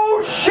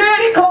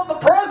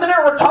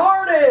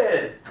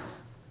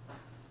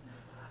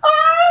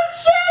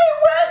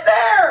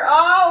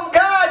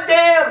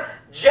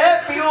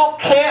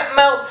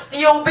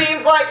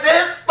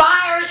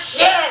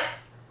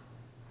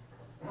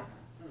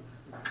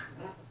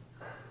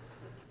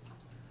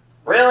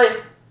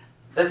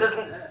 This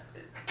isn't...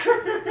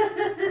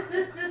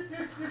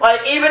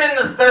 Like, even in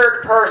the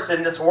third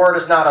person, this word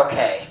is not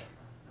okay.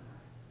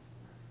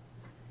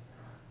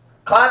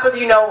 Clap if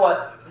you know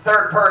what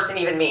third person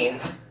even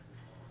means.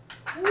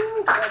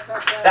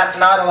 That's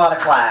not a lot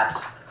of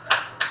claps.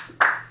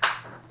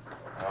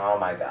 Oh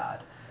my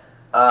god.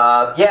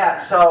 Yeah,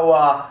 so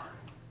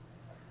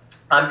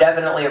I'm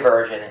definitely a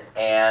virgin,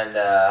 and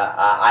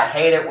I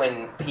hate it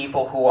when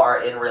people who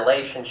are in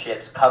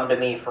relationships come to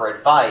me for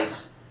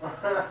advice,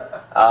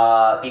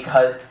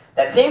 because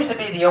that seems to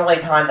be the only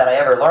time that I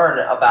ever learn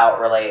about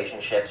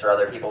relationships or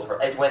other people's,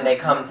 is when they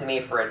come to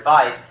me for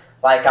advice,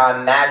 like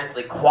I'm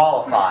magically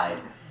qualified.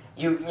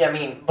 I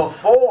mean,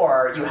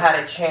 before you had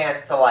a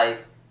chance to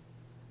like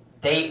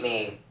date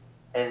me,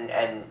 and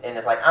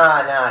it's like,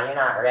 no, you're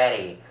not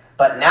ready.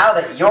 But now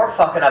that you're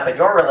fucking up in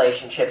your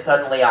relationship,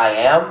 suddenly I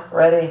am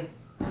ready?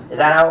 Is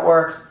that how it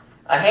works?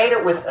 I hate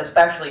it with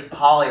especially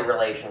poly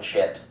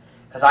relationships,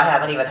 because I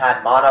haven't even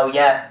had mono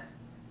yet.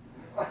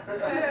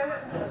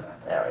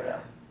 There we go.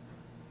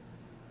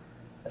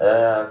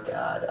 Oh,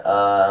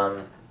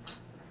 God.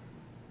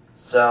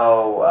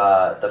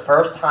 So, the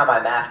first time I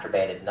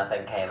masturbated,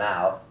 nothing came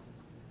out.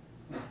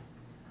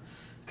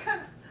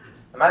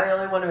 Am I the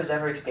only one who's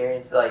ever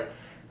experienced, like,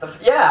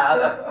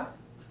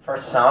 for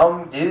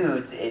some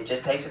dudes, it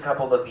just takes a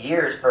couple of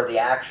years for the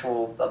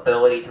actual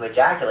ability to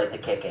ejaculate to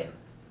kick in.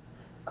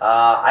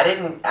 I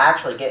didn't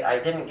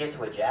get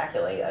to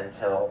ejaculate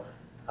until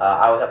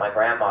I was at my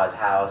grandma's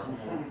house,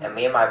 and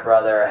me and my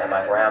brother and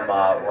my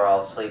grandma were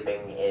all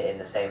sleeping in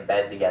the same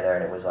bed together,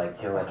 and it was like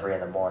 2 or 3 in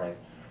the morning.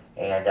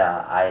 And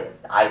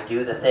I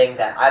do the thing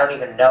that I don't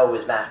even know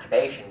is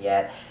masturbation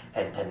yet,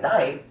 and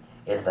tonight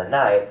is the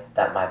night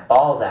that my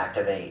balls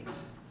activate.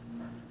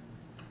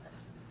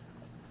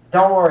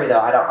 Don't worry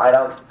though, I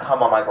don't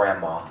come on my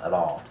grandma at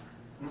all.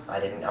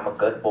 I'm a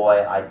good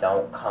boy, I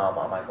don't come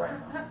on my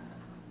grandma.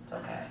 It's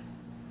okay.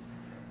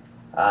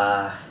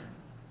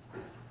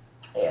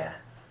 Yeah.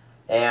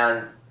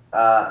 And,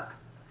 are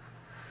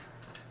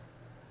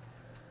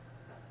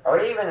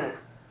we even,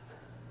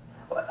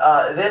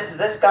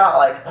 this got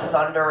like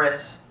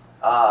thunderous,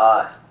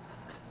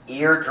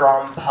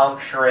 eardrum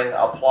puncturing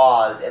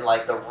applause in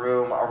like the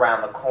room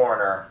around the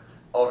corner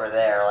over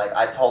there. Like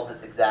I told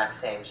this exact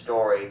same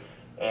story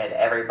and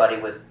everybody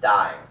was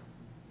dying.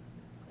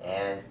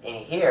 And in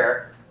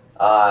here,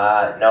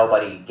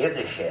 nobody gives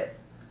a shit.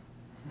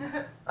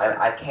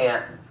 I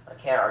can't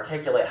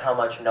articulate how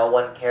much no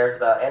one cares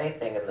about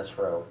anything in this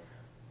room.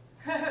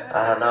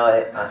 I don't know.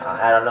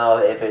 I don't know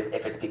if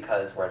it's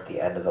because we're at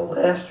the end of the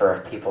list, or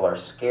if people are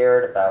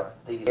scared about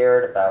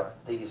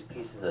these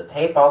pieces of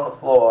tape on the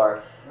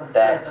floor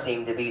that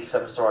seem to be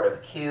some sort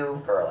of cue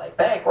for like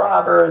bank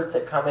robbers to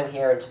come in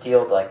here and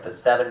steal like the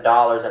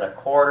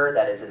 $7.25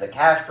 that is in the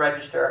cash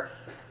register.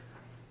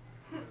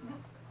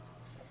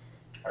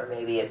 Or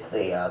maybe it's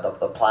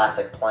the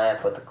plastic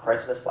plants with the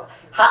Christmas light.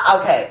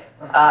 Okay,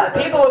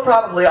 people have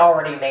probably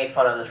already made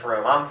fun of this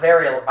room.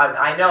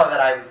 I know that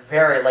I'm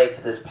very late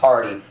to this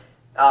party.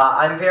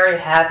 I'm very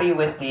happy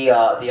with the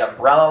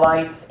umbrella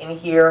lights in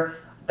here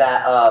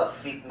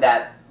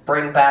that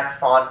bring back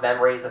fond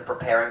memories of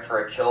preparing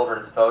for a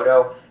children's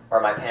photo where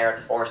my parents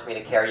forced me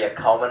to carry a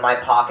comb in my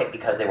pocket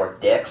because they were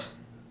dicks.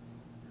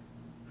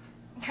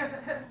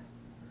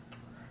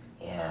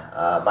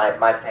 Yeah,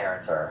 my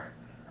parents are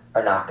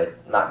not good.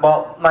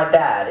 My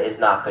dad is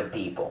not good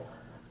people.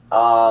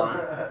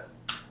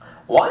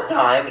 One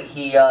time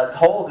he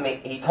told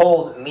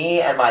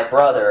me and my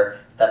brother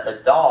that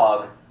the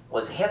dog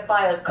was hit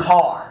by a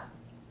car,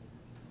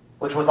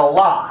 which was a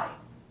lie,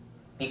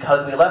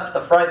 because we left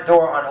the front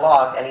door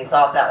unlocked, and he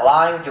thought that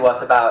lying to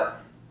us about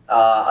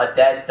a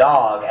dead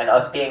dog and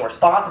us being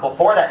responsible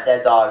for that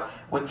dead dog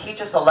would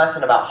teach us a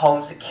lesson about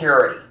home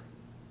security.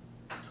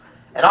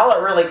 And all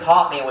it really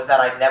taught me was that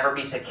I'd never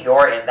be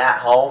secure in that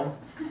home.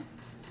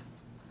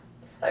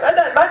 Like my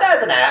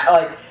dad's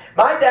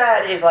my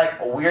dad is like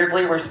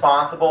weirdly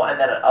responsible, and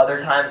then at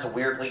other times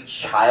weirdly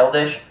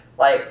childish.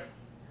 Like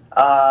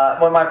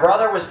when my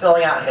brother was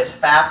filling out his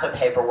FAFSA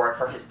paperwork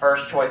for his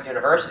first choice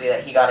university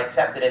that he got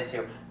accepted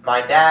into, my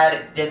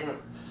dad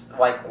didn't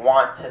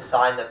want to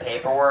sign the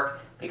paperwork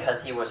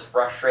because he was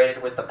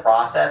frustrated with the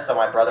process. So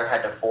my brother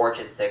had to forge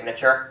his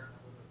signature.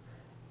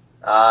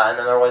 And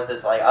then there was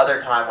this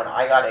other time when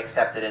I got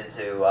accepted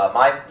into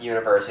my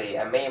university,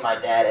 and me, my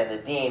dad, and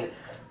the dean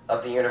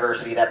of the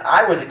university that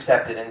I was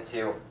accepted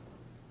into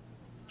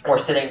were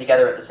sitting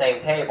together at the same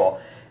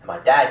table. And my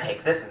dad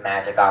takes this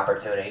magic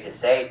opportunity to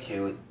say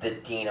to the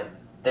dean of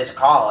this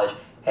college,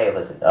 "Hey,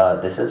 listen,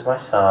 this is my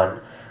son.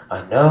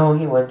 I know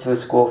he went to a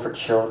school for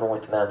children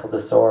with mental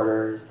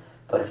disorders,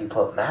 but if you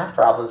put math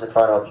problems in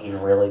front of him, he's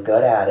really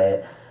good at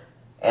it."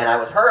 And I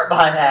was hurt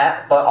by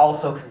that, but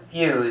also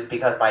confused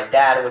because my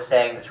dad was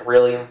saying this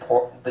really in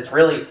poor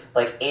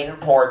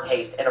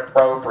taste,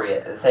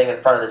 inappropriate thing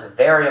in front of this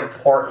very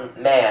important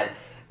man,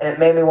 and it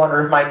made me wonder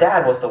if my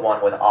dad was the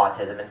one with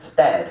autism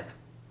instead.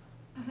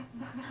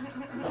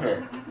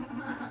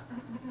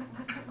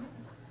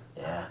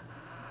 Yeah.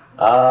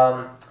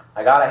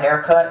 I got a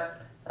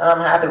haircut. And I'm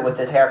happy with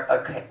this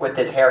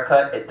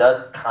haircut. It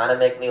does kind of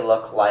make me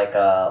look like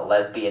a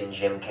lesbian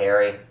Jim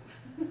Carrey,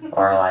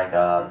 or like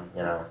a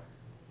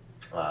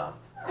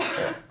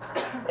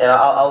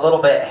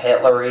little bit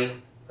Hitlery,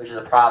 which is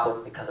a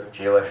problem because I'm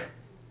Jewish.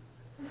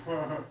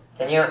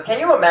 Can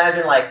you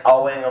imagine like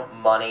owing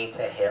money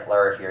to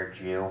Hitler if you're a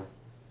Jew?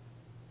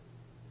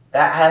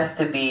 That has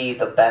to be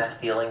the best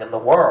feeling in the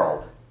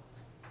world.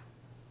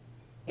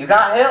 You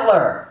got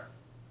Hitler.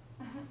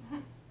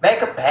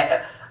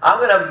 I'm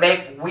gonna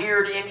make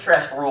weird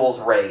interest rules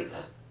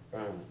rates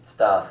and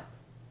stuff.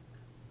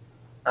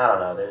 I don't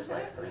know. There's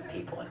like 3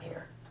 people in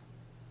here.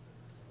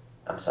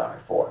 I'm sorry,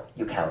 4.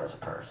 You count as a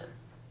person.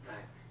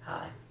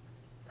 Hi.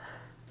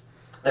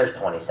 There's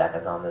 20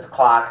 seconds on this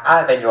clock.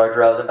 I've been George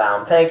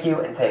Rosenbaum. Thank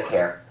you and take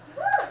care.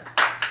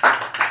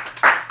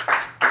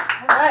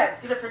 All right,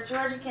 let's give it for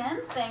George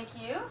again. Thank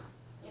you.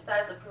 Your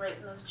thighs look great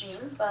in those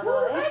jeans, by the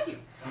way. Thank you.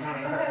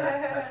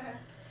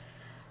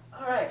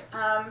 All right.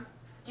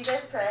 Do you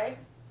guys pray?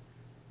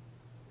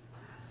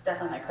 It's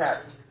definitely my crowd.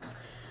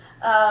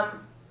 I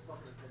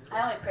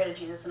only pray to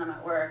Jesus when I'm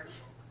at work.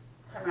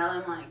 Primarily,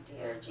 I'm like,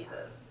 dear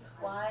Jesus,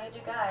 why do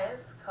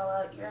guys call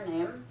out your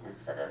name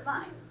instead of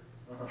mine?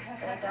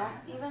 They don't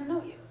even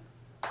know you.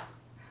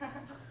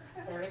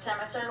 Every time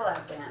I start a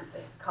lap dance,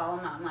 they call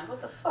them out. I'm like,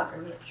 what the fuck,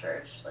 are we at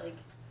church? Like,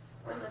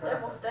 we're in the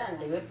devil's den,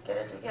 dude. Get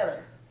it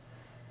together.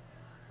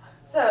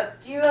 So,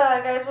 do you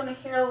guys want to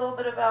hear a little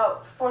bit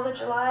about 4th of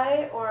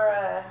July,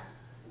 or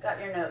got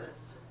your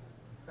nose?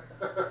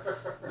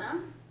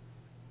 No?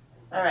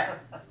 All right.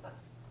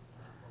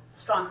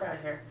 Strong crowd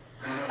here.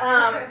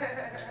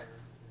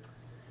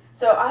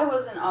 So I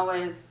wasn't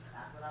always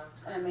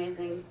an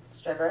amazing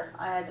stripper.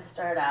 I had to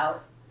start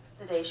out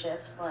the day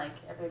shifts like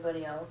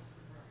everybody else.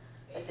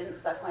 I didn't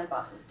suck my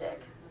boss's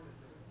dick.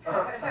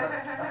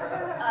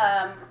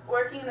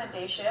 Working in the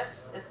day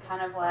shifts is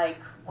kind of like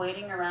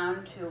waiting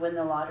around to win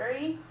the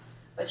lottery,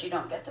 but you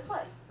don't get to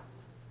play.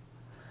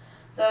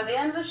 So the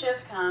end of the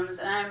shift comes,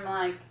 and I'm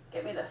like,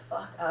 get me the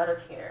fuck out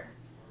of here.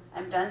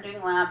 I'm done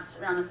doing laps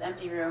around this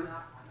empty room,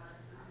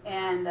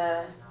 and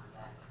I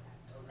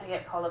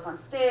get called up on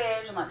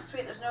stage. I'm like,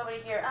 sweet, there's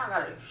nobody here. I don't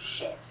gotta do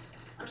shit.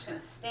 I'm just gonna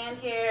stand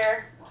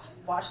here,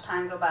 watch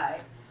time go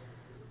by.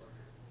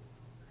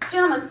 This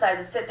gentleman decides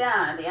to sit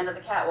down at the end of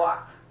the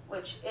catwalk,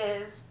 which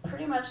is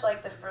pretty much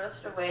like the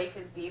furthest away you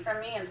could be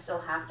from me and still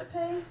have to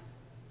pay.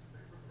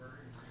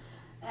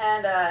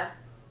 And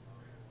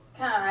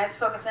kind of nice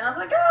focus in. I was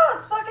like, oh,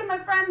 it's fucking my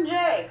friend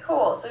Jay.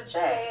 Cool. So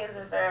Jay is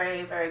a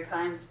very, very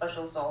kind,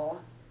 special soul.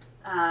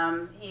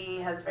 He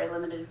has very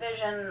limited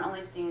vision,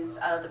 only sees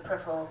out of the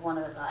peripheral of one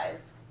of his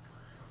eyes.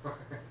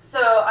 So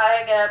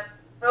I get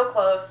real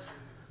close,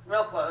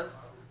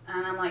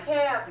 and I'm like,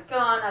 hey, how's it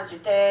going? How's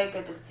your day?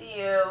 Good to see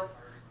you.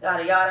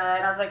 Yada yada.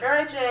 And I was like, all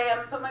right, Jay, I'm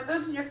gonna put my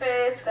boobs in your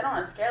face, 'cause I don't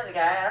want to scare the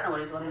guy. I don't know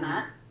what he's looking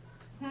at.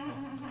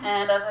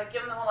 And I was like,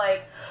 give him the whole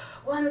like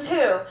 1, 2,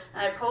 and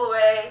I pull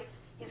away.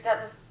 He's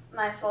got this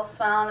nice little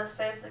smile on his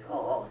face, like,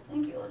 oh,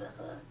 thank you,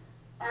 Odessa.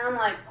 And I'm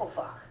like, oh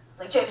fuck. I was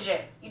like,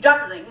 Jay, you dropped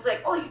something. He's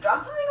like, oh, you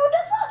dropped something,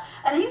 Odessa?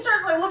 And he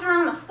starts like looking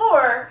around the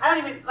floor.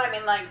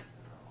 Like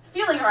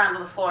feeling around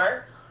on the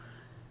floor.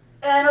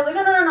 And I was like,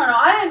 no,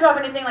 I didn't drop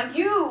anything. Like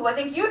I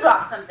think you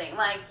dropped something.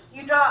 Like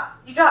you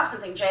dropped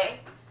something, Jay.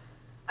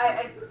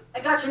 I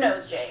got your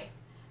nose, Jay.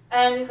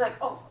 And he's like,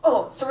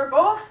 oh, so we're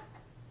both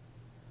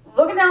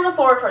looking down the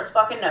floor for his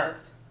fucking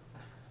nose.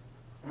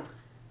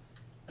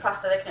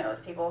 Prosthetic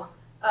nose, people.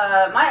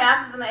 My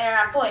ass is in the air,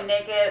 I'm fully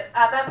naked.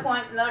 At that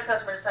point, another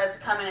customer decides to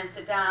come in and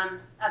sit down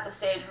at the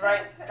stage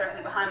right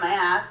directly behind my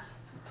ass,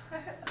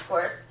 of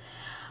course.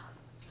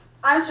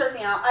 I'm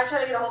stressing out. I try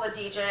to get a hold of the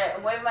DJ.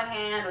 I'm waving my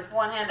hand with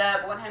one hand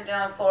up, one hand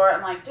down on the floor.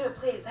 I'm like, dude,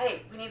 please,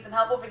 hey, we need some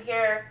help over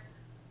here.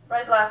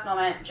 Right at the last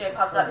moment, Jay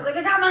pops up. He's like,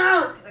 I got my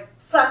nose! He like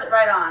slaps it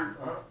right on.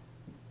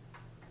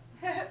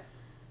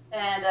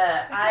 And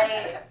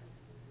I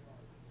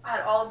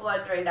had all the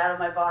blood drained out of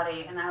my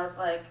body, and I was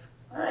like,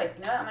 all right,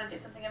 you know what? I'm going to do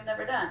something I've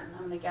never done.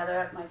 I'm going to gather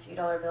up my few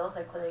dollar bills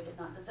I clearly did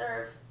not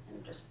deserve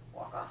and just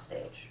walk off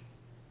stage.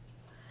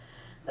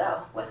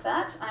 So, with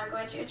that, I'm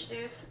going to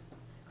introduce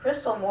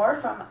Crystal Moore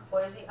from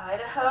Boise,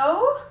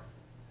 Idaho.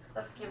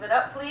 Let's give it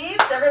up, please,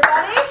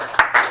 everybody.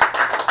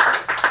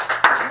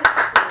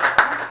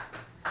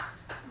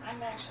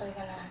 I'm actually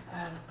going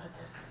to put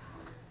this.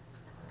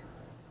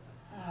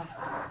 Oh,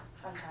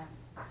 fun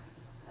times.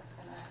 That's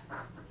going to...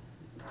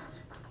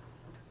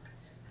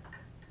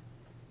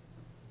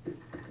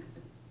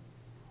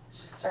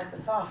 Start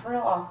this off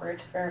real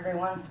awkward for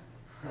everyone.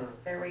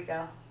 There we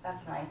go.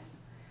 That's nice.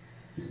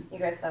 You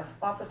guys have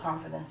lots of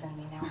confidence in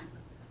me now.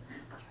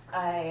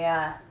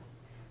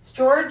 Is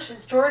George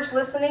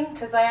listening?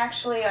 Because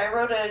I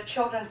wrote a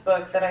children's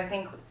book that I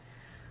think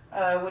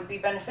would be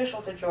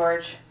beneficial to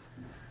George.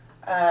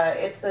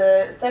 It's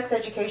the sex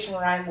education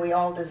rhyme we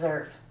all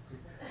deserve.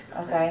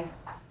 Okay?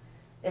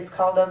 It's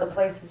called Oh, the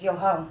Places You'll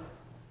Home.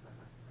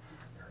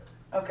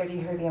 Okay, do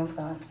you hear the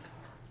influence?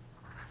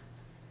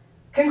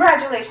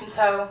 Congratulations,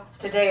 Ho.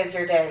 Today is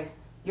your day.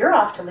 You're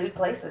off to lewd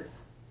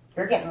places.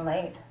 You're getting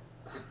laid.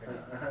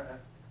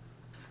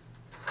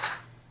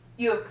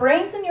 You have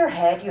brains in your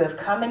head, you have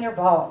cum in your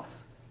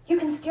balls. You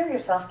can steer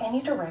yourself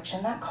any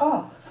direction that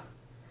calls.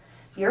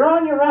 You're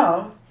on your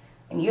own,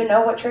 and you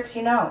know what tricks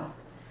you know.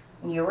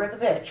 And you or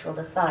the bitch will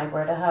decide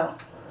where to hoe.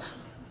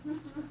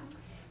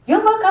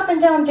 You'll look up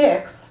and down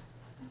dicks,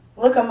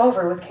 look 'em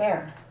over with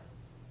care.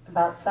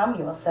 About some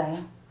you will say,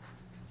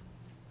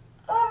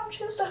 I don't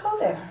choose to hoe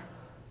there.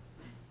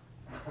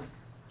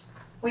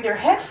 With your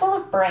head full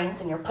of brains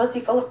and your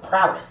pussy full of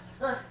prowess,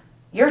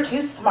 you're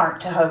too smart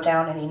to hoe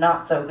down any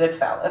not-so-good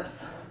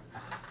fellas.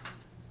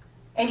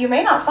 And you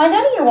may not find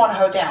any you want to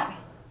hoe down.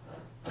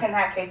 In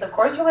that case, of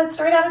course, you'll head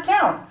straight out of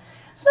town.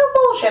 There's no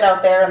bullshit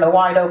out there in the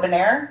wide open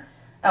air.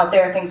 Out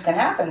there, things can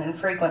happen, and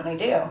frequently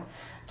do,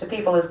 to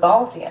people as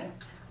ballsy and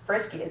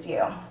frisky as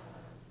you.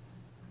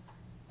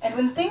 And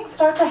when things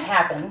start to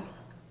happen,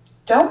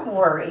 don't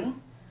worry,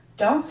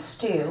 don't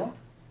stew,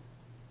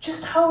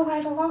 just hoe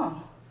right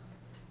along.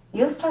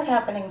 You'll start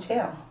happening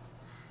too.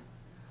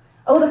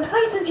 Oh, the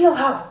places you'll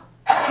hoe.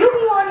 You'll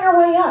be on your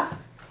way up.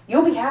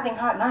 You'll be having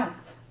hot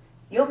nights.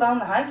 You'll bone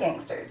the high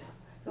gangsters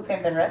who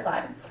pimp in red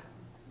lights.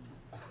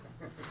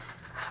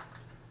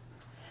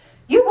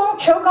 You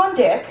won't choke on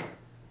dick,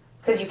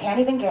 because you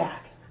can't even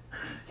gag.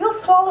 You'll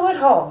swallow it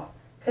whole,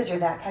 because you're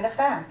that kind of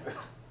fag.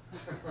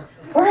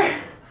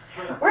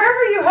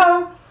 Wherever you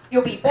hoe,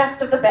 you'll be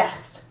best of the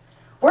best.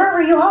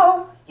 Wherever you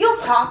hoe, you'll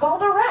top all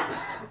the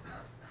rest.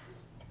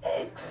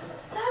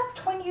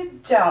 Except when you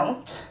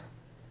don't,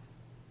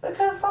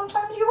 because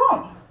sometimes you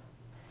won't.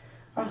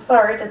 I'm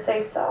sorry to say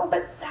so,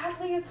 but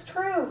sadly it's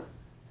true.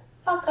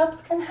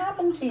 Fuck-ups can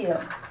happen to you.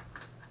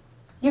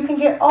 You can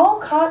get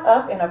all caught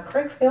up in a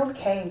prick-filled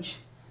cage.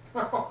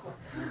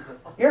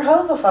 Your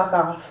hose will fuck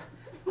off.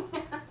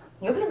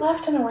 You'll be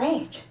left in a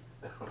rage.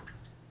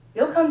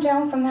 You'll come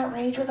down from that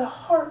rage with a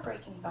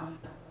heartbreaking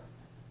bump.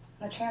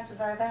 And the chances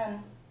are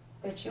then,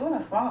 bitch, you in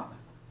a slump.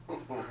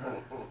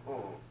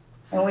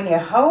 And when you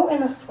hoe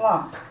in a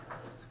slump,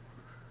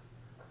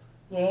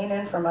 you ain't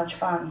in for much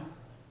fun.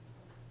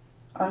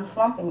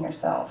 Unslumping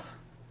yourself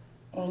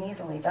ain't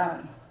easily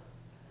done.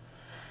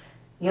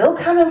 You'll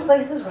come in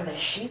places where the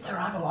sheets are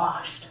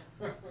unwashed.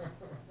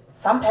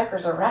 Some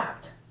peckers are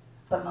wrapped,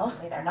 but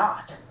mostly they're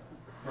not.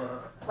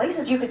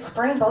 Places you could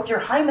sprain both your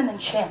hymen and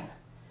chin.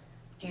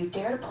 Do you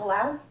dare to pull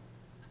out?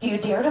 Do you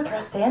dare to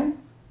thrust in?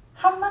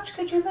 How much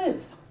could you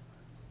lose?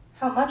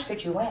 How much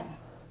could you win?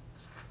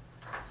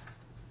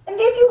 And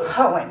if you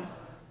hoeing,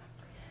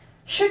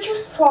 should you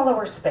swallow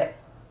or spit?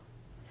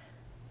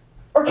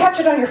 Or catch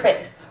it on your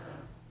face?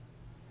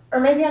 Or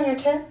maybe on your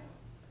tit?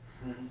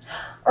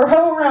 Or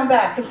hoe around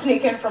back and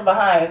sneak in from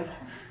behind?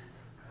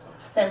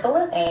 Simple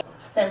it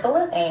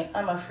ain't,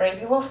 I'm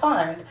afraid you will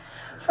find,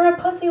 for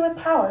a pussy with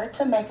power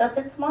to make up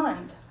its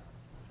mind.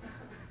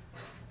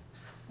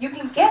 You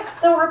can get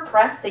so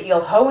repressed that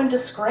you'll hoe in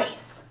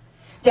disgrace,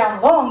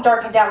 down long,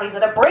 darkened alleys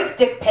at a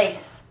break-dick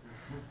pace,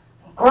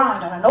 and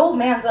grind on an old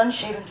man's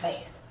unshaven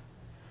face,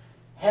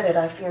 headed,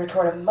 I fear,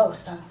 toward a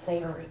most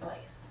unsavory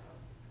place,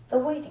 the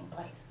waiting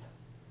place,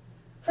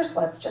 for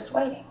sluts just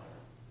waiting.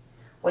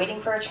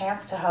 Waiting for a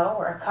chance to hoe,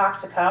 or a cock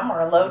to come,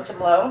 or a load to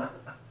blow,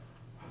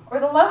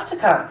 or the love to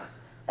come,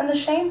 and the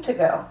shame to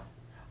go,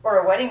 or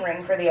a wedding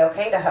ring for the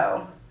okay to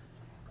hoe.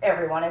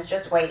 Everyone is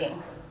just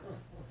waiting.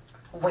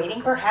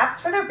 Waiting perhaps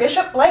for their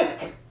Bishop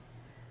Blake,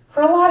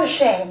 for a lot of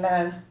shame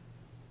and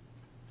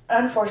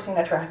unforeseen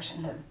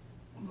attraction to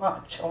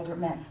much older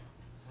men.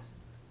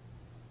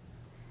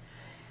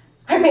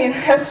 I mean,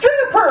 a string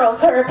of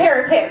pearls or a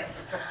pair of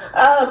tits,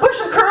 a bush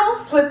of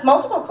curls with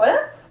multiple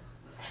clips.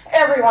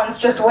 Everyone's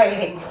just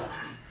waiting.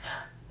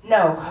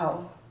 No,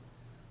 ho.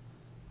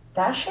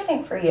 That shit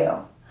ain't for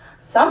you.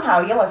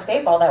 Somehow you'll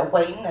escape all that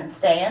waiting and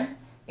staying.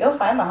 You'll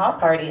find the hot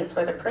parties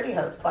where the pretty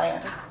hoes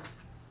playing.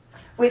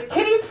 With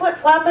titties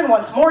flip-flopping,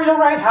 once more you'll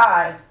ride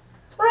high.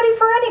 Ready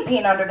for any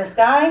peen under the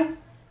sky.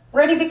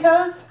 Ready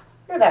because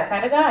you're that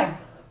kind of guy.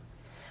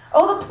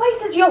 Oh, the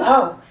places you'll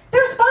hoe.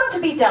 There's fun to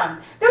be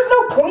done. There's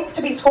no points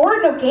to be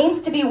scored, no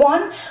games to be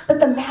won, but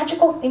the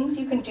magical things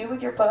you can do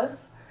with your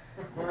puss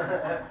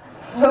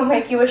will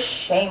make you a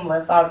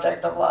shameless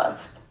object of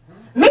lust.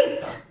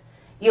 Meat!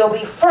 You'll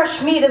be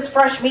fresh meat as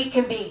fresh meat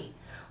can be,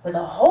 with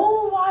a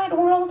whole wide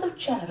world of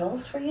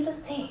genitals for you to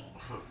see.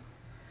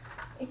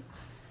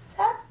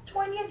 Except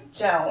when you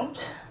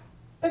don't,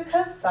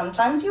 because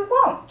sometimes you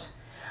won't.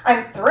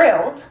 I'm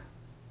thrilled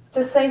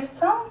to say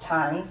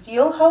sometimes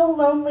you'll hoe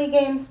lonely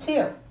games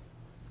too.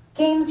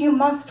 Games you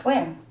must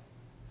win,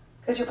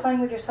 because you're playing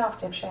with yourself,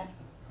 dipshit.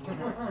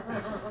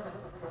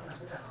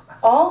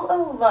 All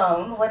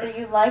alone, whether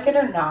you like it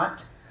or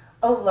not,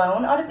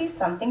 alone ought to be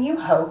something you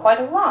hoe quite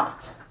a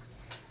lot.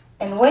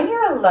 And when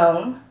you're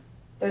alone,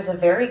 there's a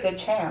very good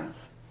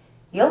chance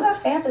you'll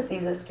have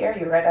fantasies that scare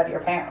you right out of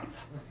your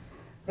pants.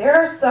 There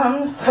are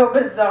some so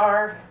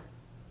bizarre,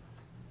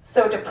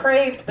 so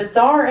depraved,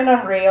 bizarre, and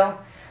unreal,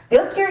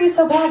 they'll scare you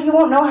so bad you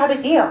won't know how to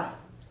deal.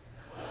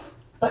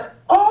 But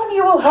on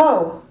you will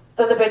hoe,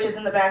 though the bitches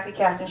in the back be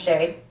casting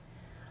shade.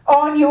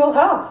 On you will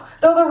hoe,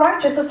 though the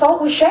righteous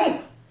assault with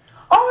shame.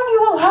 On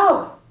you will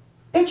hoe.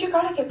 Bitch, you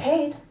gotta get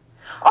paid.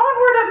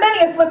 Onward up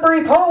many a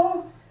slippery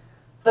pole.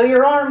 Though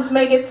your arms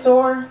may get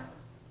sore,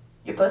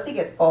 your pussy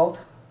gets pulled.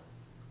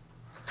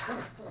 On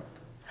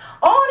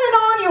and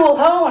on you will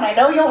hoe, and I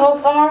know you'll hoe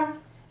far,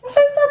 and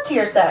face up to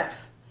your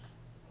sex,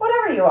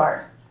 whatever you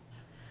are.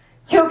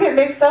 You'll get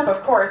mixed up,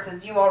 of course,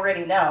 as you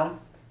already know,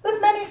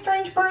 with many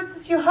strange birds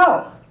as you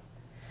hoe.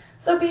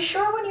 So be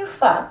sure when you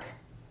fuck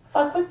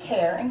with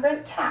care and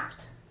great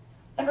tact,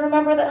 and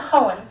remember that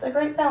hoeing's a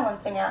great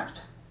balancing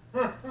act.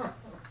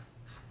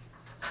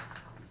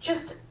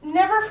 Just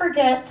never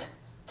forget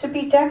to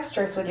be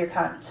dexterous with your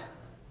cunt,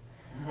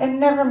 and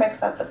never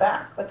mix up the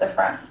back with the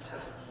front.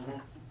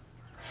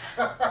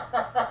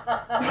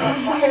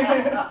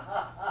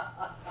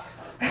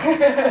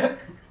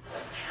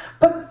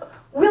 But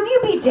will you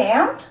be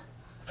damned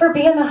for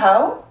being a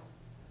hoe?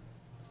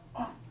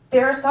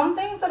 There are some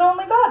things that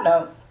only God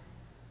knows,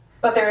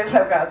 but there is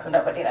no God, so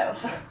nobody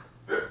knows.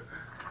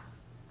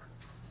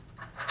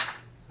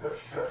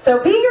 So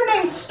be your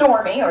name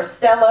Stormy, or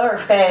Stella, or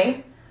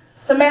Faye,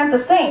 Samantha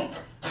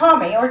Saint,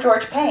 Tommy, or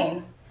George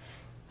Payne.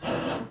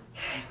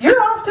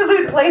 You're off to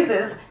lewd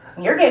places,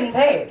 and you're getting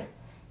paid.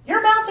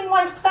 You're mounting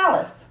life's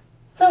phallus,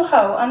 so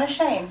hoe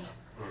unashamed.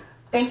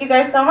 Thank you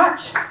guys so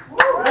much.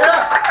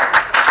 Yeah.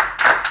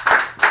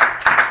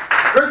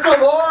 Crystal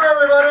Moore,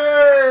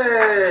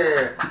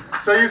 everybody!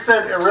 So you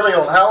said you're really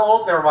old. How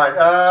old? Never mind.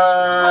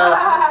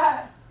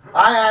 I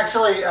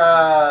actually,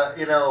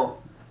 you know,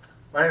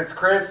 my name is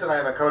Chris, and I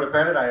am a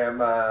codependent. I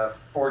am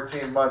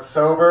 14 months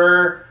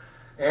sober,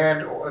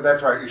 and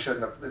that's right. You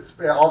shouldn't have. It's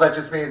all that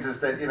just means is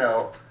that, you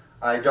know,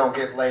 I don't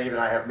get laid, and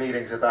I have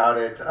meetings about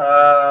it.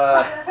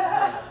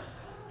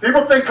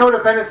 People think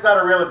codependent's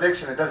not a real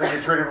addiction. It doesn't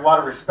get treated with a lot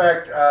of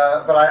respect.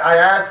 But I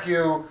ask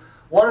you,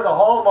 what are the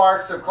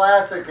hallmarks of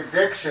classic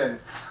addiction?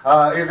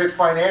 Is it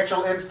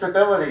financial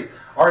instability?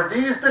 Are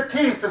these the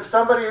teeth of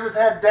somebody who's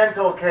had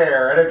dental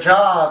care and a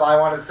job? I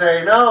want to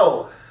say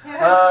no.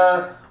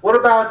 What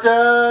about,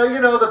 you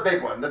know, the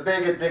big one, the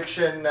big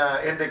addiction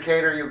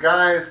indicator, you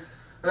guys?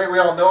 I think we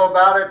all know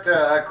about it.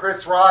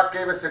 Chris Rock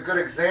gave us a good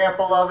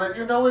example of it.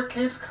 You know, it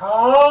keeps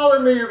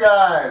calling me, you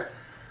guys.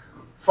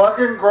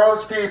 Fucking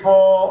gross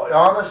people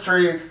on the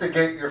streets to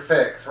get your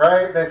fix,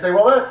 right? They say,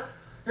 well,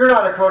 you're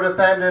not a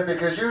codependent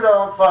because you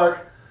don't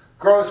fuck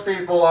gross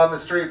people on the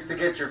streets to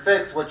get your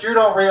fix. What you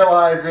don't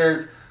realize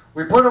is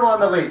we put them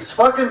on the lease.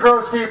 Fucking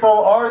gross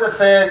people are the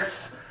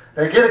fix.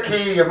 They get a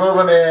key, you move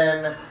them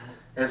in.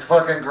 It's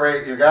fucking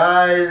great, you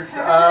guys.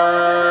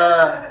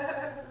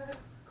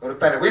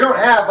 Codependent. We don't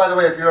have, by the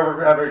way, if you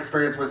ever have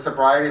experience with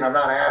sobriety, and I'm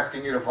not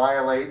asking you to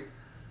violate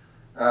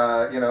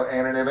you know,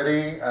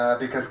 anonymity,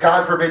 because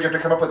God forbid you have to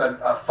come up with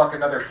a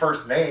fucking other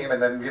first name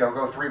and then, you know,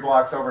 go 3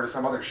 blocks over to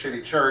some other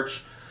shitty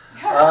church.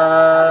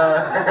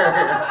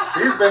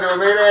 She's been to a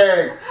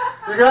meeting.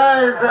 You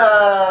guys,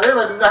 they have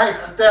a 9th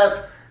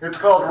step. It's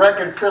called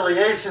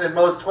reconciliation in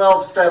most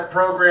 12-step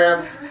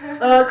programs.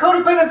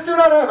 Codependents do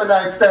not have a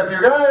 9th step,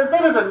 you guys.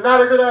 That is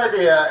not a good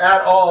idea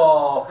at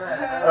all.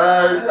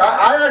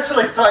 I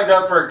actually signed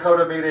up for a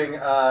CODA meeting,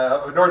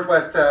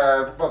 Northwest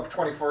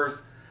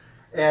 21st.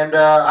 And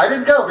I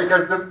didn't go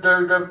because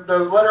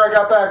the letter I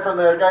got back from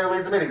the guy who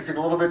leads the meeting seemed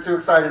a little bit too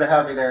excited to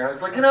have me there. And I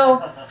was like, you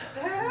know,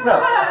 no.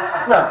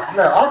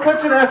 I'll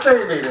cut you an SA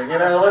meeting. You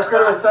know, let's go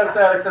to a Sex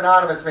Addicts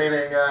Anonymous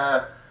meeting.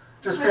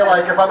 Just feel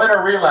like if I'm in a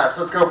relapse,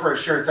 let's go for a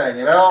sure thing,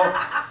 you know?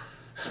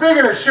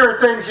 Speaking of sure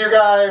things, you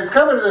guys,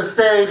 coming to the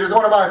stage is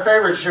one of my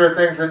favorite sure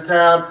things in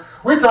town.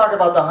 We talk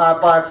about the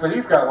hot box, but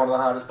he's got one of the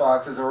hottest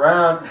boxes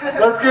around.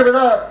 Let's give it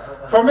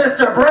up for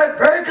Mr. Brent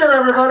Baker,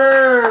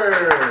 everybody!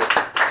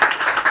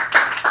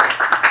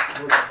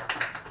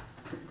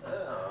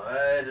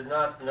 I did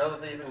not know that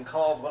they even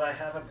called what I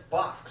have a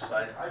box.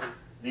 I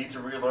need to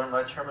relearn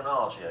my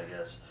terminology, I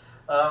guess.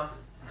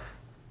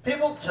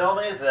 People tell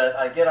me that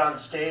I get on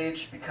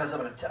stage because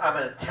I'm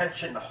an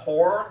attention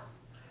whore.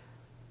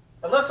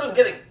 Unless I'm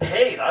getting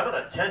paid, I'm an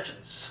attention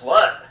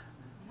slut.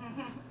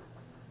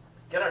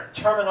 Get our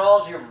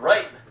terminology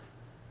right.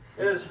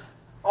 It is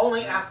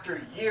only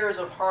after years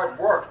of hard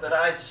work that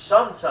I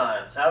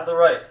sometimes have the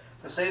right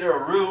to say to a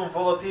room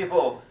full of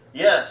people,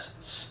 yes,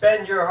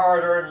 spend your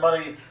hard-earned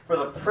money for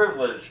the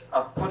privilege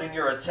of putting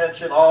your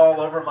attention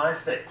all over my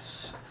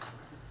face.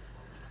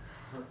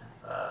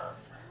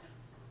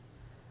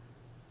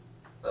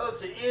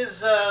 Let's see,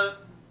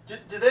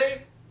 do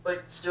they,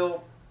 like,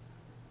 still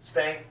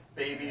spank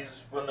babies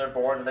when they're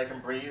born to make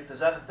them breathe? Is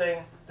that a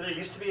thing? Did it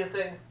used to be a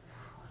thing?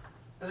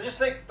 Because I just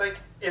think, like,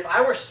 if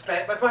I were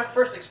spanked, my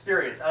first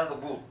experience out of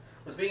the womb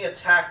was being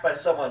attacked by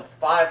someone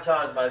 5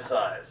 times my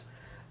size.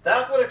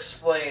 That would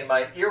explain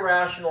my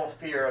irrational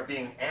fear of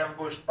being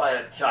ambushed by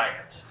a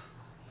giant.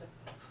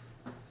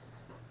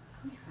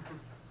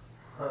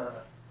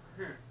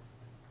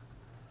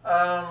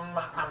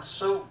 I'm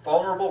so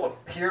vulnerable to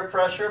peer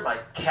pressure, my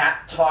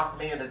cat talked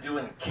me into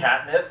doing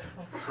catnip.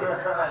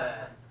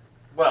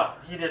 Well,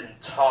 he didn't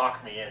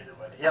talk me into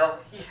it.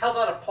 He held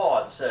out a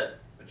paw and said,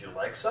 "Would you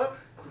like some?"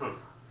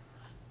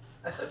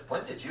 I said,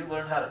 "When did you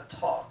learn how to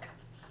talk?"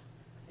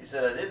 He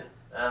said, "I didn't.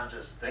 I'm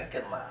just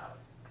thinking loud."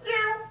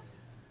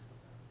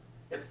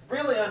 It really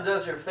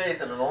undoes your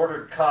faith in an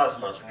ordered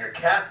cosmos when your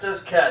cat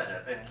does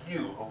catnip and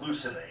you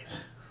hallucinate.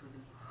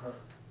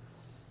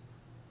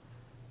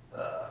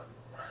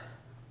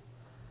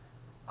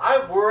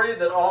 I worry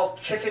that all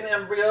chicken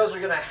embryos are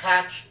going to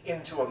hatch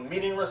into a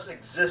meaningless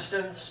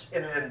existence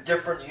in an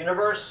indifferent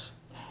universe.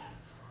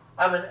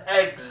 I'm an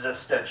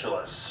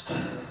existentialist.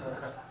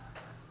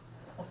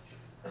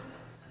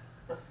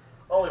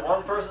 Only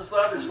one person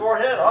slapped his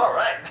forehead? All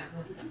right.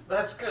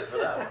 That's good for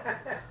that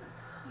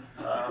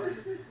one.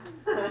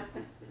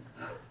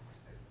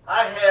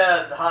 I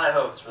had high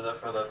hopes for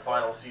the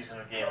final season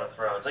of Game of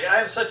Thrones. Like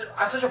I'm such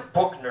a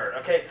book nerd.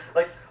 Okay,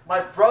 like my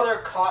brother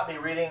caught me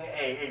reading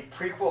a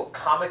prequel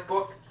comic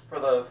book for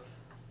the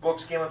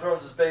books Game of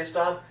Thrones is based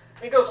on.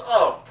 And he goes,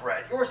 "Oh,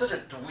 Brett, you were such a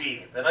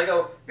dweeb." And I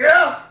go,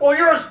 "Yeah, well,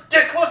 you're as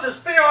dickless as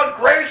Theon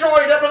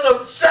Greyjoy in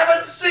Episode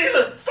 7,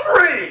 Season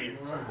 3."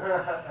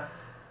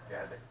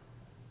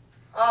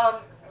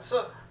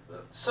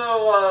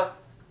 So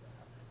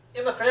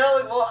in the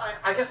finale, well,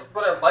 I guess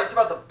what I liked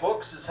about the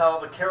books is how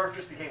the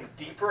characters became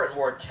deeper and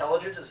more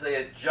intelligent as they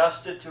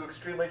adjusted to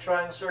extremely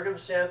trying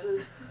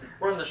circumstances.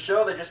 Where in the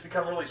show, they just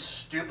become really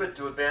stupid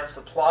to advance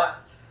the plot.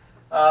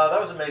 That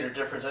was a major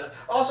difference. And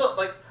also,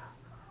 like,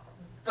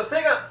 the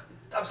thing,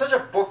 I'm such a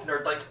book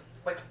nerd, like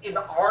in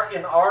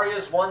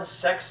Arya's one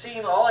sex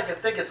scene, all I could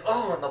think is,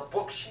 oh, in the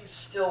book, she's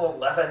still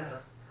 11.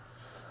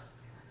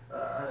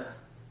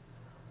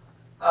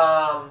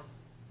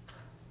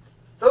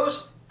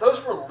 Those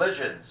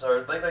religions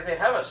are like they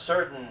have a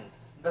certain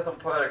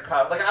mythopoetic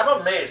power. Like I'm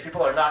amazed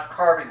people are not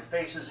carving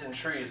faces in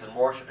trees and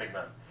worshiping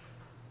them,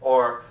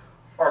 or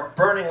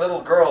burning little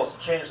girls to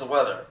change the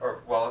weather.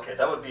 Or well, okay,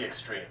 that would be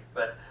extreme.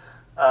 But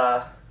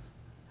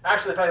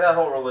actually, in fact, that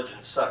whole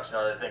religion sucks.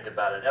 Now that I think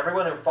about it,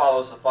 everyone who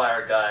follows the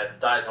fire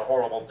guide dies a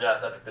horrible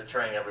death after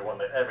betraying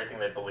everything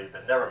they believe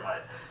in. Never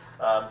mind.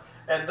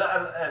 And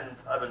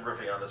I've been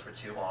riffing on this for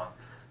too long.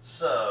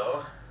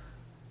 So.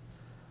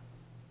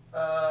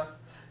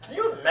 Can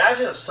you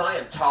imagine if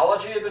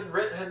Scientology had been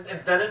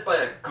invented by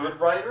a good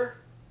writer?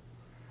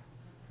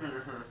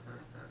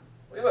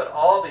 We would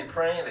all be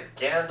praying to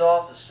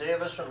Gandalf to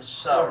save us from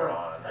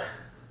Sauron.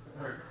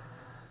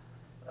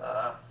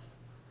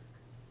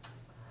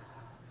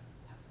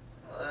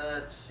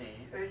 Let's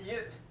see.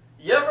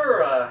 You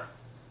ever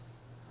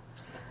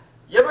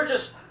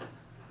just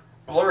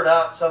blurt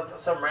out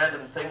some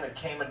random thing that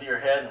came into your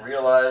head and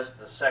realized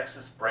the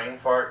sexist brain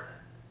fart?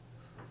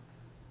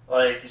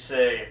 Like you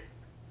say,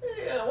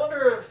 "Hey, I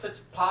wonder if it's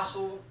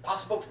possible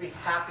to be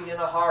happy in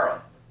a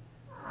harem."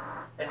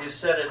 And you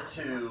said it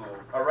to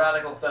a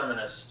radical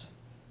feminist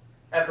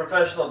and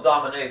professional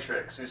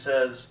dominatrix who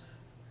says,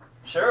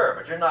 "Sure,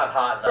 but you're not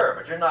hot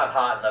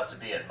enough to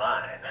be in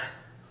mine."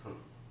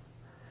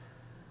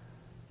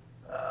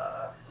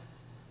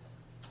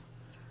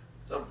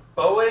 So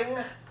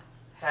Boeing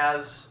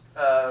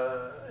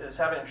is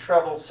having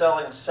trouble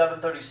selling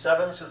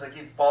 737s because they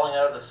keep falling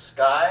out of the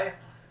sky.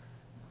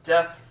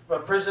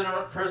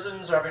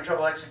 Prisons are having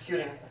trouble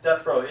executing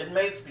death row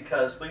inmates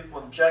because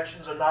lethal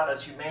injections are not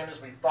as humane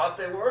as we thought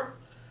they were.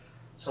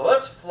 So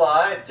let's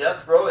fly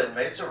death row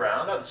inmates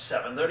around on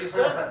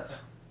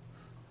 737s.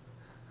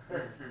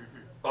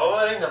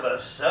 Boeing on the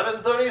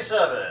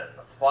 737.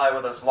 Fly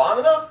with us long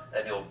enough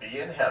and you'll be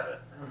in heaven.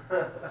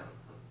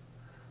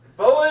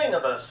 Boeing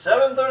on the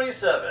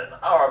 737.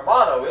 Our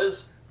motto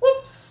is,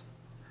 whoops.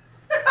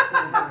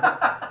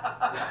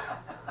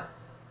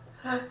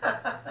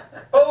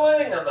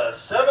 Boeing on the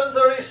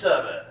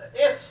 737.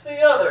 It's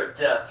the other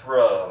death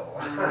row.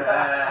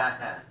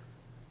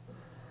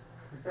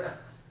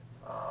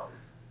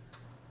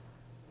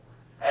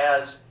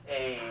 As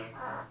a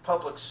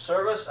public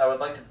service, I would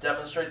like to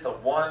demonstrate the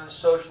one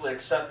socially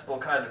acceptable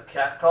kind of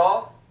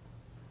catcall.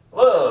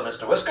 Hello,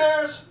 Mr.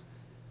 Whiskers.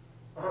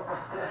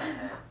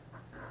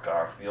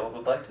 Garfield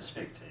would like to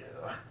speak to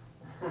you.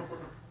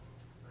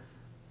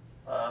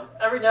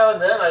 Every now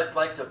and then, I'd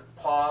like to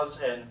pause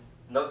and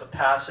note the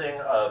passing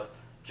of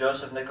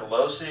Joseph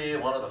Nicolosi,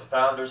 one of the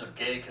founders of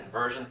gay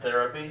conversion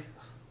therapy.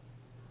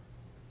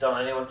 Don't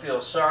anyone feel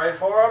sorry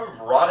for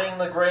him? Rotting in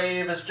the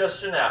grave is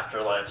just an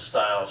afterlife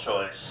style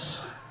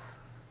choice.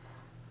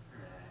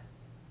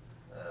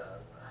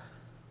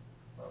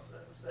 What else did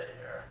I say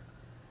here?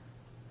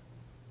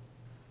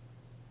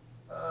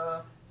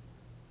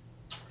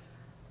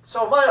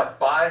 So am I a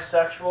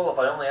bisexual if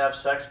I only have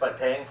sex by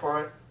paying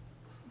for it?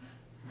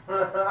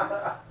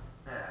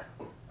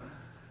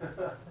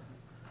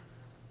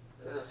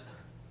 Just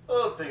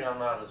hoping I'm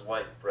not as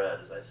white bread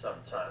as I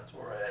sometimes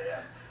worry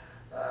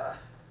I am.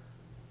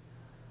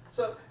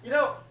 So,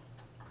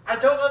 I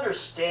don't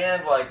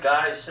understand why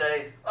guys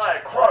say, "I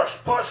crush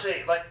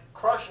pussy." Like,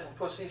 crush and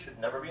pussy should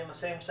never be in the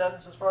same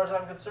sentence as far as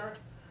I'm concerned.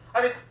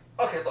 I mean,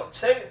 okay, look,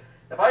 say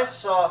if I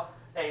saw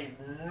a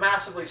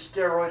massively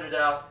steroided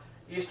out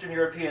Eastern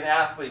European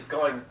athlete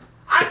going,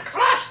 "I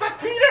crush the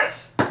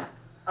penis,"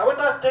 I would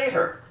not date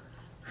her.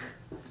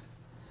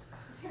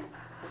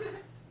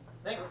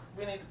 I think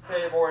we need to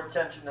pay more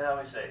attention to how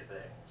we say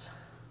things.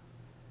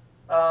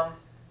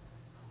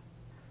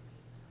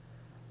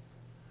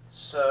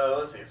 So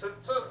let's see.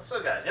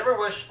 So guys, you ever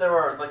wish there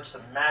were like just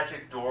a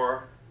magic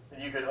door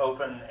that you could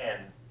open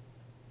and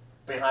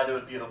behind it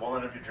would be the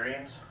woman of your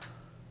dreams?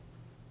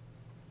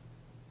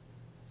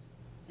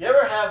 You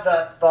ever have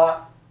that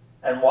thought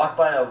and walk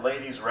by a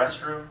ladies'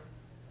 restroom?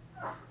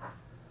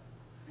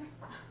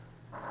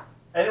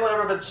 Anyone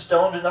ever been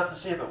stoned enough to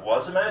see if it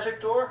was a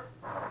magic door?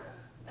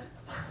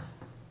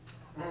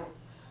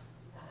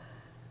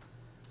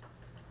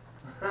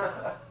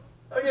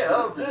 Okay,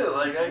 that'll do.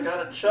 Like, I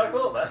got a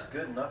chuckle. That's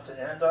good enough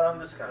to end on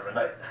this kind of a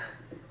night.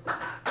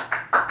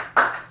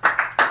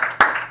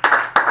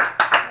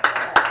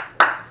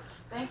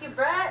 Thank you,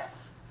 Brett.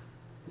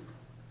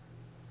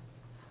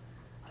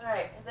 All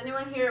right. Has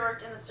anyone here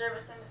worked in the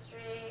service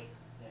industry?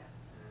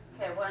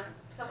 Yeah. Okay,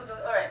 couple go.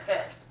 All right,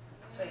 good.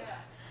 Sweet.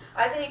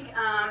 I think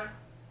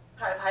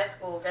part of high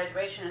school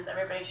graduation is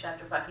everybody should have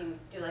to fucking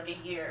do like a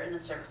year in the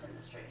service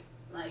industry.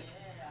 Like,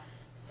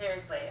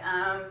 seriously.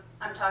 I'm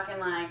talking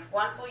like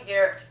 1 full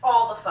year,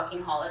 all the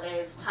fucking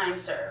holidays, time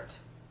served.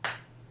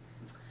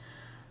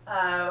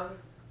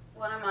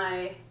 One of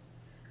my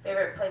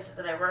favorite places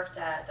that I worked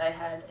at, I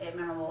had a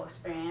memorable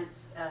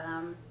experience.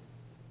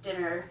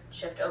 Dinner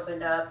shift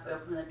opened up, we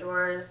opened the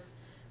doors.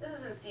 This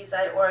is in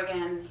Seaside,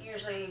 Oregon.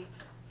 Usually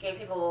gay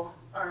people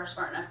are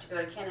smart enough to go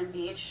to Cannon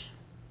Beach,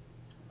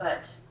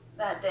 but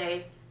that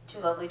day, 2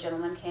 lovely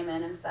gentlemen came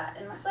in and sat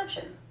in my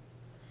section.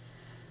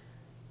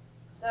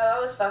 So I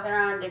was fucking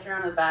around, dicking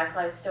around in the back,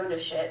 probably stoned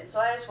as shit. So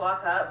I just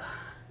walk up,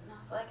 and I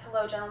was like,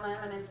 hello gentlemen,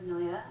 my name's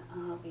Emilia.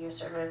 I'll be your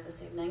server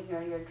this evening. Here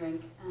are your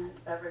drink and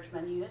beverage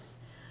menus.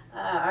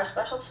 Our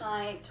special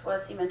tonight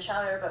was seaman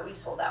chowder, but we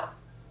sold out.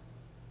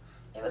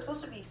 It was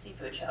supposed to be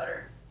seafood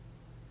chowder.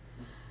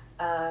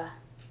 I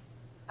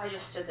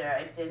just stood there.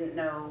 I didn't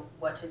know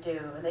what to do,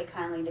 and they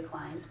kindly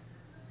declined,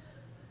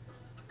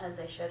 as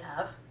they should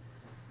have.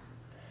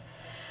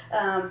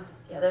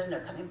 Yeah, there's no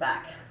coming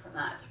back from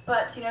that.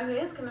 But you know who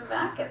is coming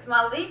back? It's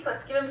Malik.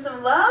 Let's give him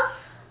some love.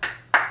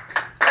 All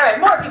right,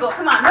 more people.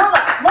 Come on, more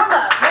love, more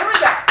love. Here we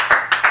go.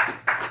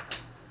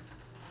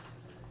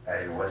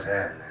 Hey, what's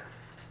happening?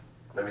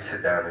 Let me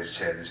sit down in this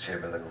chair. This chair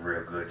been looking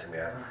real good to me.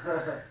 I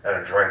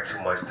done drank too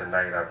much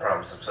tonight. I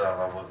promised myself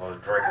I wasn't going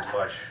to drink as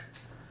much.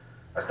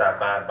 I stopped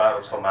buying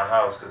bottles for my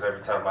house because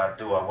every time I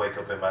do, I wake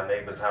up in my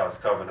neighbor's house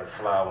covered in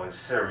flour and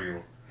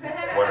cereal,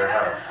 wondering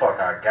how the fuck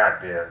I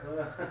got there.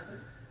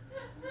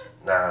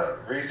 Now,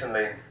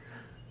 recently,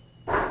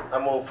 I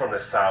moved from the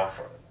south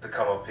to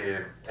come up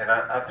here, and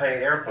I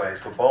paint airplanes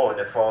for Boeing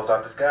that falls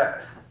out the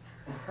sky.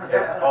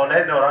 And on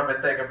that note, I've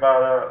been thinking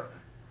about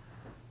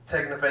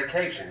taking a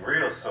vacation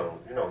real soon.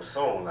 You know,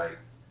 soon, like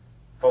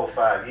 4 or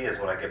 5 years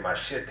when I get my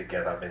shit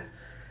together. I've been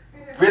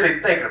really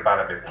thinking about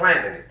it, I've been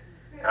planning it.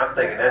 I'm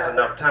thinking that's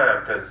enough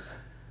time because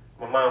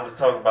my mom was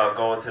talking about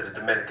going to the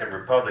Dominican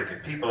Republic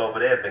and people over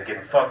there have been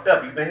getting fucked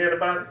up. You been hearing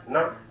about it?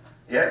 No?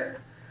 Yeah?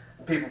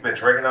 People been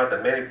drinking out the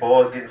many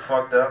boys getting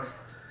fucked up.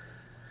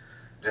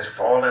 Just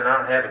falling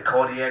out, having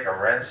cardiac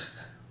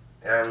arrests.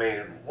 I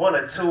mean, 1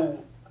 or 2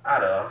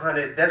 out of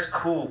 100, that's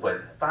cool,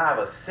 but 5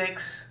 or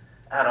 6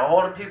 out of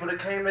all the people that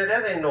came in,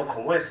 that ain't no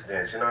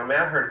coincidence, you know what I mean?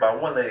 I heard about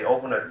one lady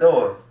open her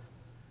door,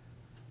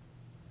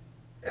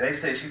 and they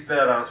said she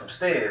fell down some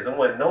stairs. There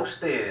wasn't no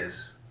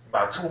stairs.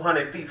 About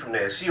 200 feet from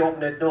there, she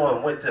opened that door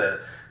and went to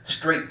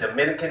straight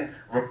Dominican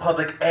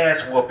Republic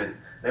ass whooping.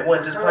 They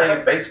wasn't just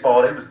playing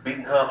baseball, they was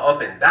beating her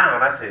up and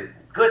down. I said,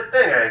 good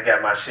thing I ain't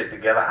got my shit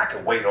together. I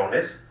can wait on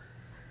this.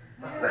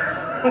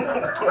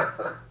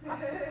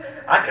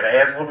 I could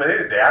ask woman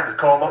any day. I just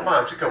call my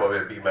mom. She come over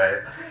here and be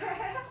mad.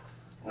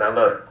 Now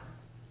look,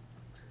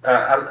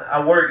 I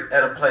work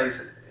at a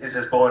place. It's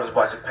just boring as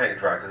watching paint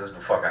dry because that's what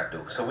the fuck I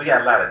do. So we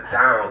got a lot of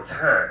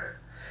downtime.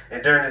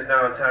 And during this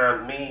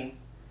downtime, me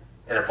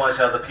and a bunch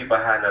of other people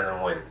hiding under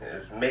the wing.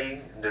 It's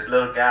me and this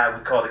little guy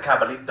we call the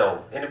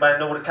cabalito. Anybody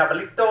know what a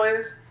cabalito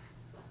is?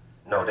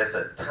 No, that's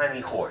a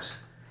tiny horse.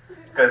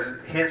 Because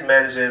his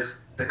manager is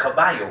the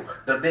caballo,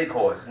 the big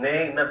horse. And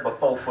they ain't nothing but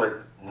 4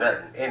 foot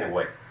nothing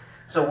anyway.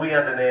 So we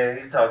under there,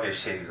 he's talking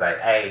shit. He's like,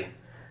 hey,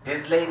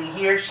 this lady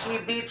here, she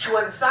beat you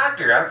in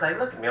soccer. I was like,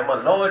 look at me, I'm a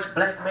large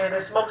black man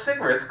that smokes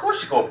cigarettes. Of course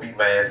she gonna beat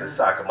my ass in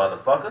soccer,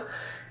 motherfucker.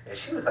 And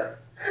she was like,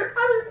 I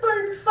didn't play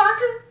any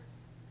soccer.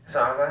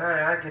 So I was like, all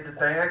right, I get the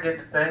thing, I get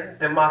the thing.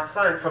 Then my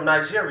son from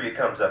Nigeria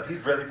comes up.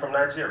 He's really from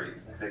Nigeria.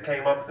 They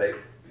came up and said,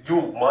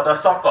 you mother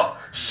sucker,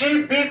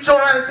 she beat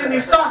your ass in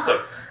the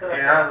soccer.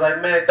 And I was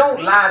like, man,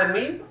 don't lie to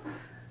me.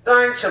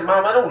 That ain't your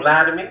mama, don't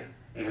lie to me.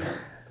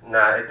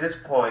 Nah, at this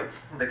point,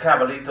 the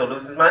cabalito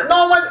loses his mind.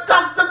 No one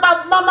talks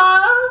about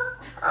mama!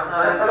 I'm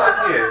like,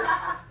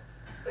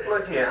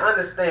 look here,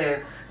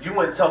 understand, you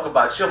wouldn't talk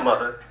about your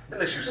mother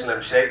unless you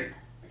Slim Shady.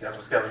 You got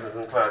some skeletons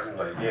in the closet,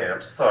 you're like, yeah,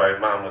 I'm sorry,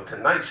 mama,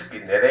 tonight you're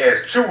getting that ass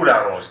chewed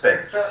out on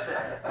stage. But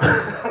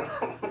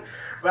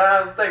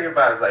I was thinking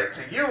about it, it's like,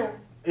 to you,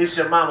 it's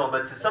your mama,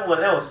 but to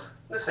someone else,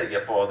 let's say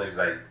your father, he's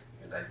like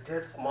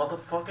that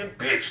motherfucking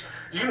bitch.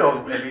 You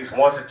know, at least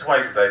once or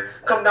twice, like,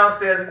 come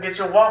downstairs and get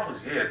your waffles.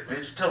 Yeah,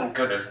 bitch, tell them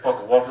get this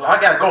fucking waffles. I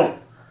gotta go.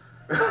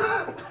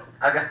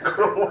 I gotta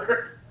go to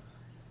work.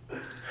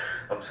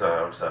 I'm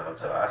sorry.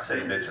 I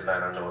say bitch a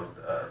lot. I know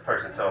a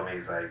person told me,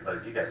 he's like,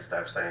 look, you gotta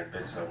stop saying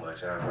bitch so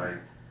much. I was like,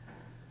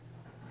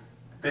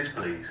 bitch,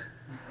 please.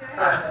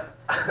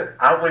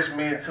 I wish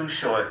me and Too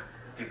Short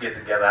could get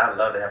together. I'd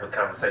love to have a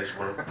conversation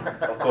with him.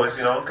 Of course,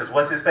 you know, because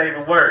what's his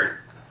favorite word?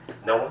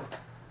 No one?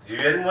 You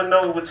anyone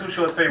know what Too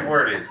Short's favorite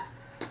word is?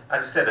 I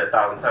just said it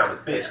 1,000 times.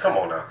 Bitch, come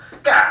on now.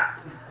 God!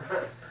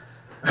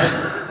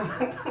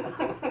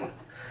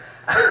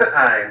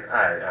 Alright.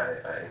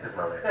 Here's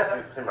my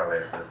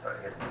last good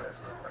thing.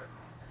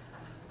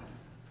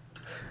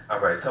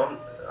 Alright, so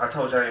I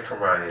told you I ain't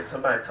from around here.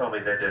 Somebody told me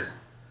that this,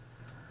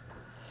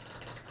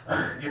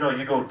 you know,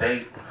 you go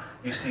date,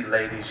 you see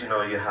ladies, you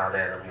know, you holler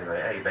at them, you're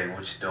like, hey, baby,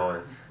 what you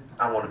doing?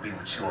 I want to be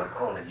with you and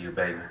only you,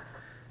 baby.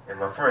 And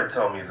my friend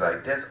told me, he was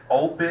like, that's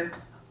open,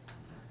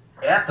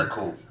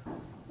 ethical,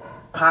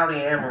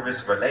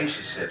 polyamorous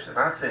relationships. And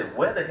I said,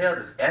 where the hell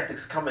does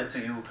ethics come into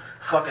you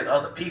fucking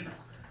other people?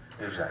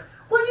 He was like,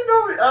 well, you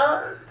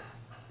know,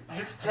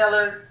 you can tell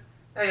her,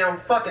 hey,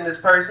 I'm fucking this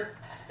person.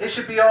 It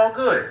should be all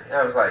good. And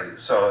I was like,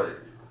 so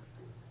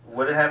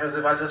what happens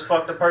if I just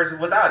fuck the person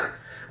without it?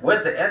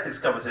 Where's the ethics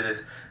coming to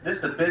this? This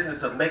is the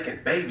business of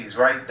making babies,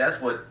 right?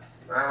 That's what,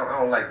 I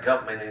don't like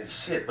government and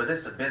shit, but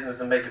it's the business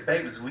of making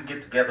babies. We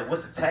get together,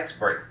 what's the tax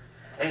break?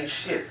 Ain't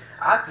shit.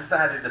 I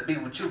decided to be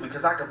with you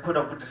because I can put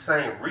up with the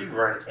same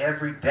rerun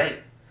every day.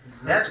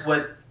 That's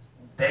what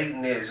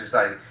dating is. It's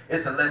like,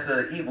 it's a lesser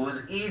of evil. It's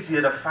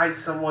easier to fight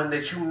someone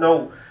that you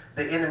know,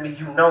 the enemy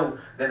you know,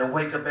 than to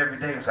wake up every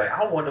day and say,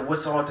 I wonder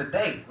what's on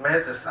today. Man,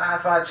 it's the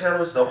sci-fi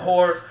channel, it's the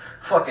horror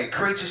fucking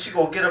creature. She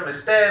gonna get up and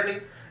stab me.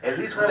 At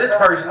least with this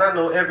person, I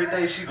know every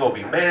day she gonna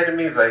be mad at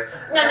me. It's like,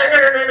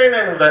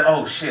 like,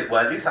 oh shit,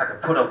 well at least I can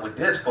put up with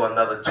this for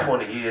another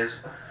 20 years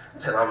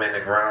until I'm in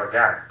the ground.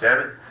 God damn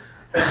it.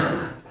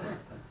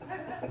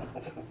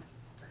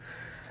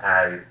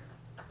 Alright.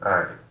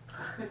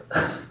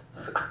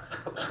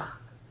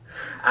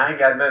 I ain't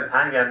got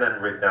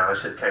nothing written down. I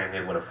should have came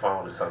here with a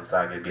phone or something so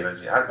I could get on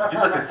you. You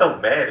looking so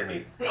mad at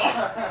me.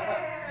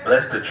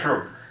 Bless the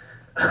truth.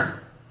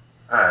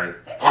 Alright.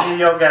 Any of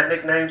y'all got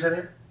nicknames in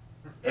here?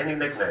 Any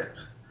nicknames?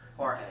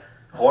 Jorge.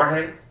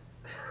 Jorge?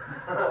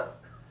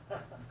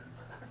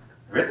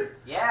 Really?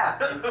 Yeah,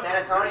 in San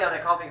Antonio they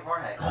call me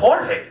Jorge.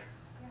 Jorge?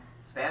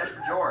 Spanish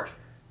for George.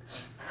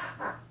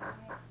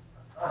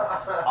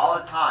 All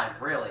the time,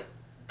 really.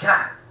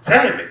 God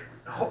damn it.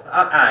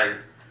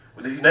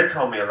 They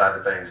call me a lot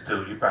of things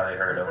too. You probably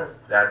heard of them.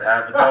 I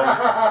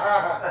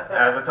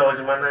ever told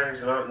you my name?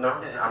 You know, no?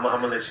 I'm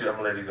gonna let you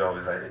go.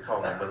 It's like they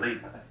call me Malik,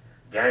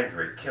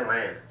 Gangry, Kim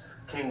Ams,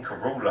 King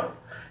Carulo,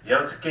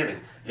 Young Skinny,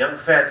 Young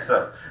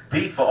Fatso,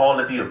 D for all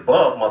of the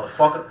above,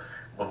 motherfucker.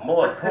 But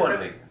more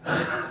importantly,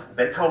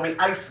 they call me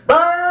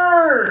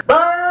Iceberg!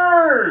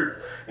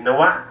 Bird! You know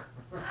what?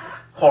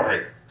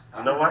 Jorge.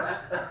 You know what?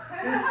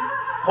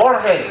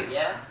 Jorge.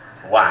 Yeah?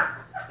 Why?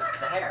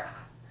 The hair.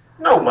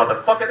 No,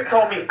 motherfucker, they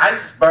call me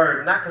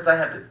Iceberg, not because I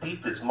have the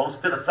deepest,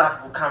 most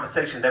philosophical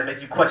conversation that make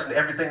you question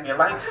everything in your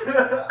life.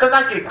 Because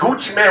I get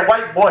Gucci Man,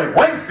 white boy,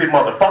 wasted,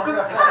 motherfucker.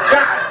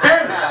 God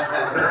damn it.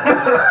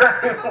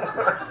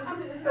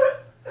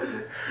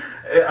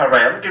 All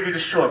right, I'm going to give you the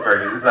short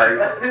version. It's like,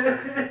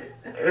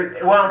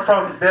 where I'm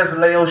from, there's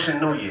Laotian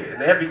New Year,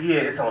 and every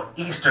year it's on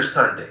Easter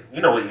Sunday.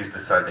 You know what Easter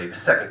Sunday, the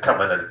second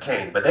coming of the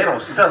King, but they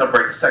don't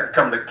celebrate the second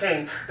coming of the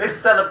King. They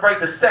celebrate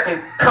the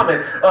second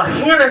coming of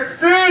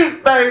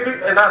Hennessy,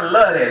 baby, and I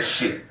love that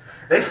shit.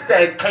 They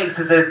stack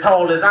cases as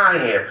tall as I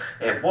am,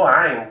 and boy,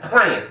 I ain't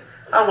playing.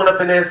 I went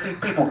up in there and see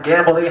people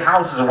gamble their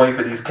houses away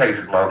for these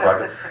cases,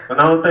 motherfucker. And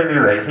the only thing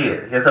is like,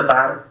 here's a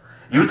bottle.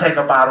 You take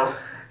a bottle,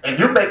 and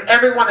you make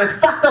everyone as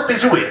fucked up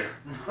as you is.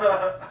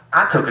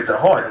 I took it to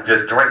heart and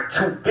just drank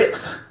 2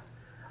 bips,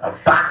 a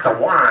box of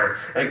wine,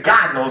 and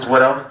God knows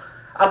what else.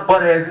 I'm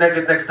butt-ass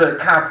naked next to a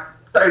cop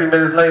 30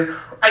 minutes later.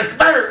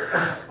 Iceberg!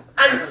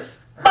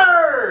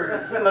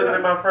 Iceberg! I'm looking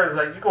at my friends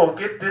like, you gonna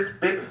get this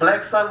big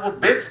black son of a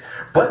bitch?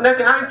 Butt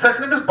naked, I ain't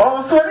touching him, his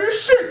balls sweaty as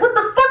shit. What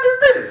the fuck is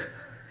this?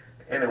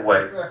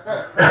 Anyway.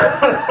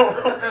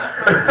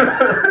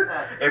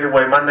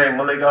 Anyway, my name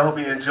Malik. I hope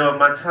you enjoyed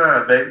my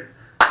time, baby.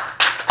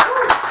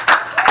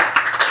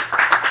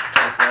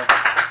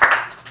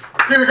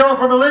 Keep it going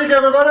for Malik,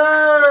 everybody!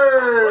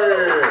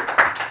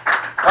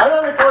 I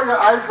know they call you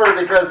Iceberg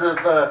because of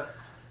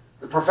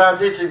the profound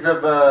teachings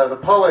of the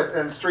poet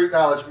and street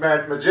knowledge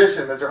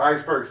magician, Mr.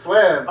 Iceberg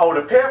Slim. Oh,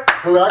 the pimp?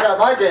 Who I got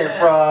my game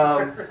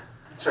from.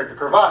 Check the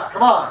cravat.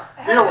 Come on,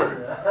 deal with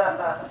it.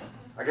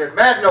 I get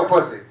mad no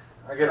pussy.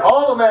 I get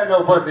all the mad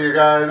no pussy, you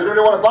guys. If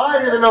you want to buy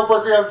any of the no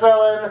pussy I'm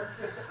selling,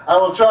 I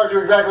will charge you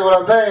exactly what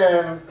I'm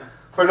paying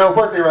for no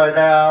pussy right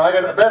now. I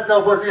got the best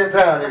no pussy in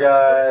town, you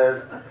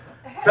guys.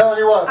 Telling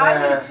you what,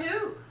 man. I do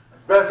too.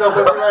 Best no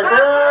pussy right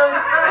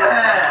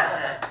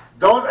there.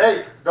 Don't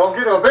get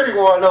into a bidding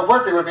war on no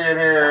pussy with me in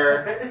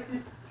here.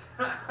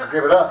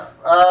 Give it up.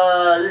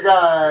 You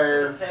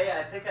guys.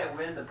 I think I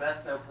win the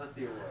best no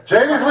pussy award.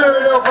 Jamie's winning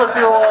the no pussy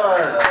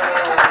award.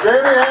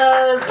 Jamie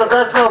has the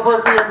best no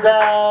pussy in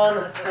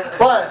town.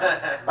 But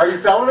Are you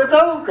selling it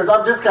though? Because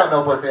I'm discounting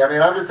no pussy. I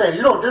mean, I'm just saying,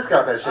 you don't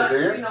discount that shit,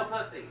 do you? Free no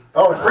pussy.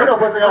 Oh, it's free no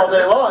pussy all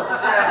day long. All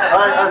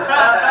right,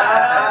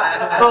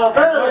 so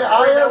apparently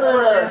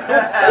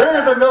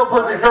there is a no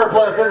pussy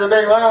surplus in the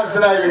main lounge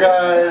tonight, you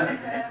guys.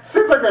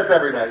 Seems like that's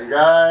every night, you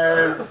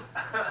guys.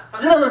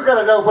 You know who's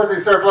got a no pussy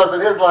surplus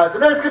in his life? The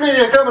next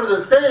comedian coming to the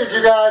stage,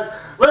 you guys.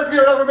 Let's give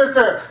it up for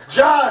Mr.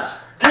 Josh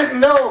Getting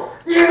No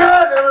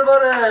Enough,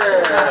 everybody.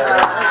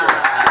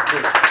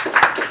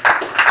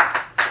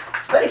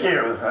 Thank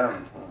you.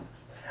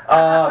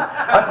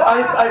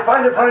 I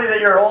find it funny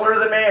that you're older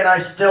than me and I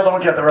still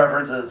don't get the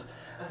references.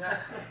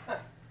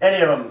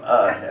 Any of them.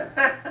 Yeah.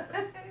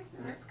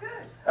 That's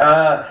good.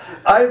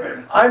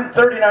 I'm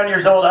 39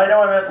 years old. I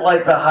know I'm at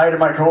like the height of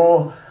my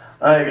cool.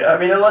 Like, I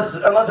mean, unless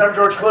I'm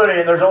George Clooney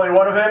and there's only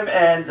one of him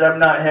and I'm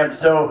not him.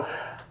 So,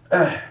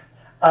 and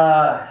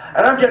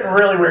I'm getting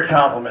really weird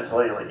compliments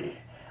lately.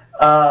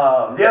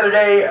 The other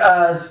day,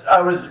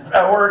 I was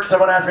at work.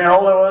 Someone asked me how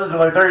old I was. I'm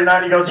like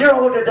 39. He goes, "You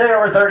don't look a day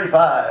over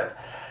 35."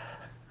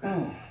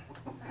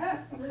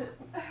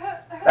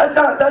 That's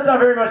not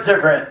very much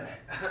different.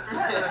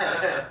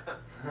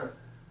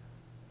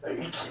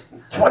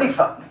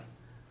 25.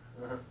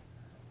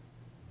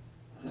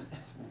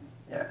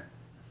 Yeah.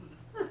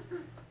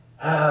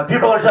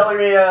 People are telling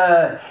me,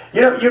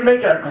 you'd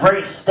make a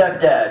great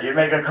stepdad. You'd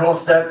make a cool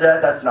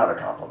stepdad. That's not a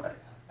compliment.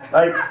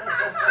 Like,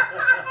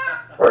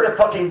 we're at a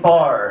fucking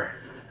bar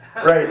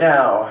right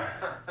now.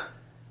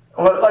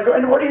 Like,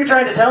 and what are you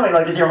trying to tell me?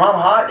 Like, is your mom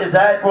hot? Is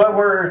that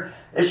what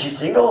is she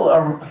single?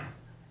 Or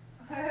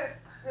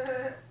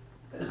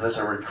is this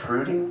a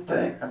recruiting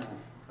thing?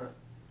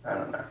 I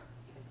don't know.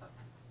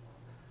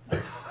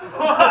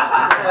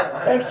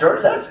 Thanks,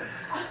 George.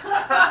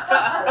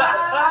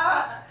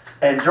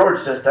 And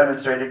George just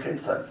demonstrated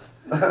consent.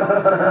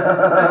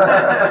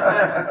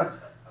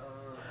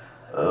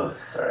 Oh,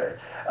 sorry.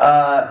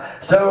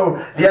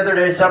 So the other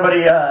day,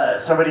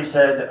 somebody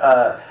said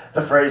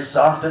the phrase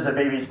 "soft as a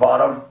baby's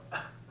bottom."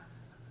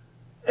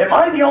 Am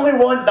I the only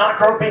one not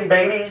groping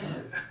babies?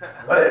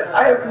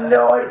 I have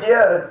no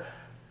idea.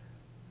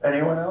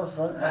 Anyone else?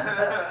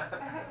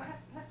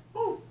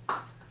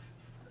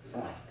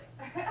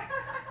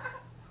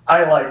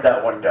 I like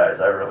that one, guys.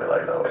 I really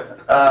like that one.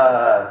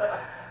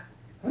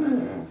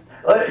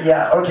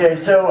 Yeah, okay,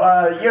 so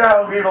you know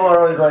how people are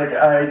always like,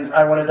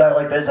 I want to die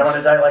like this, I want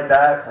to die like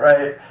that,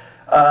 right?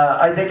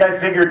 I think I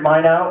figured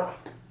mine out.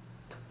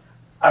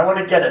 I want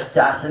to get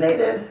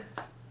assassinated,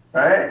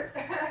 right?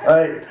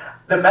 Like,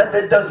 the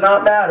method does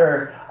not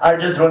matter. I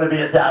just want to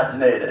be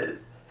assassinated.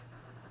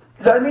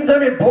 Because that means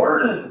I'm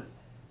important,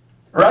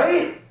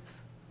 right?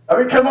 I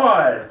mean, come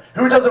on.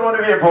 Who doesn't want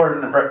to be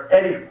important?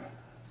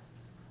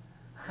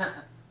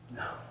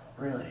 No,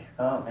 really?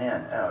 Oh,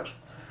 man, ouch.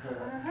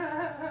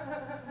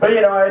 But, you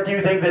know, I do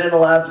think that in the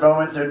last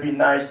moments it would be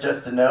nice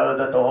just to know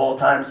that the whole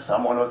time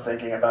someone was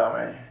thinking about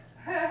me.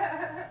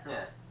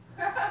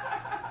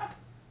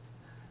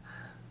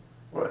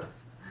 What?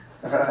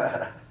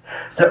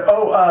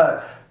 So,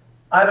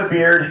 I have a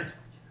beard,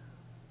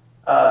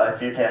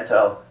 if you can't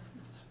tell.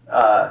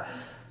 I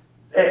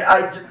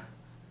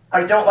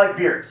don't like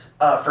beards.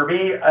 For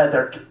me,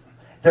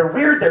 they're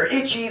weird, they're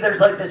itchy, there's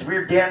like this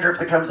weird dandruff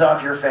that comes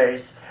off your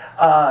face.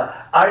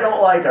 I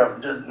don't like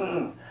them, just,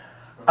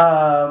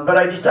 but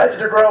I decided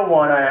to grow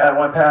one. I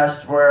went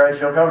past where I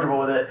feel comfortable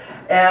with it.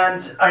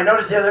 And I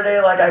noticed the other day,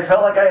 like, I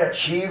felt like I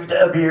achieved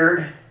a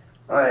beard.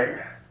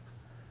 Like,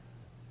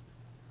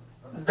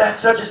 that's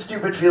such a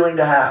stupid feeling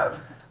to have,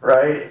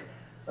 right?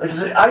 Like,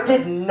 I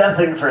did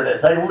nothing for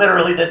this. I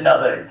literally did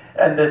nothing.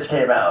 And this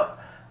came out.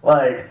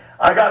 Like,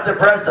 I got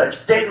depressed, I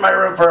stayed in my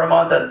room for a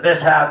month, and this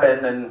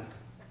happened, and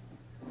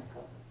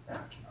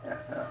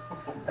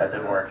that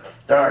didn't work.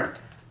 Darn.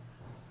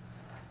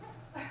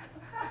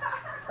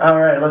 All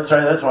right, let's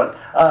try this one.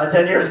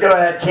 10 years ago, I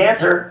had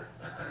cancer.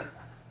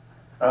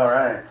 All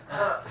right.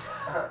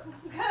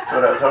 That's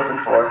what I was hoping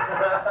for.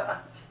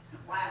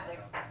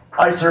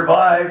 I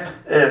survived,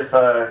 if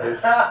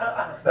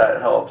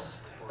that helps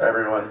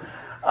everyone.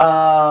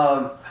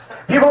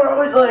 People are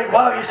always like,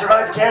 wow, you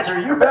survived cancer.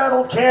 You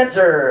battled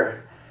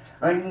cancer.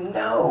 Like,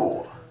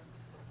 no.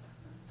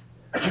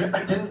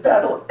 I didn't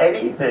battle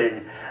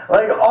anything.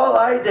 Like, all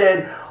I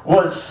did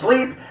was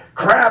sleep,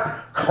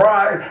 crap,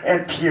 cry,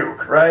 and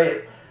puke,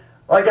 right?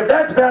 Like, if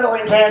that's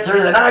battling cancer,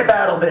 then I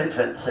battled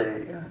infancy.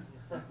 Man,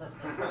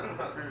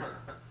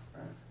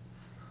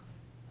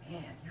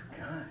 you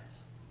guys.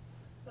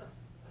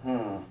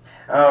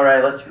 All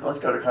right, let's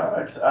go to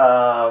comics.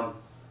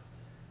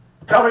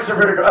 Comics are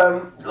pretty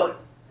cool. Look,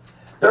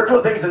 there are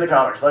cool things in the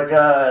comics, like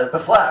The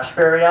Flash.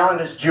 Barry Allen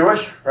is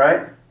Jewish,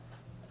 right?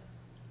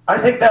 I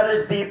think that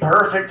is the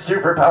perfect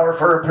superpower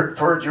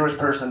for a Jewish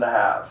person to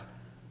have.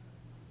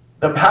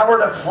 The power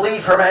to flee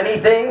from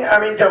anything. I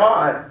mean, come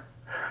on.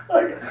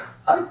 Like,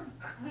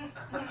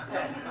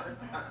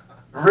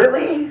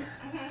 really?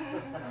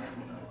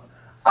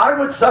 I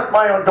would suck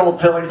my own gold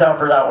fillings out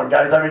for that one,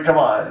 guys. I mean, come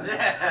on.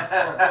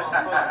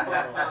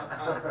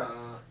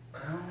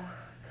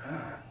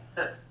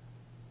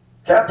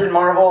 Captain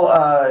Marvel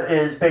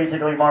is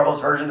basically Marvel's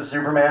version of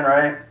Superman,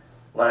 right?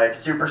 Like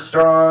super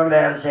strong, they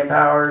have the same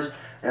powers,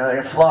 you know, they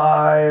can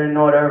fly and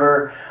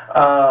whatever.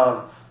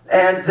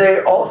 And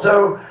they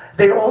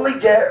only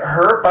get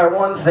hurt by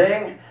one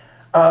thing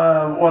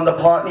when the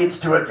plot needs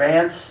to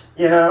advance,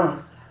 you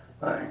know?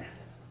 Like,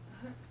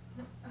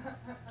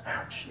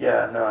 ouch.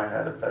 Yeah, no, I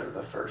had it better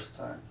the first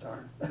time.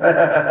 Darn.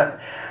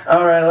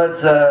 All right,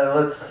 let's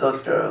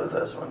go with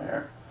this one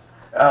here.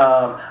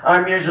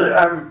 I'm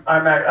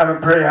a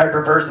pretty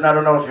hyper person. I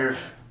don't know if you've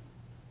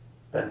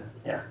been,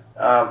 yeah.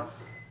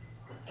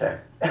 Okay.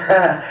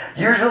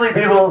 Usually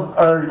people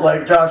are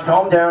like, Josh,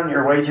 calm down.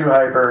 You're way too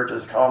hyper.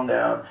 Just calm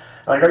down.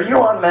 Like, are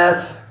you on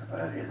meth?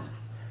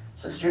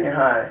 Since junior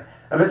high.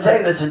 I've been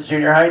saying this since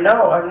junior high.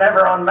 No, I'm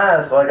never on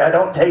meth. Like, I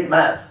don't take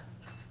meth.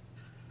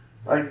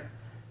 Like,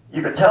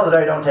 you can tell that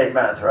I don't take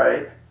meth,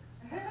 right?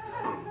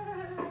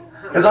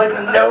 Because, like,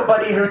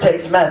 nobody who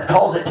takes meth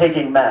calls it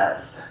taking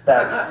meth.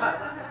 That's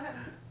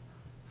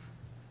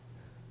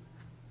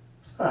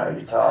how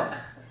you talk.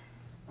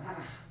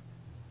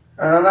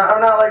 And I'm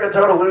not like a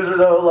total loser,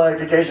 though. Like,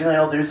 occasionally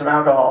I'll do some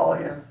alcohol,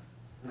 you know.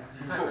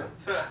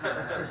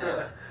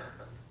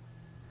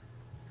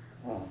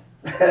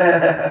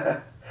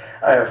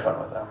 I have fun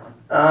with that one.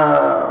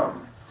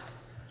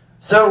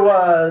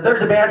 So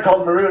there's a band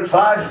called Maroon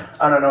 5.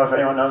 I don't know if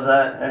anyone knows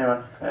that.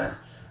 Anyone? Yeah.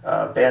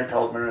 Band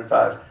called Maroon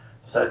 5.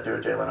 Decided to do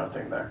a Jay Leno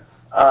thing there.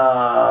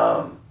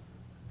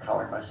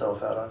 Calling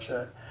myself out on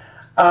shit.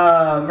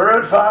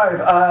 Maroon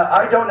 5.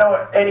 I don't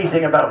know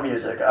anything about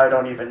music. I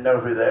don't even know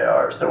who they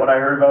are. So when I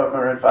heard about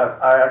Maroon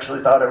 5, I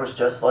actually thought it was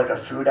just like a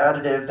food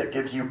additive that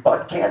gives you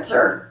butt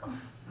cancer.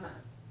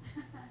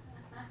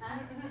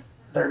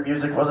 Their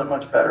music wasn't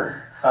much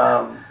better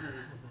than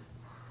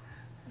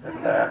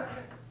that.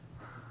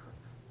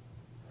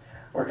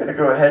 We're going to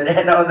go ahead and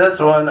end on this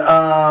one.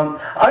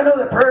 I know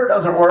that prayer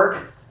doesn't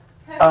work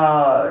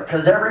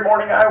because every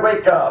morning I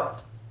wake up.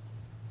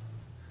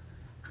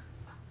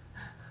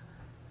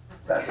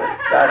 That's it.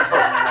 That's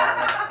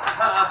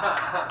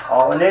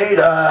all I need.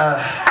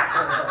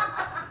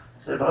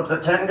 Zip up the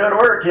 10 good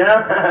work, you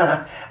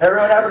know?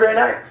 Everyone have a great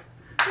night.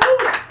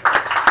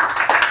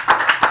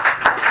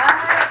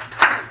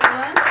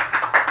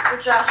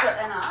 Joshua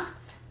and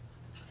Ox.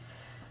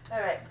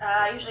 Alright,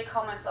 I usually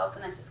call myself the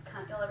nicest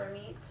cunt you'll ever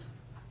meet.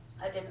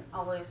 I didn't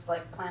always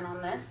plan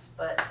on this,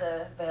 but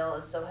the veil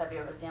is so heavy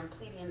over the damn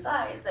plebeians'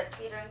 eyes that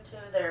catering to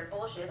their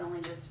bullshit only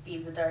just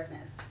feeds the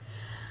darkness.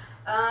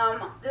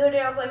 The other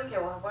day I was like, okay,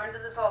 well, where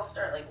did this all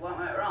start? Like, what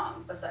went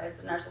wrong besides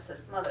a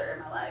narcissist mother in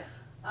my life?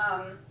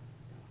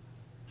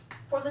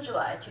 4th of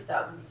July,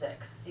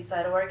 2006,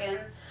 Seaside, Oregon,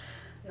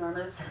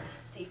 Norma's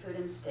Seafood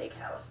and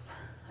Steakhouse.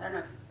 I don't know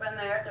if you've been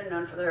there. They're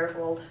known for their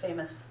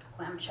world-famous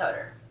clam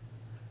chowder.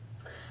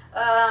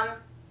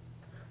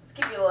 Let's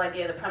give you a little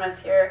idea of the premise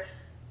here.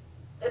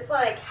 It's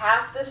like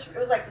half this. It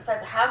was like the size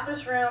of half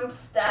this room,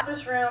 stacked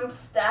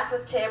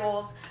with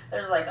tables.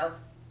 There's like a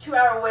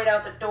 2-hour wait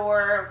out the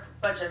door.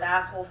 A bunch of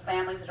asshole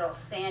families that are all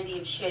sandy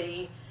and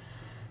shitty.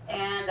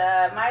 And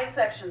my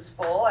section's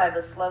full. I have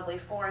this lovely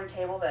foreign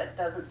table that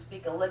doesn't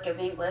speak a lick of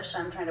English.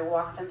 I'm trying to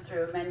walk them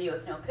through a menu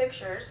with no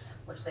pictures,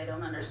 which they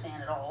don't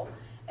understand at all.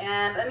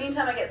 And in the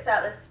meantime, I get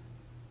sat this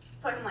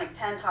fucking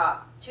 10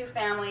 top, 2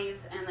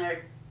 families and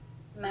their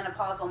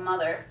menopausal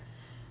mother,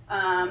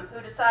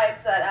 who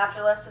decides that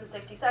after less than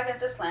 60 seconds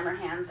to slam her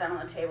hands down on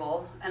the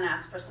table and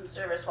ask for some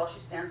service while she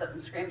stands up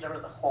and screams over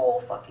the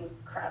whole fucking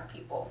crowd of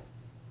people.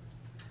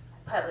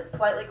 I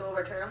politely go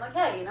over to her. I'm like,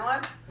 hey, you know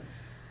what?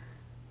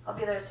 I'll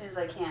be there as soon as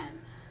I can.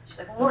 She's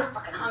like, well, we're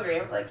fucking hungry.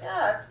 I was like,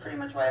 yeah, that's pretty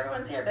much why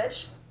everyone's here,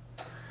 bitch.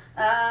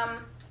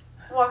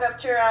 Walk up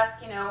to her,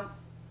 ask, you know,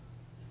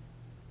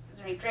 is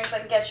there any drinks I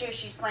can get you?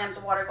 She slams a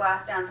water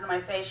glass down in front of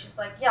my face. She's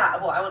like, yeah,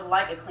 well, I would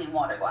like a clean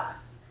water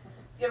glass.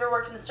 If you ever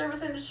worked in the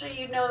service industry,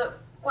 you'd know that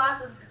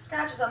glasses get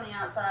scratches on the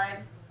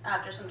outside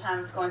after some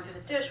time of going through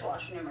the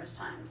dishwasher numerous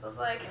times. I was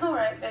like, all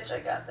right, bitch, I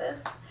got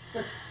this.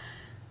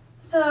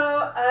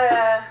 So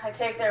I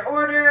take their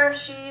order.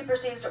 She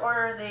proceeds to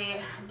order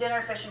the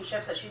dinner fish and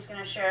chips that she's going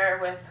to share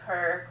with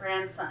her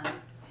grandson.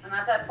 And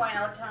at that point,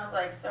 I looked at him and I was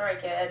like, sorry,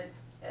 kid,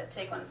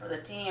 take one for the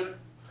team.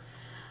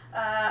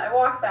 I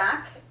walk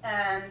back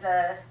and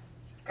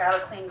grab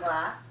a clean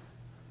glass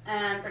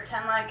and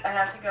pretend like I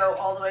have to go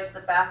all the way to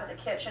the back of the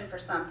kitchen for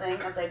something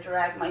as I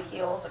drag my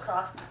heels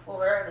across the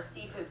floor of a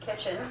seafood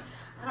kitchen.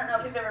 I don't know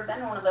if you've ever been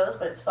to one of those,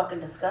 but it's fucking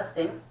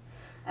disgusting.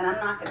 And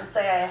I'm not going to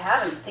say I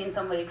haven't seen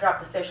somebody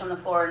drop the fish on the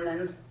floor and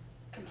then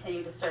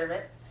continue to serve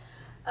it.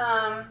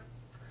 Then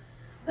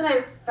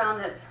I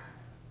found the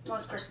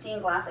most pristine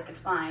glass I could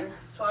find,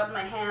 swabbed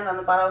my hand on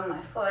the bottom of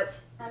my foot,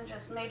 and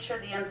just made sure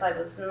the inside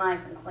was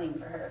nice and clean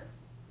for her.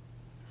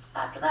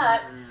 After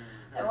that,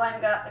 I went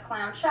and got the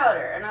clam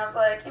chowder, and I was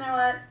like, you know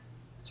what?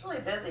 It's really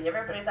busy.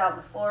 Everybody's out on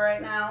the floor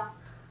right now.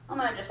 I'm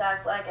going to just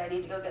act like I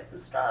need to go get some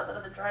straws out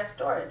of the dry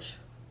storage.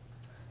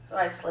 So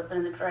I slip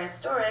into the dry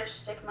storage,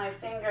 stick my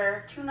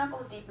finger 2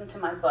 knuckles deep into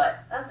my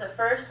butt. That's the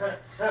first and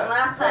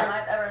last time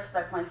I've ever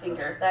stuck my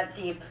finger that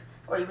deep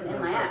or even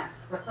in my ass.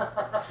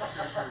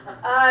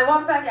 I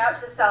walk back out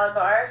to the salad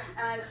bar,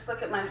 and I just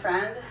look at my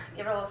friend,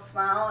 give her a little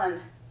smile, and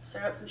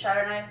stir up some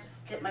cheddar, and I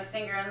just dip my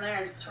finger in there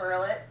and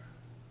swirl it.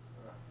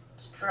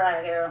 Just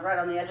drag it right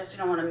on the edge, just you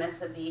don't want to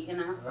miss a beat, you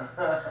know?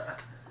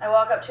 I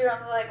walk up to her, and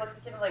I was like, look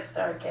at the kid, like,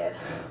 sorry, kid.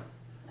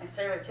 I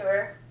serve it to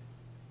her.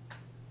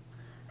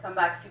 Come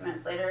back a few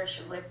minutes later,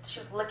 she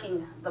was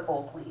licking the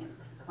bowl clean.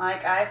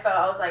 Like, I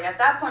was like, at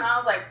that point, I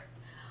was like,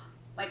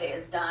 my day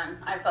is done.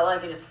 I felt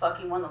like I just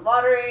fucking won the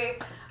lottery.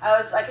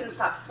 I couldn't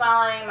stop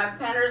smiling. My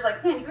manager's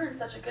like, man, you're in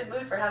such a good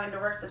mood for having to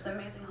work this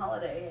amazing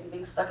holiday and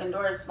being stuck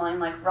indoors smelling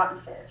like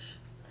rotten fish.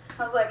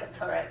 I was like, it's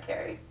all right,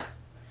 Carrie.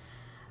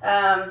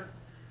 So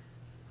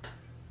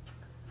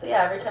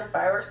yeah, every time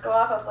fireworks go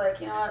off, I was like,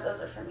 you know what,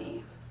 those are for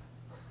me.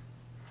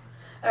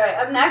 All right,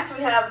 up next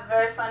we have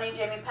very funny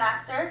Jamie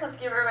Paxter. Let's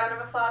give her a round of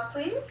applause,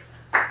 please.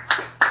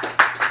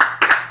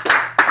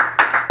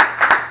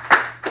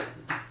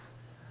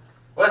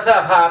 What's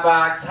up,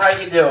 HotBox? How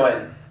you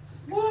doing?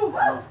 Woo!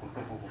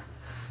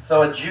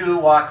 So a Jew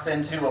walks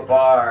into a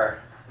bar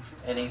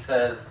and he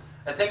says,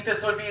 I think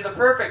this would be the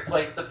perfect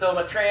place to film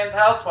a trans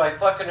housewife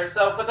fucking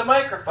herself with a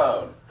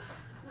microphone.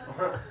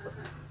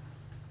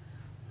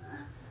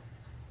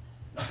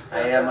 I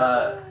am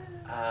a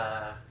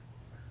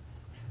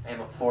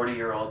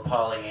 40-year-old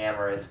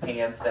polyamorous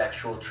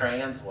pansexual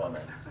trans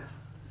woman.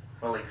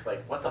 Malik's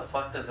like, what the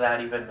fuck does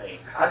that even mean?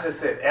 I just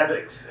said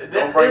ethics.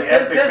 Don't bring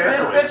ethics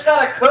into it. This bitch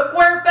got a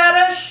cookware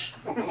fetish?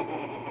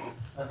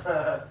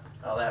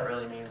 All that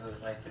really means is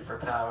my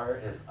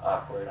superpower is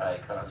awkward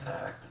eye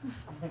contact.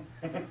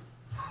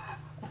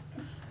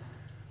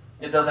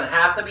 It doesn't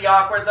have to be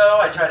awkward though.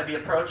 I try to be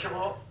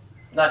approachable,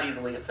 not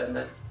easily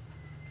offended.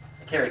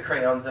 I carry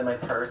crayons in my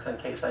purse in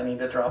case I need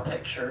to draw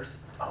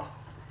pictures. Oh.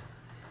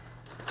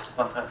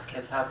 Sometimes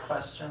kids have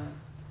questions.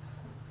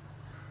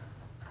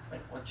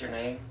 Like, what's your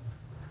name?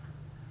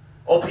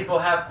 Old people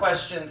have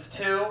questions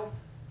too.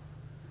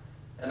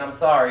 And I'm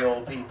sorry,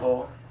 old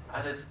people.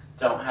 I just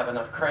don't have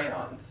enough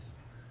crayons.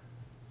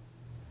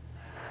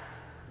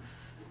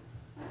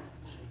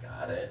 She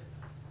got it.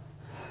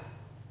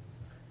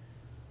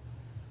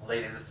 A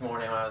lady this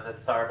morning when I was at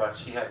Starbucks,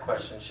 she had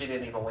questions. She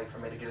didn't even wait for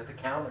me to get at the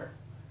counter.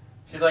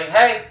 She's like,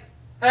 hey,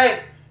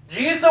 did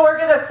you used to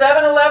work at a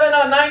 7-Eleven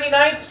on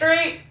 99th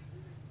Street?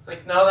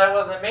 Like, no, that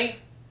wasn't me.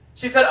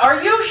 She said,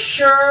 are you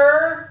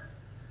sure?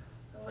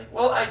 I'm like,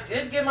 well, I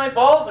did get my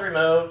balls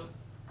removed.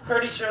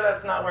 Pretty sure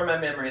that's not where my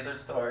memories are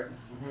stored.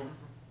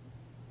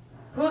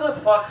 Who the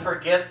fuck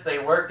forgets they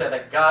worked at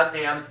a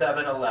goddamn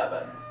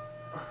 7-Eleven?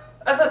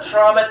 That's a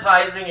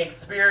traumatizing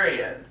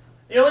experience.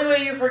 The only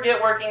way you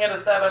forget working at a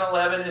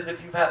 7-Eleven is if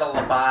you've had a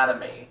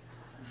lobotomy.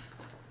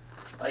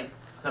 Like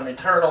some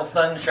eternal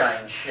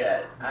sunshine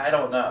shit. I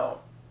don't know.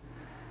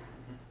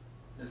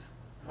 Just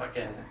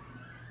fucking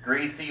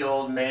greasy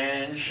old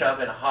men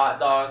shoving hot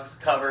dogs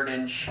covered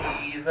in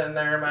cheese in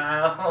their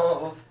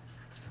mouths.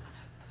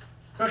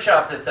 Who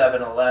shops at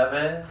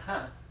 7-Eleven?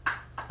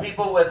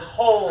 People with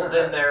holes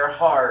in their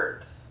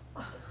hearts.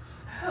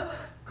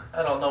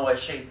 I don't know what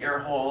shape your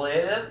hole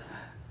is.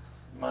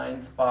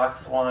 Mine's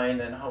box wine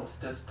and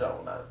Hostess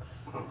donuts.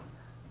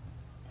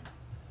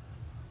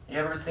 You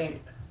ever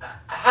seen...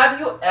 Have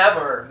you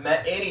ever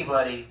met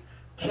anybody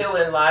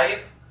killing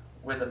life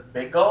with a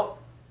big gulp?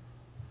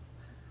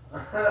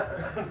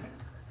 It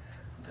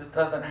just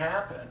doesn't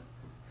happen.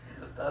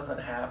 It just doesn't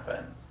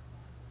happen.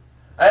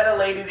 I had a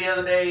lady the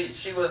other day,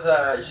 she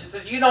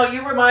says, you know,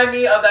 you remind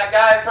me of that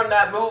guy from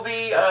that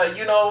movie,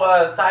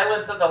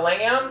 Silence of the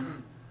Lambs.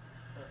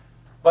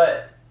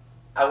 But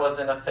I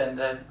wasn't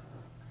offended,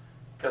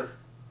 because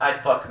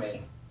I'd fuck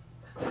me.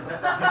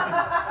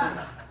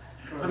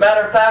 As a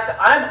matter of fact,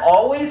 I'm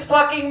always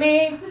fucking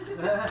me.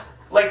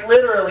 Like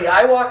literally,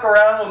 I walk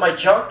around with my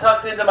junk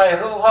tucked into my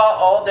hoo-ha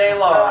all day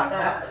long.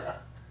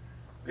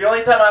 The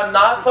only time I'm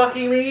not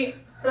fucking me is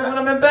when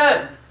I'm in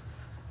bed.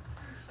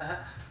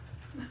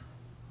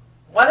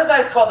 Why do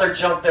guys call their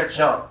junk?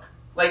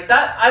 Like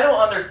that, I don't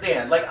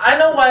understand. Like, I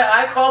know why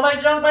I call my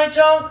junk.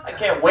 I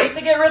can't wait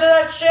to get rid of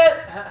that shit.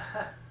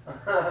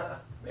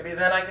 Maybe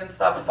then I can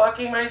stop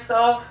fucking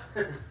myself.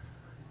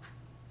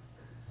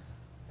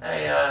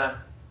 Hey,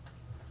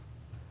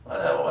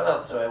 what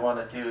else do I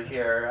want to do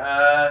here?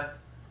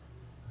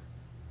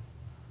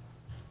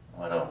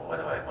 What do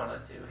I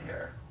want to do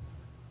here?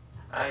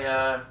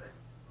 I'm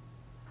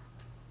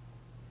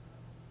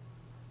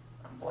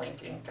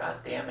blanking. God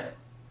damn it.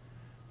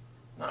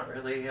 Not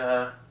really,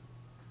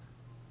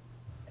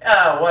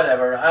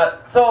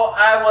 whatever. So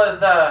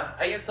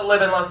I used to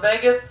live in Las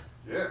Vegas.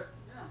 Yeah.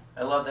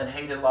 I loved and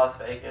hated Las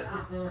Vegas.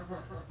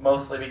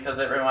 Mostly because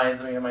it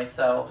reminds me of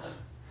myself.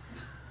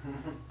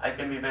 I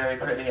can be very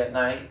pretty at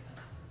night,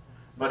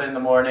 but in the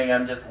morning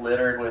I'm just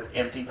littered with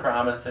empty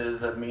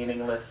promises of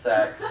meaningless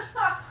sex.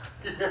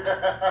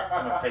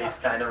 And my face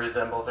kind of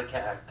resembles a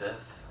cactus.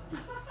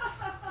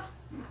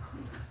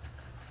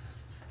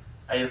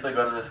 I used to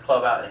go to this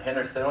club out in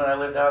Henderson when I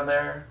lived down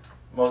there,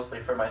 mostly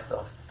for my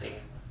self-esteem.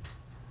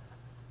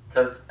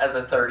 Because as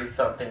a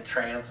 30-something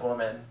trans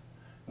woman,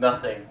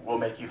 nothing will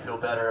make you feel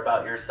better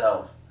about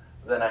yourself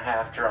than a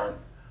half-drunk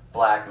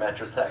black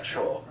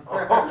metrosexual.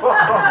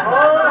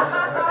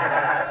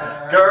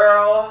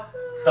 Girl,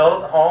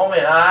 those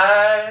almond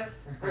eyes,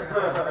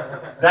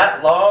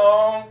 that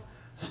long,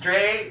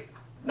 straight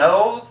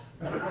nose,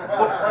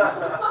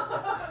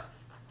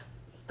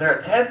 they're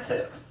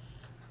attentive.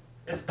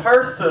 It's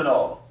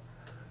personal.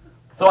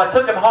 So I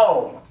took him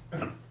home.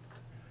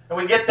 And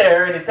we get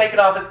there, and he's taking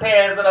off his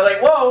pants, and I'm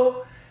like,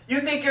 whoa,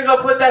 you think you're going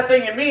to put that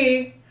thing in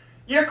me?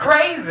 You're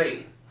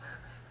crazy.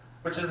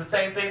 Which is the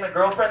same thing my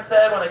girlfriend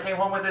said when I came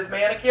home with this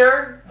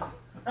manicure.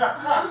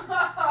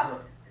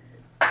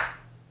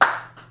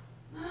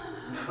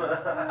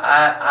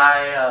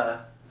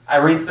 I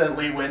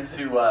recently went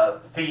to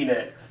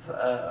Phoenix.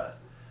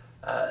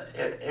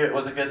 It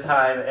was a good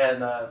time,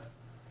 and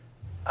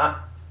I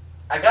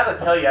got to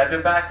tell you, I've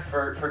been back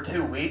for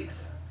 2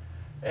 weeks.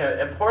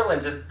 And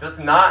Portland just does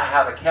not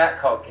have a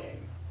catcall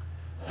game.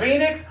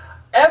 Phoenix,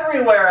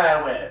 everywhere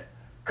I went.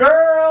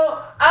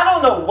 Girl, I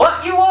don't know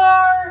what you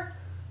are.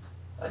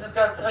 I just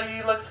gotta tell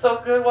you look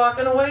so good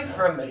walking away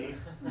from me.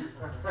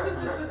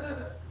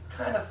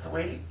 Kinda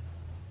sweet.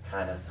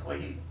 Kinda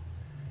sweet.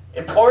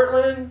 In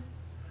Portland,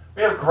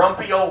 we have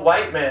grumpy old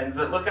white men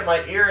that look at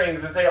my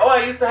earrings and say, oh,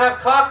 I used to have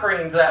cock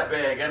rings that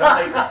big. And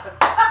I'm like,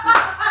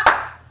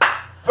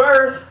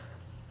 first,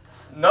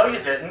 no you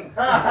didn't.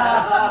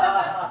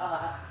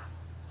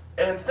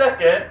 And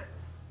second,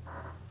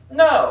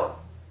 no.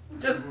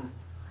 Just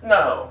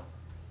no.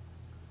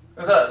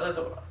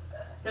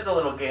 Here's a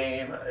little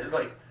game. It's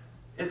like,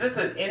 is this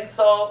an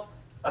insult,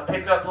 a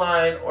pickup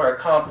line, or a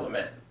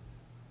compliment?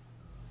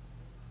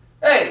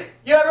 Hey,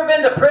 you ever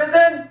been to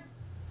prison?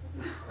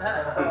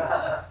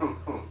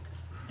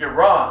 You're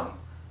wrong.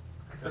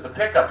 There's a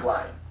pickup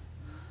line.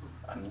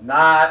 I'm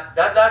not,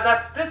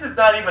 this is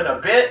not even a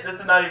bit, this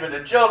is not even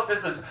a joke,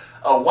 this is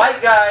a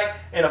white guy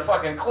in a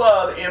fucking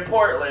club in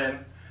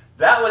Portland.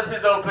 That was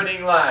his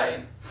opening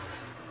line.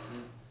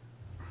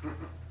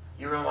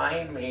 You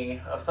remind me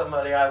of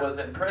somebody I was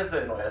in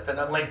prison with, and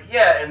I'm like,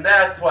 yeah, and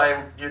that's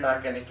why you're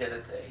not gonna get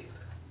a date.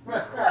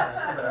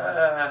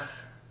 How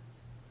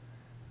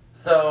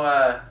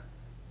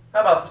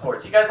about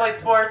sports? You guys like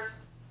sports?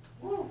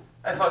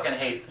 I fucking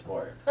hate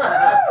sports.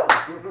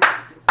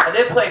 I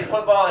did play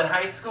football in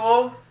high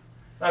school,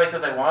 not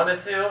because I wanted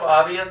to,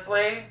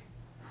 obviously.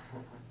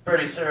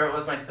 Pretty sure it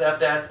was my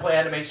stepdad's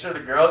plan to make sure the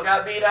girl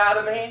got beat out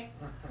of me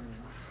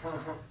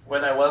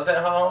when I wasn't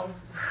home.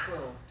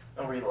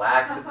 And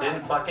relax, it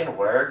didn't fucking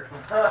work.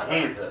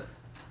 Jesus.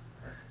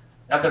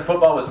 After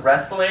football was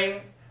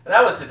wrestling, and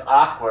that was just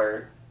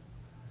awkward.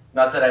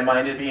 Not that I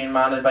minded being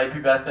mounted by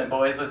pubescent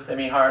boys with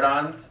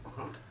semi-hard-ons.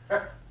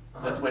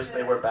 Just wish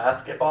they were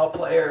basketball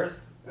players.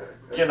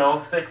 You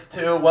know,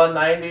 6'2",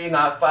 190,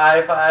 not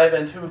 5'5",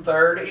 and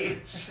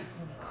 230.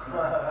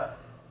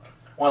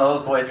 One of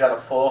those boys got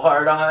a full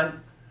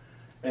hard-on,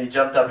 and he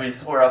jumped up and he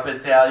swore up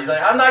and down. He's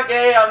like, I'm not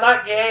gay, I'm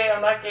not gay,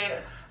 I'm not gay.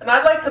 And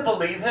I'd like to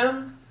believe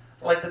him.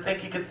 I'd like to think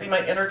he could see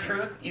my inner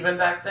truth, even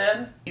back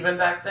then.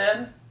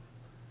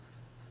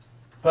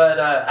 But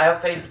I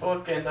have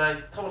Facebook, and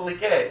he's totally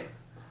gay.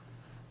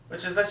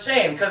 Which is a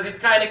shame, because he's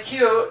kind of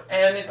cute,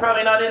 and he's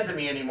probably not into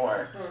me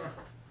anymore.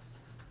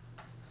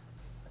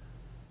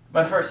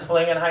 My first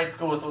fling in high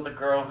school was with a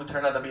girl who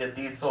turned out to be a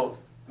diesel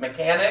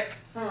mechanic.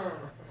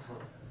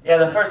 Yeah,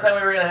 the first time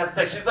we were going to have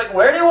sex, she's like,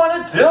 where do you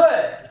want to do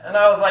it? And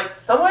I was like,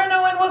 somewhere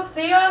no one will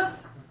see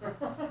us.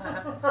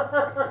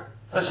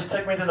 So she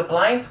took me to the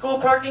blind school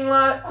parking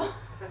lot.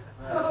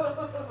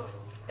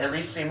 At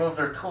least she moved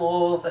her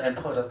tools and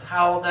put a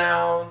towel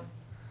down.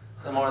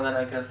 So more than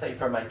I can say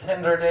for my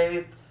Tinder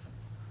dates.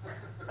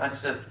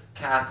 That's just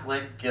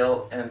Catholic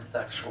guilt and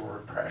sexual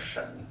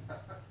repression.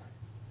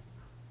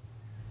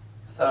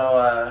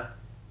 So,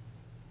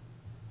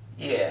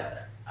 yeah,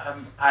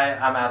 I'm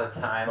out of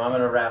time. I'm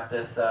gonna wrap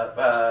this up.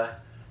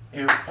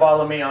 You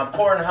follow me on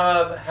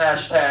Pornhub,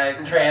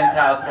 hashtag trans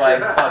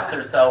housewife fucks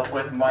herself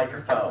with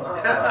microphone.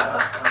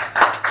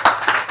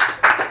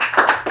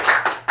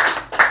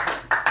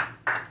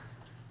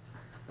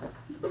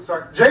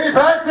 Sorry. Jamie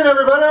Paxton,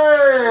 everybody!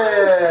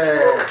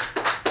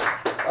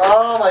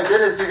 Oh my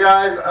goodness, you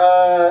guys.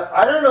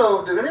 I don't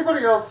know, did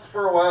anybody else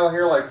for a while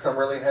hear like some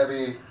really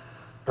heavy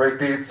break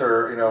beats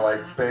or, you know,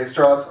 like bass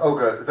drops? Oh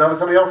good. Is that what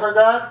somebody else heard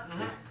that?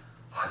 Mm-hmm.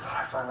 I thought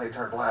I finally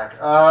turned black.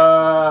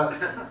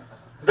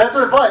 That's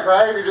what it's like,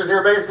 right? You just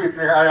hear bass beats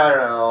in your, I don't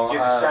know. You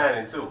get the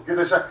shining too. Get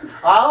the shine.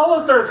 I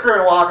almost started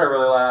screaming Waka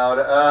really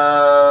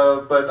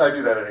loud, but I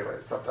do that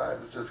anyways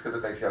sometimes, just because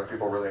it makes young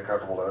people really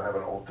uncomfortable to have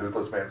an old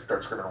toothless man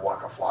start screaming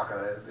Waka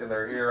Flocka in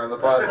their ear on the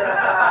bus.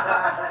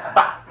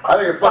 I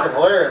think it's fucking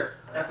hilarious.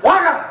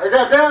 Waka! Hey,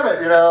 God damn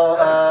it, you know.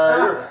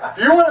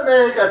 If you want to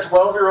make a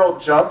 12-year-old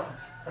jump,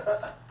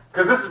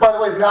 because this is, by the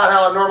way, is not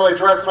how I'm normally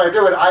dressed when I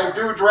do it. I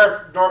do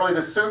dress normally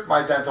to suit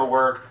my dental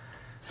work.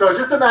 So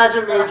just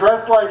imagine me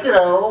dressed like, you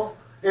know,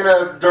 in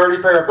a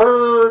dirty pair of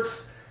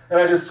boots, and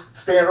I just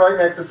stand right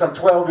next to some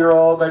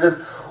 12-year-old, and I just,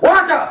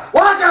 Waka!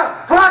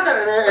 Waka! Flocka!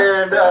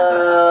 And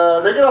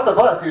they get off the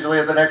bus usually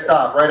at the next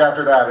stop right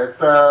after that.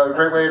 It's a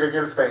great way to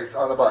get a space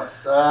on the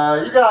bus.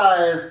 You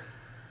guys,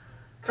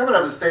 Coming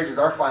up to the stage is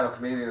our final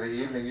comedian of the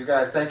evening. You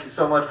guys, thank you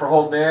so much for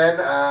holding in.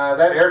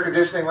 That air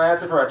conditioning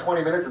lasted for about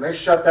 20 minutes, and they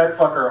shut that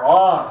fucker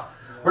off.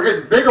 We're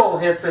getting big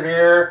old hits in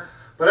here,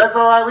 but that's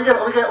all right. We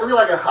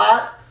like it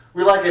hot.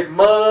 We like it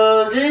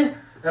muggy.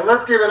 And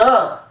let's give it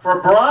up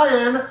for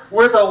Brian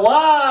with a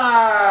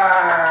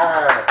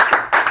Y.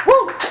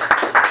 Woo!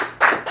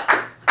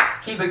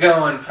 Keep it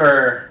going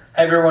for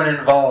everyone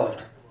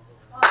involved.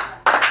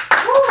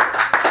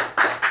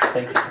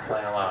 Thank you for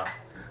playing along.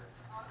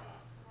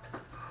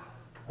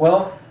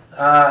 Well,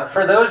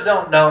 for those who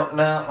don't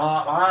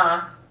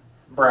know,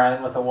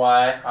 Brian with a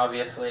Y,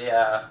 obviously,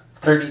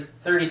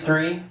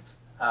 33,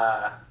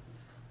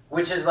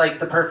 which is like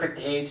the perfect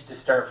age to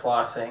start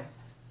flossing.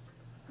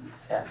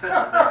 Yeah.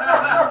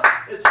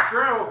 It's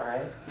true.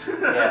 Right?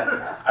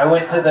 Yeah. I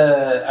went to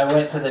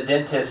the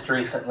dentist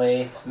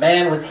recently.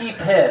 Man, was he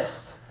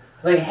pissed.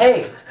 He's like,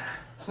 hey,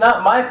 it's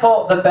not my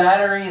fault the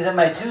batteries in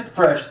my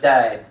toothbrush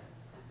died.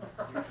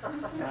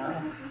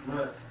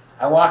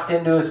 I walked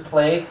into his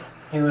place.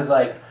 He was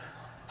like,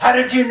 how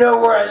did you know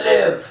where I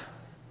live?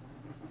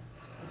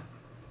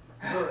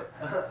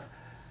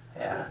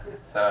 Yeah,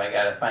 so I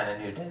gotta find a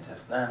new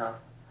dentist now.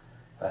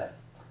 But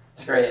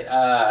it's great.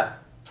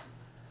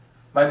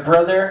 My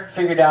brother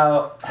figured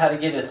out how to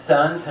get his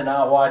son to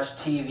not watch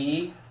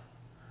TV.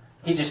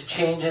 He just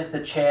changes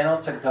the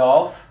channel to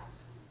golf.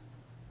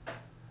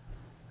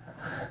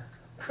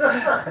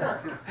 Yeah,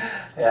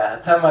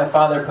 that's how my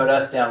father put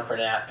us down for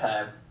nap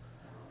time.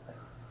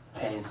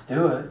 Payne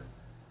Stewart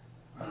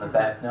on the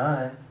back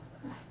nine.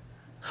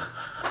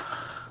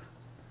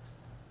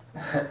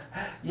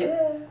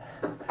 Yeah,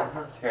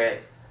 that's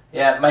great.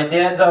 Yeah, my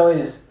dad's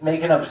always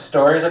making up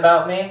stories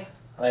about me.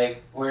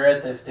 Like, we're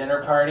at this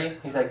dinner party.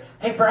 He's like,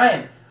 hey,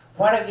 Brian,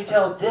 why don't you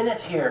tell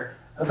Dennis here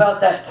about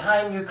that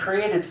time you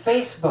created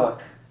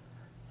Facebook?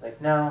 It's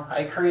like, no,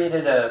 I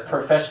created a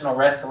professional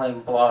wrestling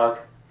blog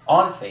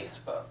on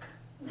Facebook.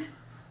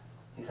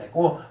 He's like,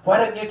 well, why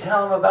don't you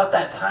tell him about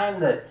that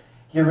time that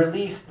you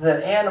released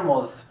the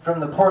animals from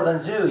the Portland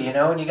Zoo, you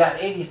know, and you got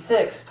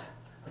 86th?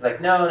 I was like,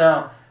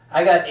 no,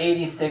 I got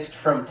 86th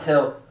from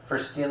Tilt for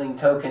stealing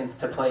tokens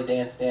to play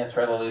Dance Dance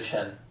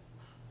Revolution.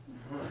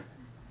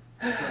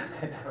 Yeah,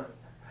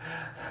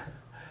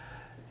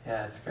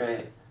 it's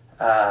great.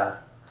 I'm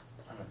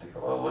going to take a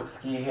little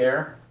look-ski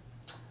here.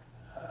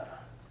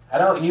 I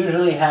don't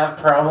usually have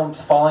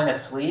problems falling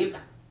asleep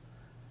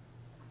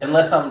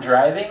unless I'm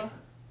driving.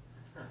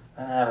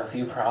 Then I have a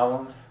few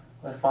problems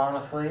with falling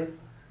asleep.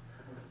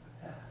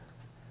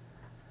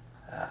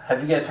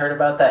 Have you guys heard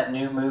about that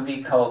new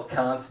movie called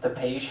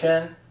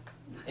Constipation?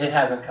 It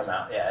hasn't come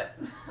out yet.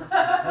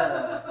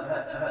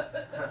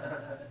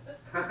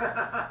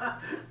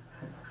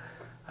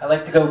 I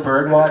like to go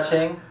bird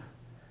watching.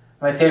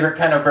 My favorite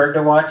kind of bird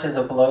to watch is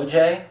a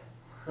blowjay.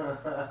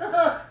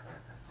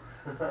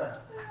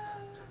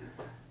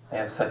 They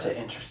have such an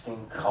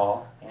interesting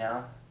call, you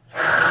know?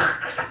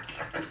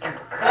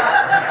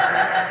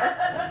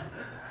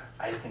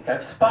 I think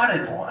I've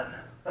spotted one.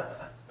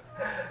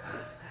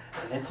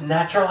 In its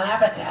natural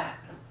habitat.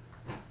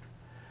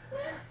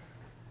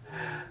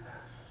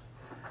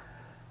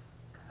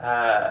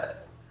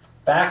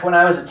 Back when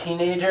I was a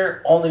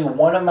teenager, only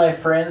one of my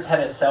friends had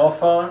a cell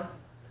phone,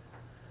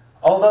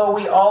 although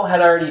we all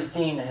had already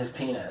seen his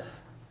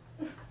penis.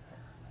 So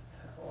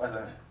it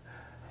wasn't,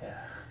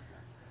 yeah.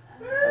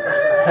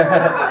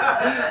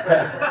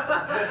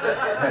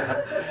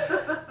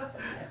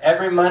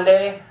 Every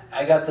Monday,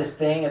 I got this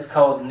thing, it's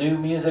called New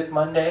Music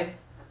Monday,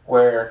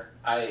 where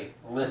I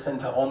listen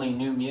to only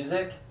new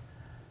music.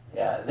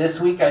 Yeah, this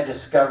week I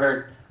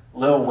discovered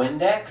Lil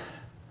Windex.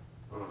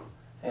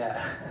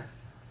 Yeah.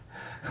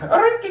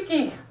 Alright,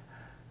 Kiki.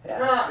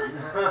 Yeah.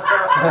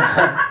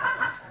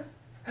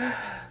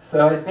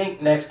 So I think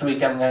next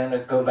week I'm going to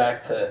go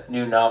back to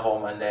New Novel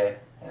Monday.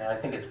 You know, I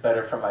think it's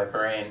better for my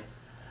brain.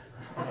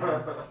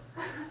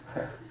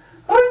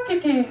 Alright,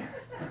 Kiki.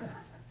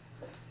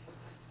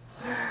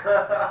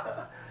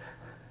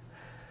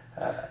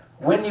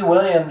 Wendy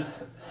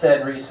Williams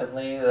said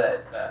recently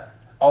that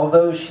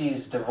although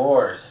she's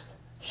divorced,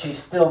 she's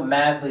still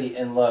madly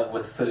in love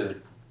with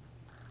food.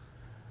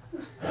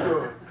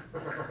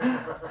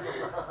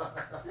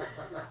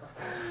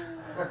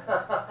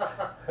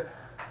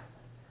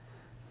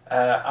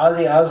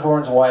 Ozzy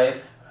Osbourne's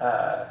wife,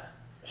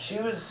 she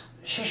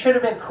should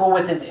have been cool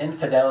with his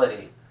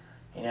infidelity.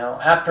 You know,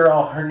 after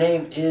all, her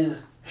name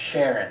is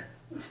Sharon.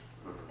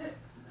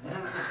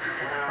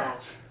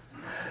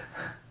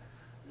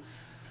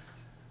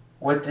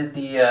 What did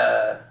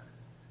the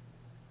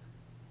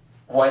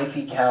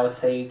wifey cow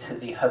say to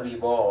the hubby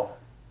bull?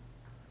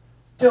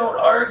 Don't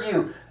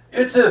argue.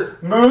 It's a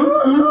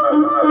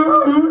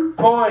moot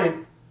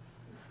point.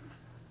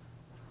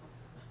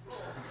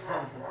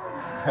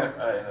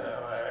 I know,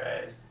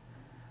 alright.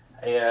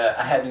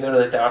 I had to go to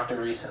the doctor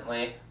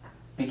recently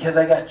because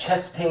I got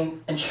chest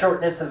pain and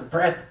shortness of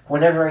breath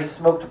whenever I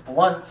smoked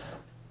blunts.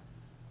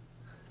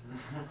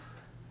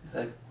 He's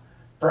like,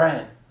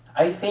 Brian,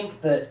 I think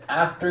that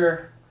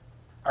after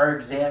our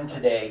exam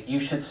today, you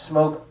should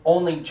smoke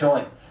only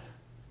joints.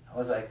 I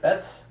was like,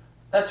 that's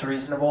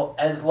reasonable,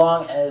 as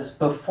long as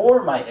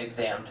before my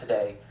exam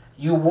today,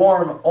 you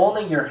warm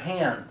only your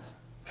hands.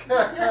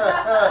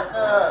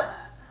 Yeah.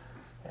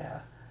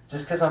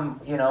 Just because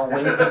I'm, you know,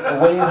 waving them.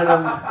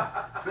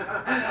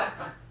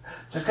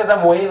 Just because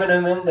I'm waving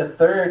them into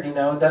third, you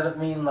know, doesn't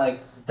mean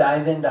like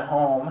dive into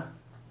home.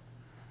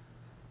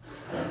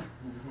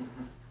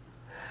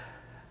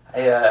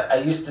 I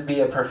used to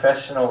be a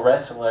professional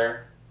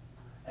wrestler,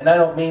 and I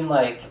don't mean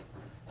like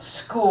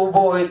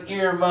schoolboy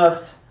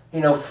earmuffs,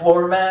 you know,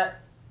 floor mat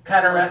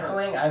kind of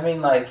wrestling. I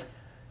mean like,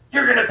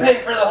 you're gonna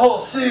pay for the whole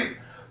suit,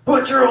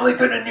 but you're only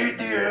gonna need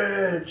the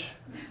edge.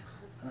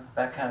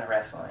 That kind of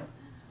wrestling.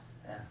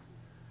 Yeah.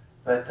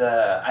 But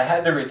I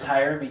had to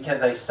retire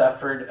because I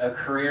suffered a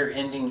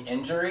career-ending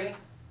injury.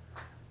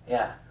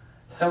 Yeah.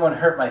 Someone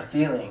hurt my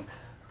feelings.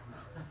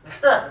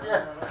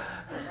 Yes.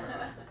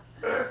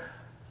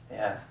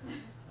 Yeah.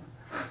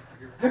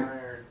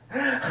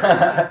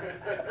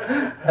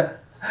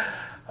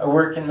 I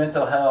work in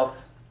mental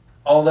health,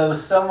 although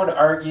some would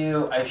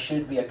argue I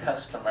should be a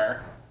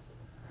customer.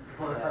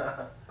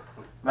 Yeah.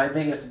 My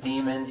biggest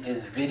demon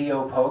is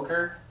video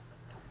poker.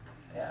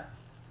 Yeah.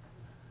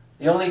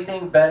 The only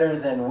thing better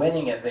than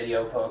winning at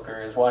video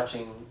poker is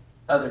watching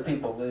other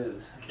people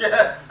lose.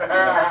 Yes.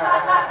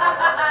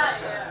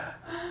 Yeah.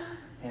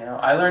 You know,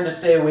 I learned to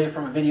stay away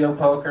from video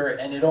poker,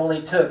 and it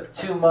only took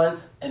 2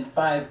 months and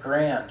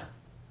 $5,000.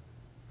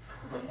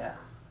 Yeah.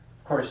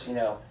 Of course, you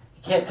know,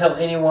 you can't tell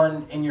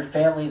anyone in your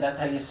family that's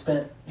how you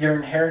spent your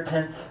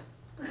inheritance.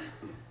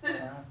 You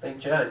know, they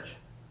judge.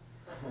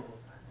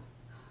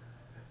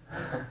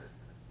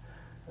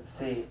 Let's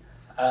see.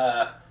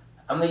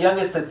 I'm the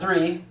youngest of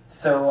 3,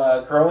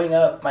 so growing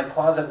up, my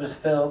closet was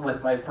filled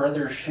with my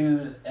brother's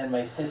shoes and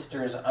my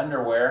sister's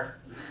underwear.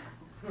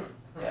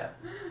 Yeah.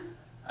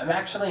 I'm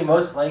actually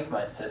most like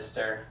my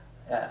sister.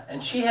 Yeah.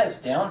 And she has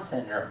Down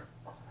syndrome.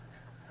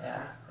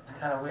 Yeah. It's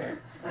kind of weird.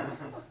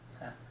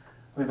 Yeah.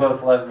 We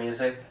both love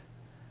music.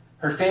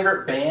 Her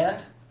favorite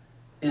band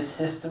is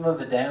System of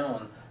a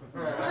Downs.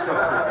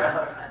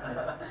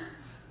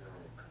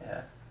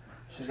 Yeah.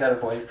 She's got a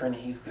boyfriend.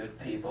 He's good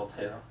people,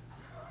 too.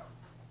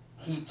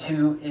 He,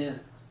 too, is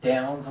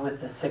downs with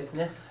the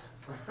sickness.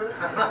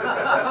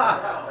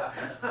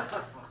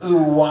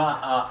 Ooh, wah,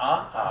 ah,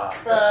 ah,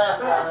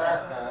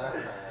 ah.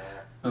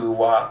 Ooh,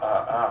 wah,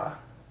 ah, ah.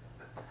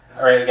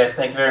 All right, guys,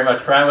 thank you very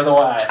much. Brian with a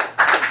Y.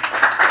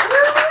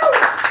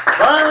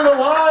 Brian with a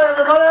Y,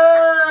 everybody!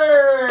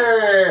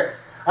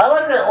 I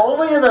like that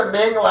only in the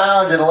Ming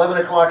Lounge at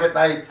 11 o'clock at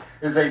night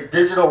is a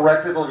digital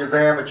rectal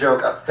exam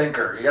joke a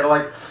thinker. You gotta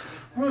like,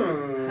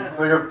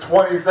 like a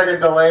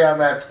 20-second delay on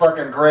that's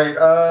fucking great.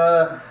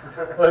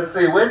 Let's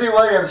see, Wendy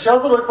Williams. She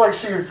also looks like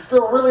she's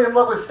still really in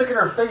love with sticking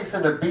her face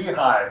into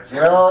beehives, you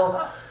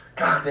know?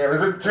 God damn,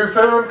 is it too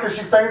soon because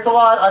she faints a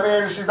lot? I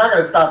mean, she's not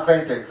going to stop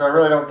fainting, so I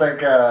really don't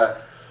think,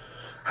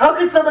 how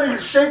can somebody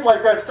shaped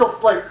like that still,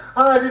 like,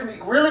 I didn't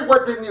eat, really,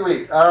 what didn't you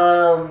eat?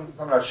 I'm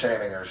not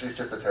shaming her, she's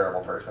just a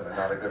terrible person and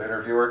not a good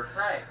interviewer.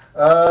 Right.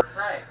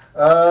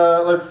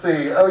 Let's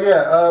see, oh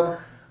yeah,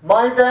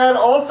 my dad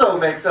also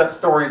makes up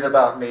stories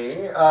about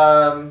me.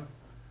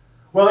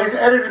 Well, he's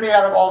edited me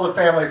out of all the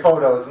family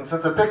photos, and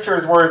since a picture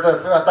is worth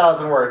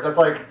 1,000 words, that's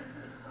like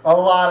a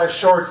lot of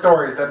short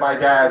stories that my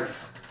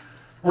dad's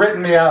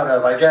written me out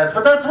of, I guess.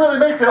 But that's really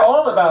makes it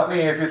all about me,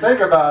 if you think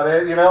about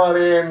it, you know, I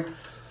mean,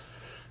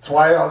 it's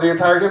why the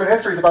entire human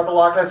history is about the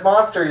Loch Ness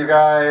Monster, you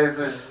guys.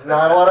 There's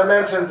not a lot of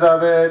mentions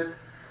of it.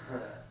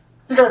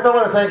 You guys, I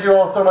want to thank you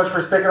all so much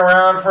for sticking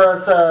around for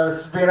us,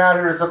 being out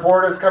here to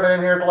support us, coming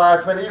in here at the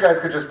last minute. You guys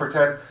could just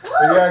pretend.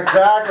 Yeah,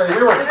 exactly.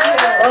 We were,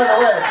 by the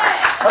way,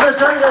 I'm going to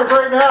tell you guys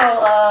right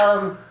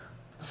now,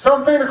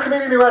 some famous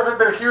comedian who hasn't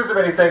been accused of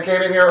anything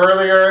came in here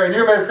earlier, and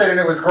you missed it, and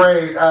it was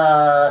great.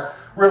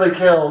 Really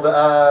killed.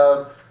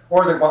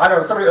 Well, I don't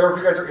know, somebody, or if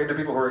you guys are into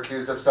people who are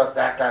accused of stuff,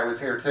 that guy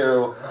was here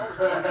too.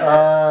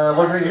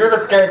 Wasn't he? You're the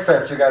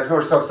Skankfest, you guys. We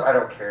were so, I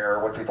don't care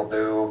what people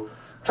do.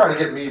 I'm trying to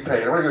get me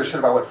paid. I don't give a shit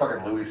about what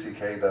fucking Louis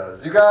C.K.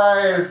 does. You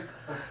guys,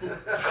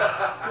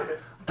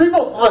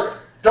 people, look,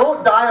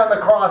 don't die on the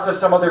cross of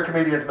some other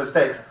comedian's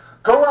mistakes.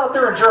 Go out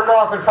there and jerk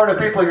off in front of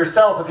people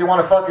yourself if you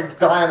want to fucking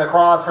die on the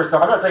cross for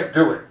some. I'm not saying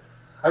do it.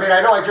 I mean,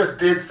 I know I just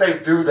did say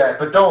do that,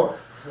 but don't.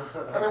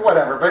 I mean,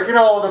 whatever. But, you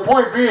know, the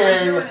point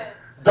being,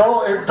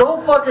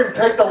 don't fucking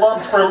take the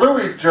lumps for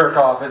Louis' jerk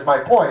off is my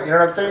point. You know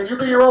what I'm saying? You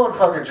be your own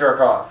fucking jerk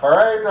off, all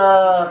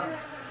right?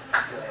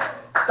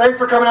 Thanks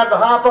for coming out to the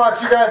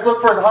HotBox. You guys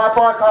look for us at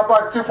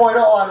HotBox 2.0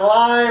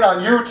 online,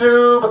 on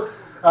YouTube.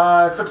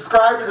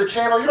 Subscribe to the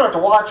channel. You don't have to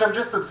watch them.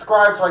 Just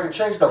subscribe so I can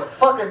change the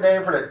fucking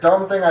name for the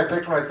dumb thing I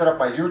picked when I set up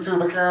my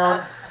YouTube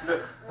account.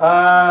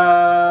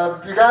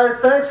 You guys,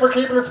 thanks for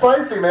keeping it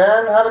spicy,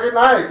 man. Have a good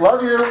night.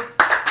 Love you.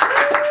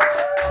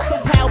 So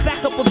pal,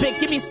 back up a bit,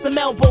 give me some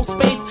elbow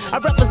space. I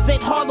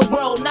represent Harlem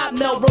World, not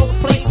Melrose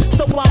Place.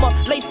 So I'ma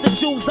lace the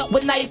Jews up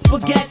with nice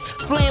baguettes.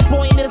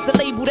 Flamboyant is the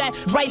label that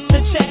writes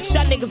the checks.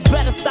 Y'all niggas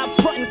better stop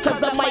frontin'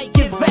 cause I might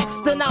get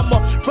vexed. Then I'ma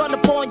run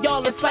up on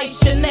y'all and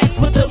slice your necks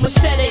with the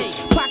machete.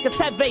 Pockets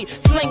heavy,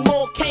 sling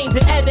more cane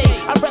than Eddie.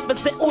 I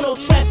represent Uno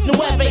Tres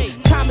Nueve.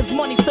 Time is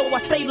money so I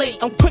stay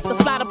late. I'm quick to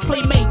slide a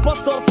playmate.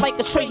 Bust off like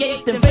a tray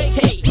 8 then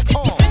vacate.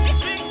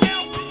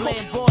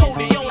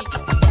 Flamboyant.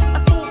 A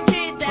smooth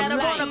kid that'll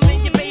run up in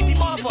your baby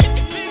mother.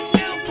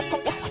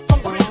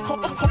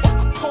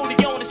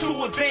 Holding on is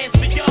too advanced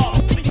for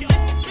y'all.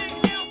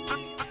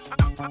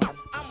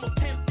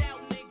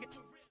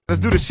 Let's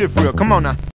do this shit for real. Come on now.